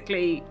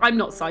 basically, I'm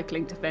not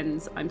cycling to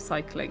Finn's. I'm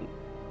cycling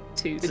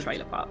to the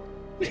trailer park.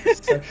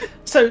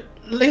 So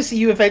Lucy,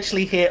 you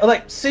eventually hear,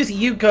 like Susie,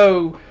 you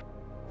go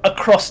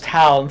across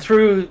town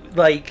through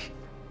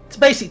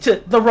basically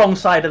to the wrong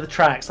side of the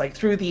tracks, like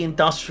through the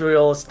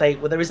industrial estate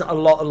where there isn't a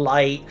lot of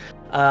light.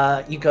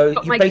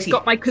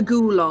 Got my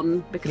cagoule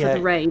on because of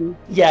the rain.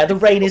 Yeah, the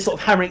rain is sort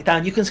of hammering it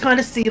down. You can kind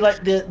of see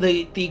like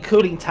the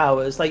cooling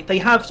towers. Like they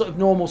have sort of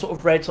normal sort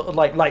of red sort of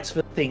like lights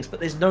for things, but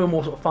there's no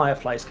more sort of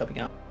fireflies coming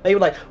out. They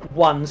were like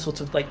one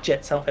sort of like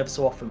jets out ever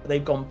so often, but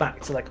they've gone back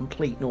to like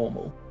complete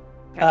normal.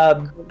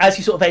 Okay, cool. As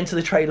you sort of enter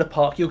the trailer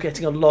park, you're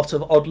getting a lot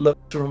of odd looks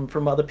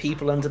from other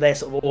people under their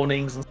sort of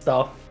awnings and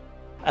stuff.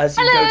 As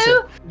you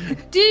Hello!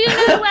 Do you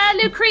know where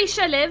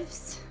Lucretia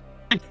lives?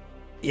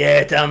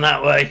 Yeah, down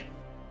that way.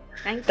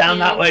 Thank down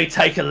you. That way,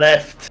 take a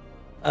left.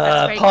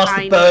 Past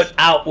the burnt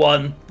out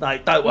one.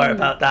 Like, don't worry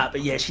about that.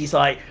 But yeah, she's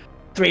like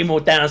 3 more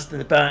down than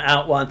the burnt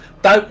out one.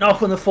 Don't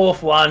knock on the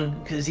 4th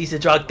one because he's a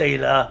drug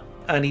dealer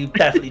and he'd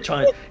definitely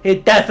try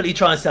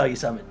and sell you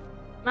something.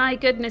 My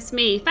goodness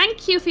me!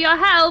 Thank you for your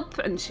help.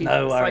 And she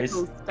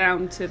cycles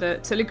down to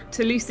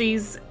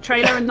Lucy's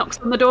trailer and knocks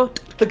on the door.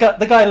 The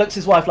guy looks at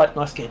his wife like,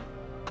 nice kid.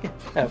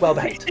 Yeah, well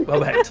behaved.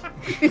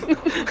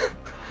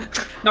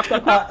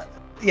 Knock.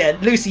 Yeah,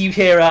 Lucy, you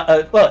hear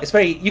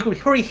you can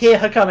probably hear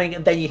her coming,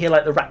 and then you hear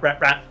like the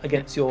rap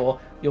against your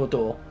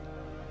door.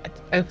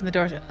 Open the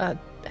door.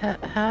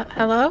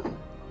 Hello?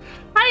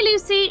 Hi,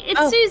 Lucy.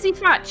 It's Susie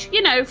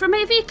Fratch, from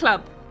AV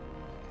Club.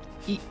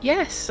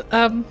 Yes.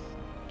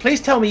 Please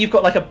tell me you've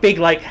got like a big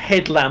like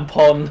headlamp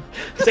on,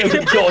 so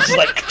the door just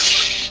like.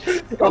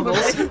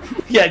 Goggles.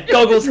 Yeah,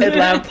 goggles,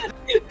 headlamp.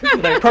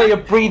 Probably a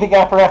breathing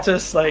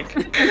apparatus. Like,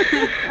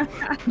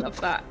 I love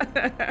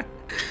that.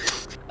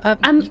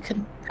 You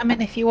can come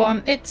in if you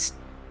want. It's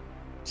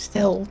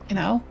still,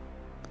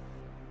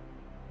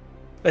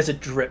 there's a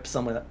drip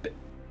somewhere. That bit.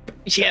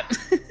 Yep.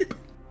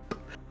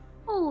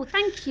 Oh,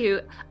 thank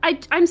you.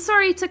 I'm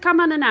sorry to come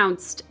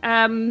unannounced.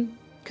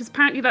 Because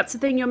apparently that's the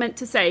thing you're meant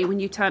to say when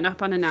you turn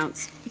up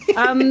unannounced.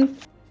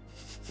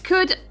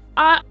 Could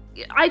I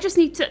just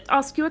need to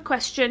ask you a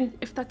question,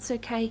 if that's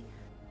okay?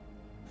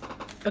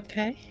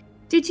 Okay.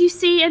 Did you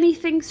see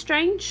anything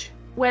strange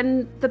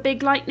when the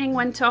big lightning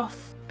went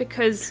off?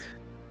 Because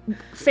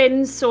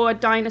Finn saw a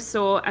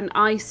dinosaur and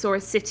I saw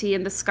a city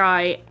in the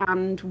sky,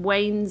 and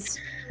Wayne's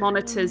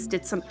monitors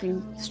did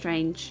something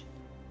strange.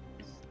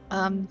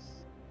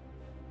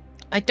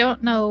 I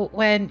don't know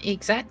when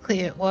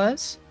exactly it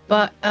was,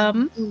 but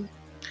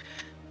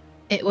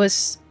it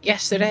was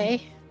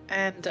yesterday,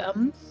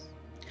 and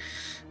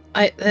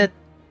I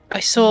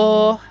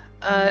saw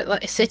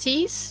like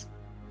cities,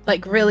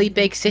 like really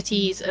big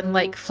cities, and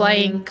like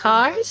flying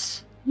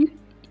cars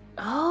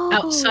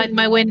outside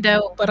my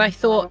window. But I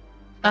thought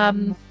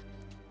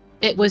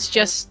it was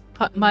just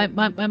my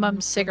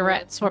mum's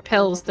cigarettes or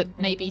pills that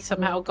maybe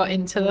somehow got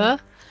into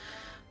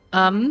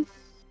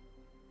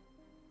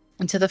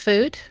the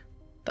food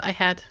that I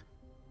had.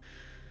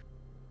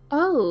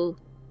 Oh,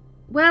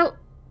 well,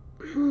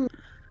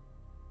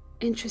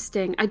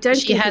 interesting.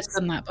 She has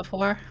done that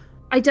before.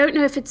 I don't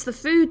know if it's the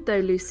food though,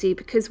 Lucy,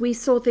 because we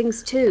saw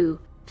things too.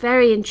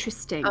 Very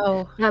interesting.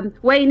 Oh.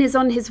 Wayne is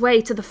on his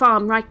way to the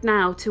farm right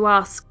now to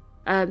ask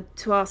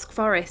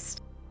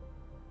Forrest.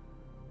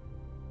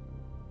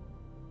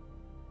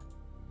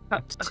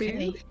 Up to.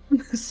 Okay.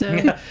 So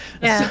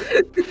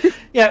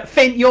Yeah,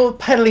 Finn, you're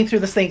pedaling through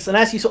the things, and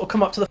as you sort of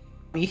come up to the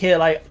you hear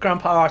like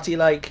Grandpa Artie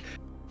like,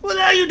 "What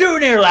the hell are you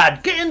doing here,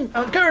 lad? Get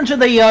into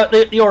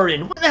the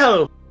Orion. What the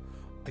hell?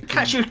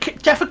 Catch you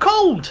deaf a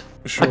cold."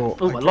 Sure.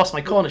 I lost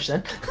my Cornish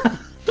then. I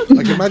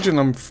can imagine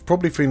I'm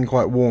probably feeling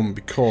quite warm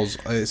because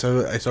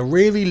it's a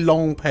really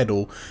long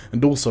pedal,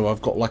 and also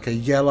I've got like a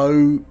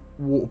yellow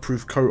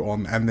waterproof coat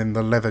on, and then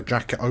the leather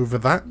jacket over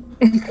that.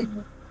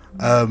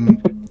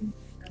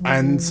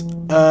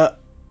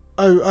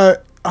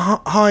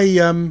 Hi,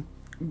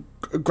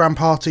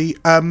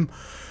 Grandparty.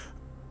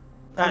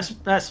 That's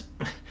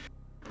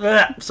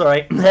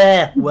sorry.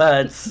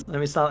 Words. Let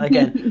me start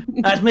again.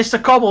 That's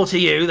Mr. Cobble to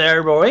you,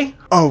 there, boy.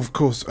 Oh, of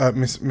course,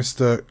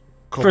 Mr.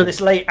 Cobble. For this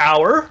late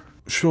hour.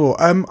 Sure.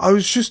 I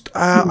was just.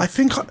 I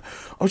think I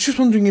was just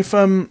wondering if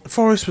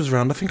Forrest was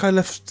around. I think I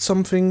left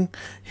something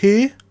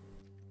here.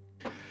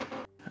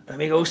 Let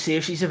me go see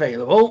if she's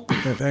available.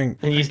 Yeah,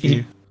 thank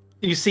you.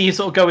 You see you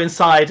sort of go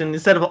inside, and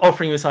instead of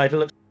offering you a side,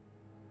 it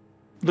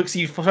looks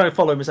at you trying to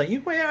follow him and say,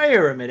 "You wait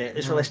here a minute.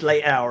 It's for this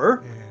late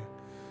hour." Yeah.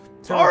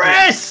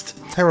 Forrest!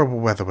 Terrible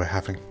weather we're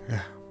having.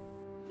 Yeah.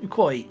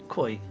 Quite.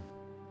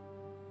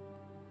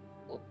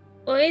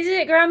 What is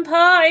it,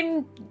 Grandpa?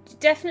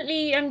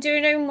 I'm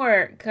doing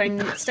homework. I'm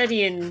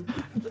studying.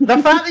 The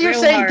fact that you're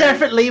saying hard.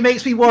 definitely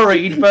makes me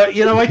worried, but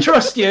I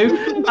trust you.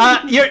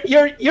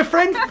 Your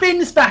friend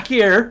Finn's back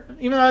here,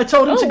 even though I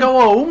told him to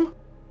go home.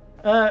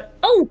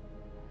 Oh.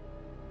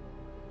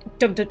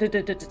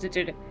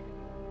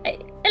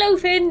 Hello,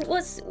 Finn.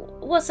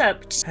 What's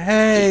up?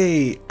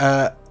 Hey.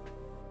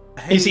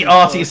 You see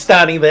Artie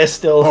standing there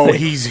still. Oh,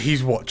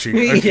 he's watching.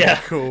 Okay, Yeah.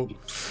 Cool.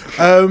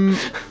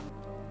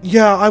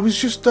 Yeah, I was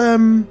just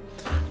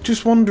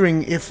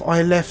wondering if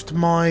I left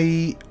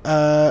my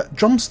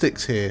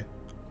drumsticks here.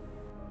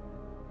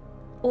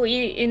 Oh,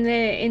 you in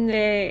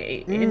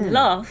the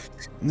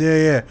loft?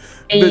 Yeah.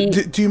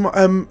 But do you,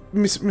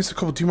 Mr.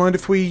 Cobble? Do you mind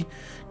if we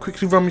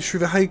quickly run me through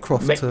the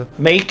haycroft?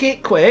 Make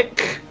it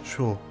quick.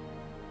 Sure.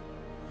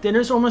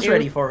 Dinner's almost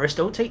ready for us.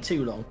 Don't take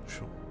too long.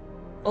 Sure.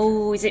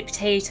 Oh, is it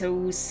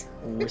potatoes?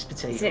 Oh, it's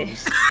potatoes.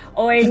 Is it?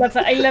 Oh, I love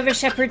it. I love a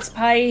shepherd's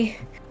pie.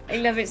 I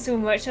love it so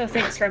much. Oh,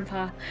 thanks,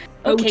 Grandpa.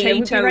 Okay,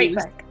 we'll be right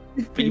back.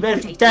 But you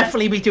better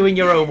definitely be doing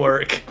your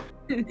homework.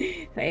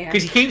 Yeah.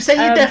 Because you keep saying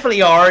you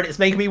definitely are, and it's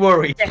making me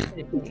worried.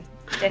 Definitely.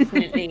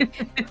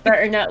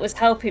 Butternut was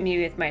helping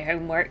me with my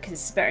homework because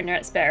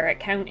Butternut's better at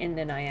counting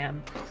than I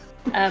am.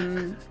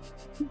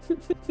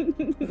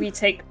 We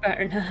take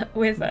Butternut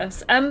with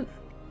us.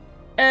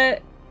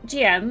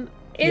 GM,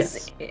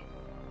 is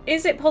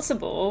it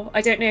possible?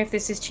 I don't know if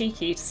this is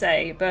cheeky to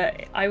say,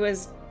 but I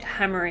was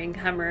hammering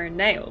hammer and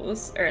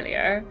nails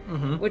earlier.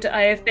 Mm-hmm. Would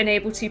I have been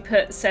able to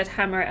put said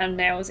hammer and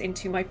nails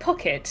into my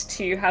pocket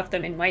to have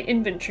them in my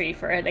inventory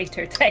for a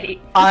later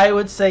date? I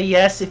would say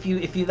yes if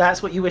you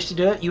that's what you wish to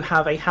do it. You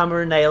have a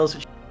hammer and nails,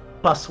 which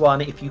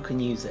 +1 if you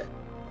can use it.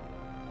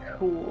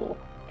 Cool.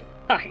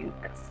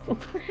 Thanks.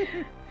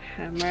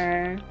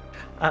 Hammer.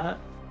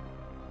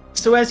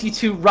 So as you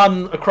two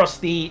run across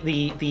the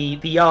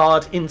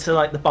yard into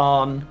like the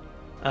barn,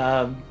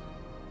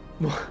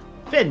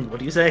 Finn, what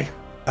do you say?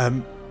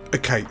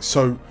 Okay,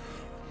 so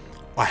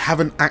I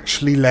haven't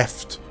actually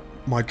left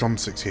my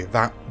drumsticks here.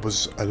 That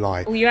was a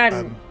lie. Oh, you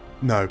hadn't?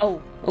 No.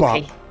 Oh,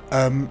 okay.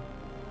 But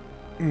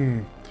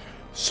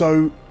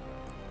so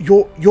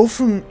you're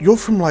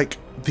from like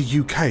the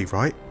UK,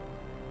 right?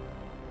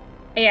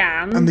 I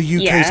am. And the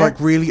UK is like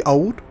really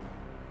old.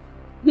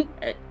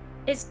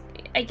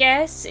 I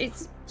guess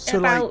it's So,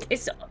 about like-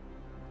 it's.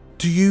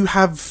 Do you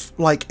have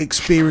like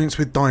experience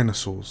with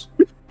dinosaurs?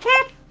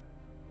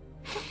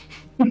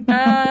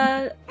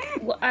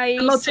 I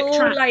Logic saw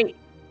track.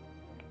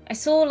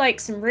 like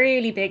some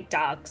really big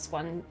dogs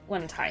one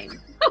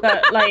time,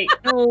 but like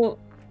no,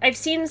 I've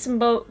seen some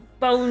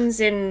bones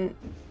in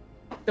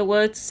the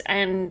woods,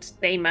 and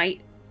they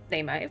might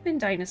have been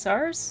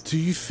dinosaurs. Do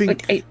you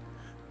think? Like,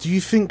 Do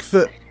you think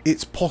that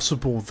it's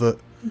possible that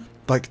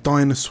like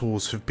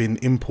dinosaurs have been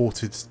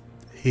imported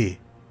here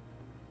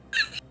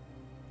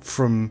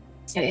from?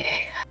 I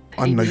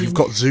don't know. You've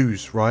got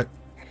zoos, right?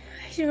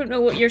 I don't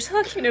know what you're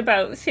talking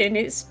about, Finn.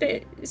 It's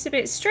a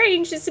bit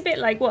strange. It's a bit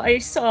like what I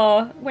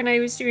saw when I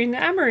was doing the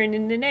hammering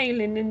and the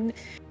nailing, and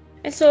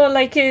I saw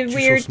like a You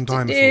weird. saw some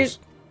dinosaurs.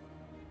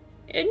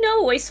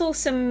 No, I saw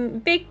some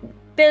big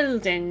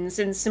buildings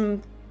and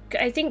some,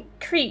 I think,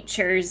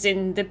 creatures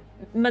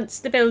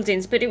amongst the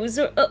buildings, but it was,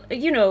 up down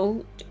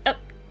it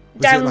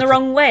the like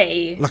wrong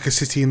way. Like a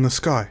city in the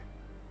sky.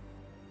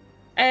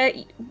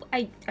 I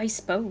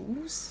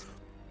suppose.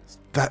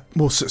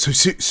 So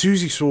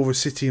Susie saw a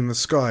city in the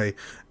sky,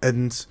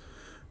 and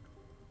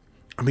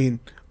I mean,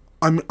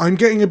 I'm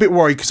getting a bit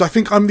worried because I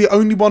think I'm the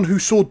only one who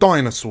saw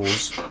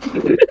dinosaurs.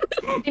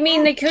 I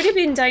mean, they could have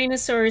been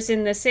dinosaurs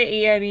in the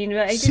city. I mean,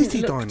 I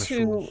City didn't look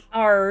too dinosaurs.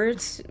 hard.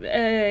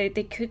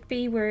 They could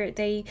be where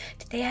did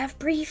they have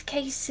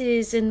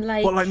briefcases and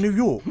like? What, like New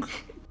York?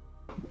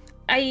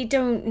 I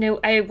don't know.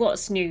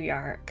 What's New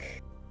York?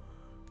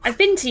 I've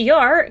been to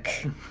York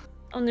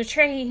on the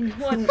train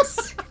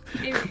once.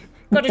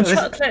 Got a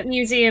chocolate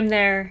museum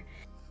there.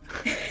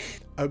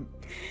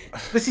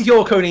 This is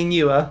York, only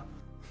newer.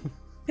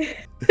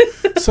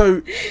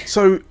 So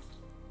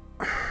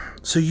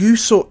you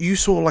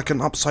saw like an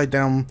upside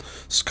down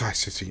sky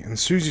city, and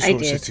Susie saw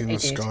a city in the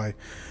sky,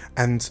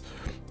 and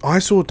I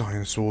saw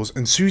dinosaurs,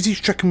 and Susie's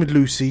checking with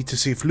Lucy to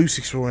see if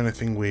Lucy saw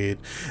anything weird,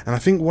 and I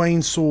think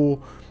Wayne saw.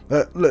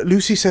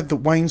 Lucy said that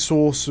Wayne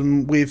saw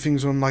some weird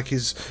things on like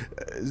his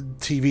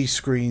TV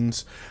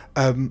screens.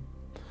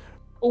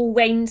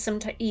 Wayne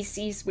sometimes he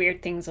sees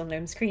weird things on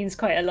them screens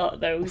quite a lot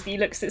though. He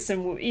looks at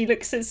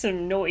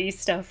some naughty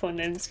stuff on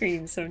them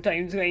screens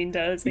sometimes. Wayne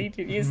does. It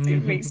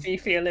makes me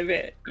feel a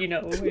bit,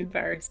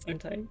 embarrassed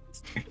sometimes.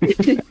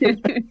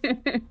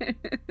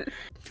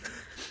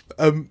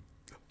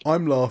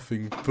 I'm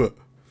laughing, but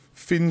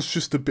Finn's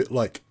just a bit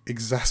like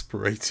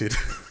exasperated.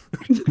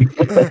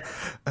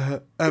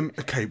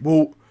 Okay,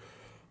 well,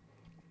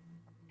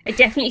 I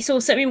definitely saw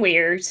something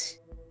weird.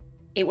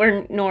 It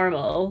weren't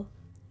normal.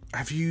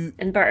 have you?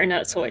 And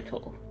butternut saw it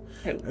all.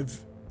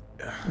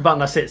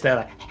 Butternut sits there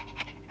like.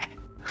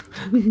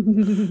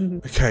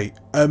 Okay,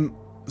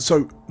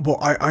 so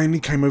I only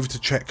came over to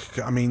check.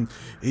 I mean,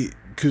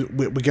 because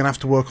we're gonna have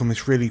to work on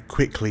this really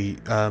quickly.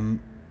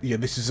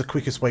 This is the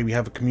quickest way we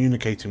have of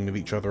communicating with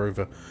each other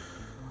over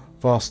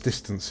vast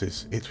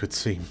distances, it would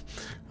seem.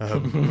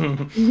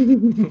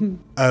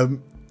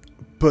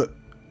 But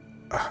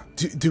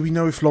do we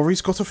know if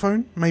Laurie's got a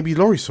phone? Maybe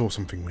Laurie saw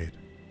something weird.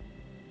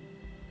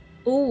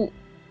 Oh,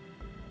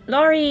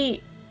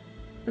 Laurie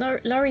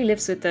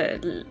lives with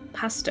the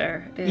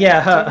pastor.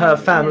 Yeah, her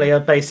family are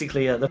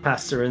basically the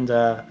pastor and.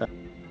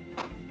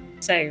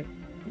 So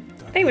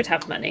they would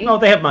have money. Oh,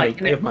 they have money. Like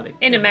They have money.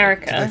 in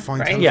America. Do they find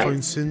right?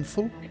 telephones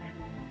sinful?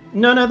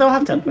 No, they'll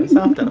have telephones.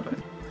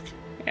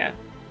 Yeah.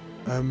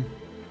 Um,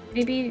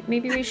 Maybe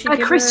we should. A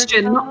give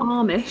Christian, her a not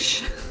call.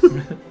 Amish.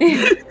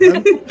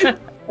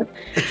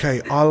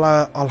 Okay,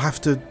 I'll have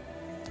to.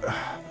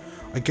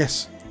 I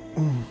guess.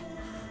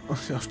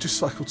 I've just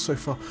cycled so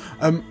far.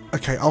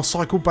 Okay, I'll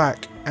cycle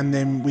back and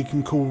then we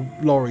can call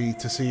Laurie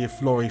to see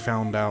if Laurie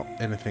found out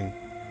anything.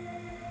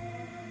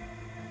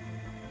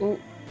 Oh,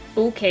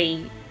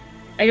 okay.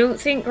 I don't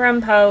think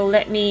Grandpa will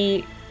let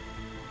me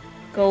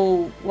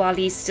go while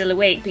he's still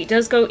awake, but he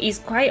does go. He's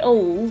quite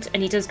old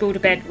and he does go to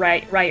bed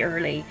right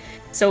early.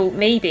 So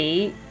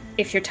maybe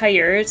if you're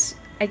tired,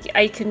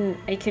 I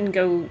can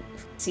go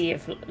see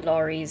if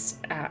Laurie's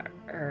at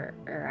her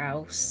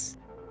house.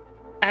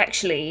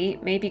 Actually,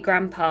 maybe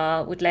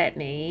Grandpa would let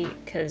me,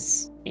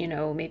 because,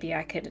 maybe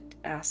I could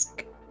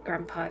ask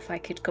Grandpa if I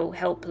could go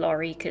help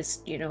Laurie,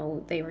 because,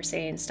 they were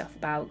saying stuff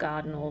about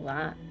God and all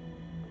that.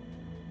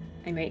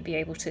 I might be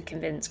able to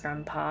convince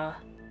Grandpa.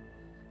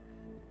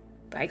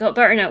 But I got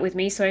Butternut with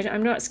me, so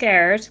I'm not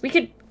scared. We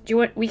could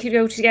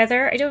go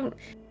together?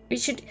 We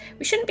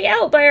shouldn't be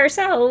out by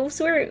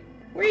ourselves. We're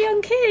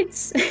young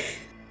kids.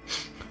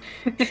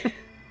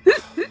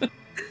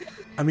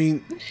 I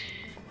mean,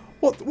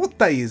 what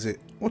day is it?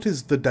 What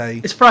is the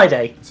day? It's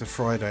Friday. It's a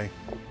Friday.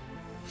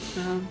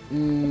 Uh-huh.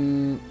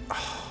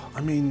 I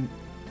mean,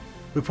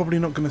 we're probably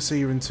not going to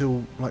see her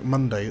until like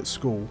Monday at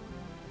school.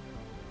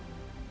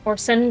 Or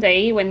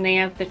Sunday when they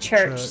have the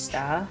church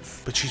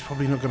stuff. But she's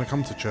probably not going to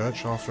come to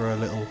church after her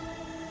little,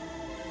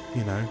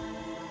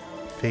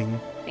 thing.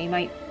 They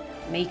might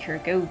make her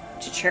go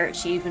to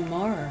church even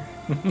more.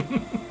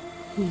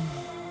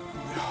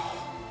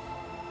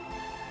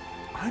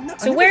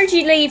 So where do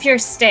you leave your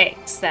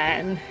sticks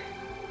then?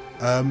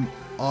 I'll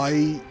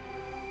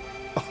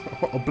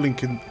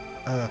blink and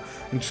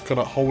just kind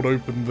of hold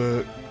open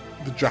the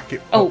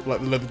jacket, like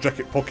the leather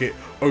jacket pocket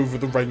over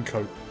the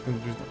raincoat.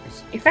 And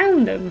You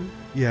found them?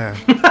 Yeah.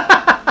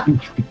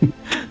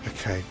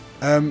 Okay.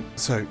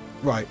 So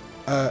right.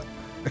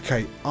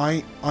 Okay.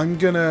 I'm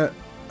gonna.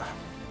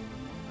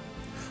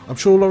 I'm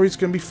sure Laurie's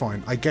gonna be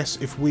fine. I guess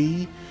if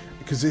we.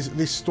 Because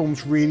this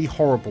storm's really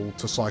horrible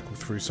to cycle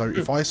through. So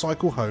if I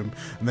cycle home,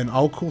 and then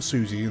I'll call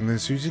Susie, and then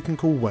Susie can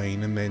call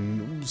Wayne, and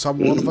then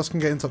one of us can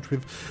get in touch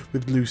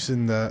with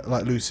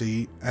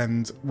Lucy,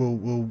 and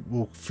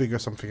we'll figure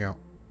something out.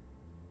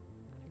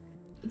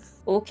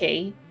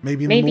 Okay.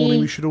 Maybe in the morning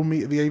we should all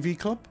meet at the AV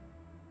club.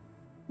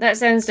 That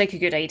sounds like a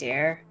good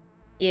idea.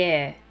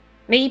 Yeah.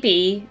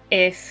 Maybe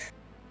if.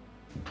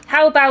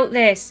 How about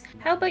this?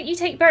 How about you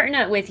take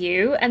Bertinette with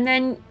you, and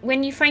then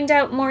when you find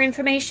out more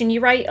information,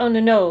 you write on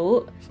a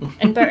note,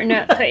 and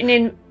Bertinette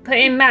put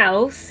in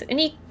mouth, and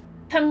he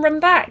can run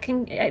back,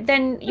 and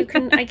then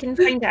I can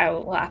find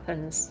out what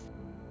happens.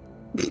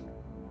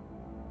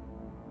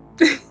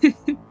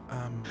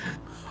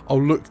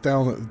 I'll look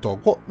down at the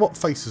dog. What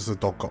face has the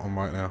dog got on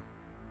right now?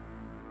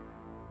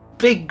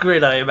 Big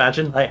grin, I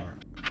imagine. Like,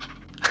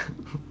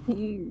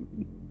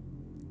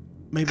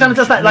 Maybe kind of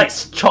does that like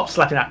chop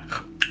slapping out.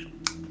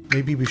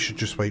 Maybe we should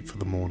just wait for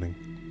the morning,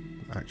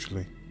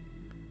 actually.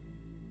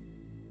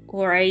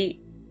 All right.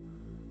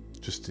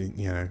 Just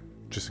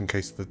in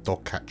case the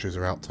dog catchers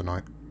are out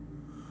tonight.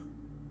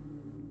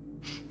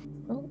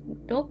 Oh,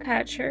 dog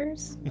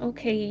catchers?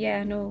 Okay,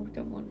 yeah, no,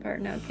 don't want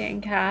Bertinette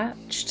getting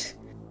catched.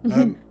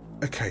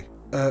 Okay.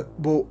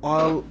 Well,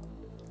 I'll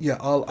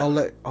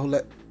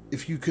let.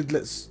 If you could,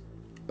 let's.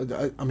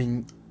 I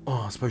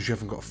suppose you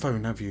haven't got a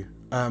phone, have you?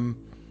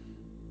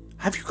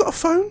 Have you got a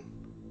phone?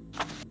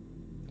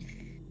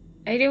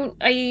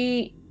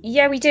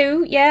 Yeah, we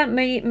do. Yeah,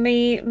 my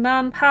mum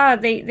and pa,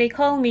 they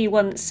call me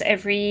once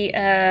every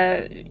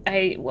I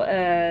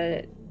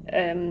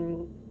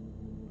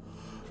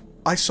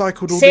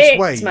cycled all 6 this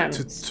way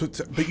months.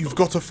 but you've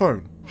got a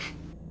phone.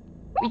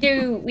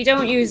 We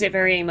don't use it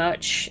very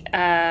much.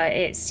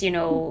 It's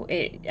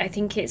I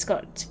think it's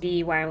got to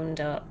be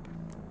wound up.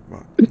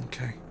 Right.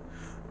 Okay.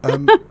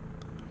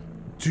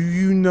 Do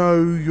you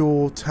know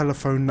your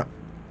telephone?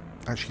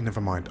 Actually, never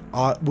mind.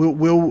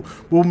 We'll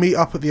meet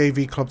up at the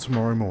AV club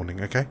tomorrow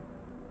morning. Okay.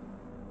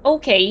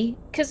 Okay,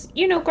 because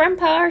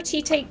Grandpa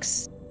Artie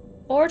takes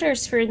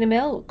orders for the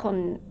milk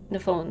on the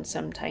phone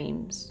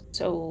sometimes.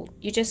 So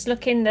you just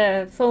look in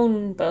the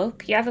phone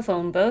book. You have a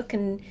phone book,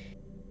 and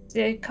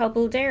the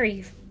Cobble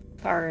Dairy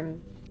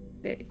Farm.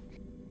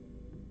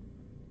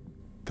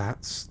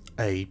 That's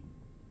a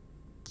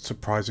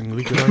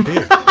surprisingly good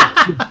idea.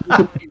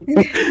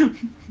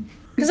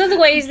 Because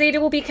otherwise they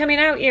will be coming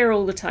out here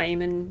all the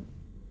time, and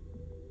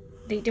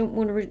they don't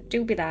want to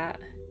do with that.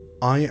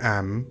 I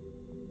am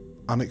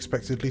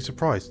unexpectedly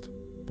surprised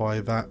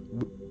by that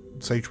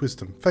sage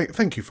wisdom.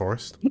 Thank you,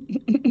 Forrest.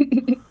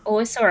 Oh,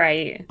 it's all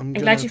right. I'm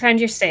glad you found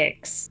your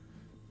 6.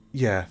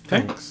 Yeah,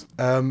 thanks.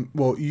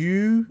 Well,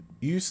 you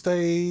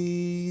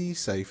stay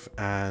safe,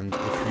 and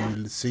if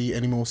you see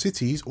any more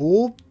cities,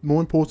 or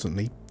more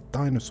importantly,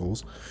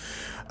 dinosaurs,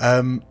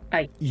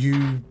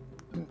 you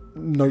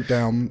note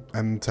down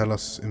and tell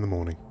us in the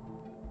morning.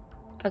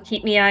 I'll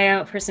keep my eye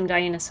out for some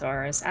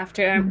dinosaurs.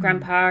 After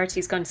Grandpa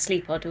Artie's gone to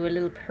sleep, I'll do a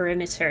little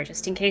perimeter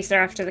just in case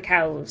they're after the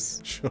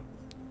cows. Sure.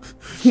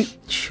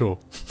 Sure.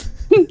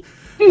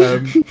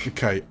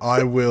 Okay,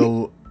 I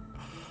will.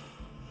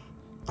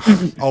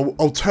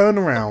 I'll turn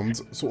around,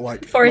 sort of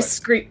like.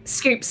 Forrest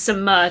scoops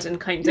some mud and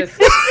kind of.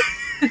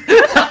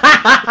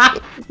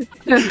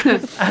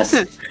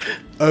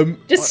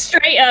 Just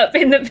straight up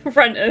in the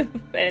front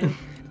of Ben.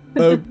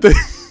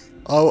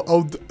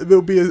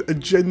 There'll be a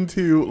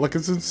genteel, like a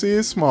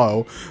sincere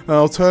smile, and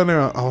I'll turn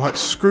around. I'll like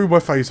screw my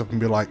face up and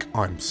be like,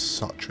 "I'm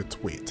such a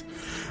twit,"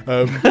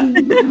 and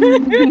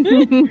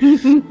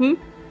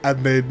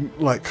then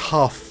like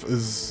huff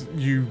as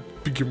you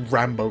begin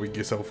Ramboing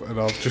yourself, and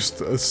I'll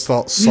just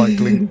start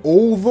cycling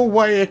all the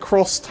way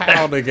across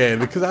town again,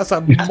 because that's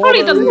a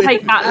probably doesn't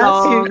take that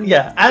long.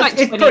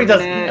 It probably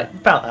doesn't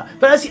about that.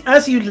 But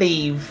as you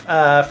leave,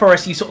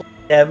 Forrest, you sort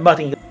of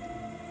mudding,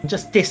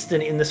 just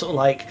distant in the sort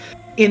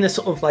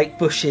of like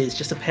bushes,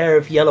 just a pair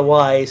of yellow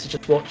eyes to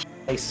just watch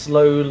they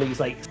slowly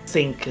like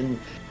sink and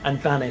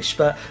vanish.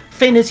 But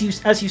Finn, as you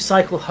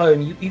cycle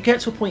home, you get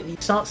to a point that you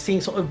start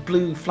seeing sort of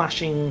blue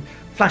flashing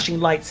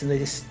lights in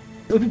this.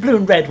 It would be blue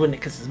and red, wouldn't it?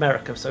 Because it's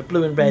America, so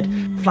blue and red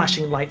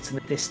flashing lights in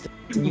the distance,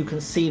 and you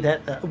can see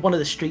that one of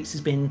the streets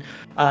has been.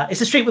 It's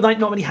a street with like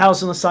not many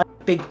houses on the side,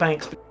 big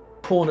banks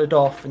cornered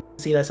off, and you can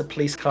see there's a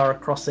police car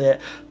across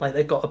it, like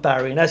they've got a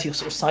barrier. And as you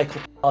sort of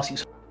cycle past, you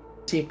sort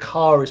of see a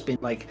car has been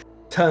like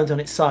turned on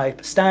its side,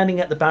 but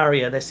standing at the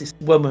barrier, there's this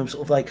woman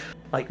sort of like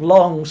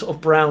long sort of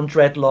brown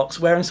dreadlocks,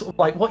 wearing sort of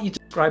like what you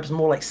describe as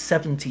more like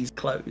 70s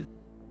clothes.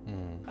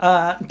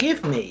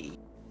 Give me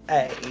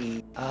a.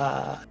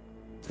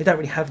 We don't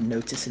really have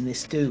notice in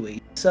this, do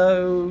we?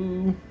 So,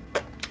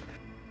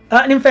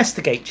 an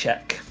investigate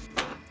check.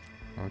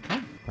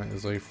 That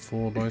is a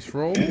 4 dice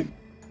roll.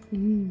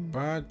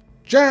 Bad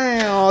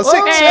jam!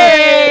 6!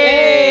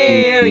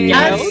 There we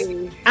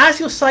go. As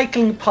you're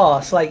cycling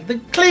past, like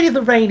clearly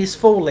the rain is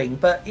falling,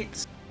 but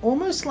it's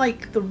almost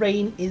like the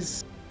rain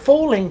is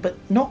falling, but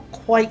not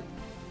quite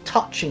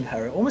touching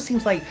her. It almost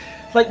seems like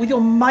with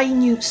your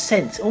minute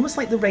sense, almost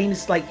like the rain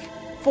is like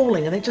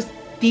falling and then just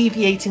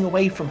deviating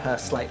away from her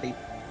slightly.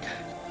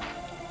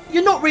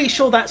 You're not really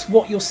sure that's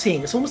what you're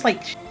seeing. It's almost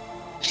like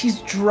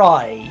she's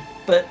dry,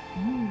 but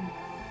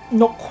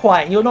not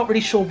quite. And you're not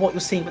really sure what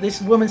you're seeing. But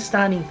this woman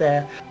standing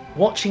there,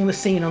 watching the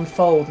scene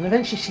unfold, and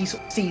eventually she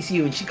sort of sees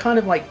you, and she kind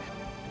of like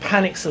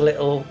panics a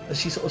little as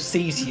she sort of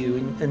sees you,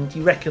 and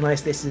you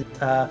recognise this is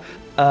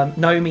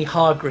Naomi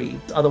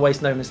Hargreaves,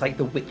 otherwise known as like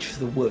the Witch of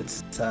the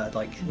Woods.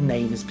 Like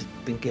name has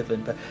been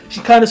given, but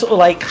she kind of sort of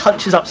like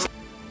hunches up, sort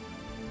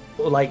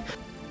of like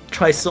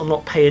tries to sort of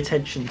not pay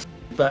attention.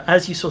 But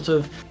as you sort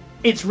of,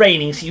 it's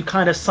raining, so you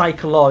kind of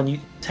cycle on. You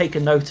take a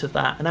note of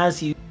that, and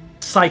as you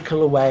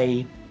cycle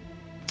away,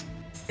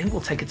 I think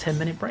we'll take a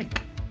 10-minute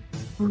break.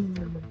 See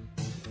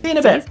you in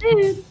a bit.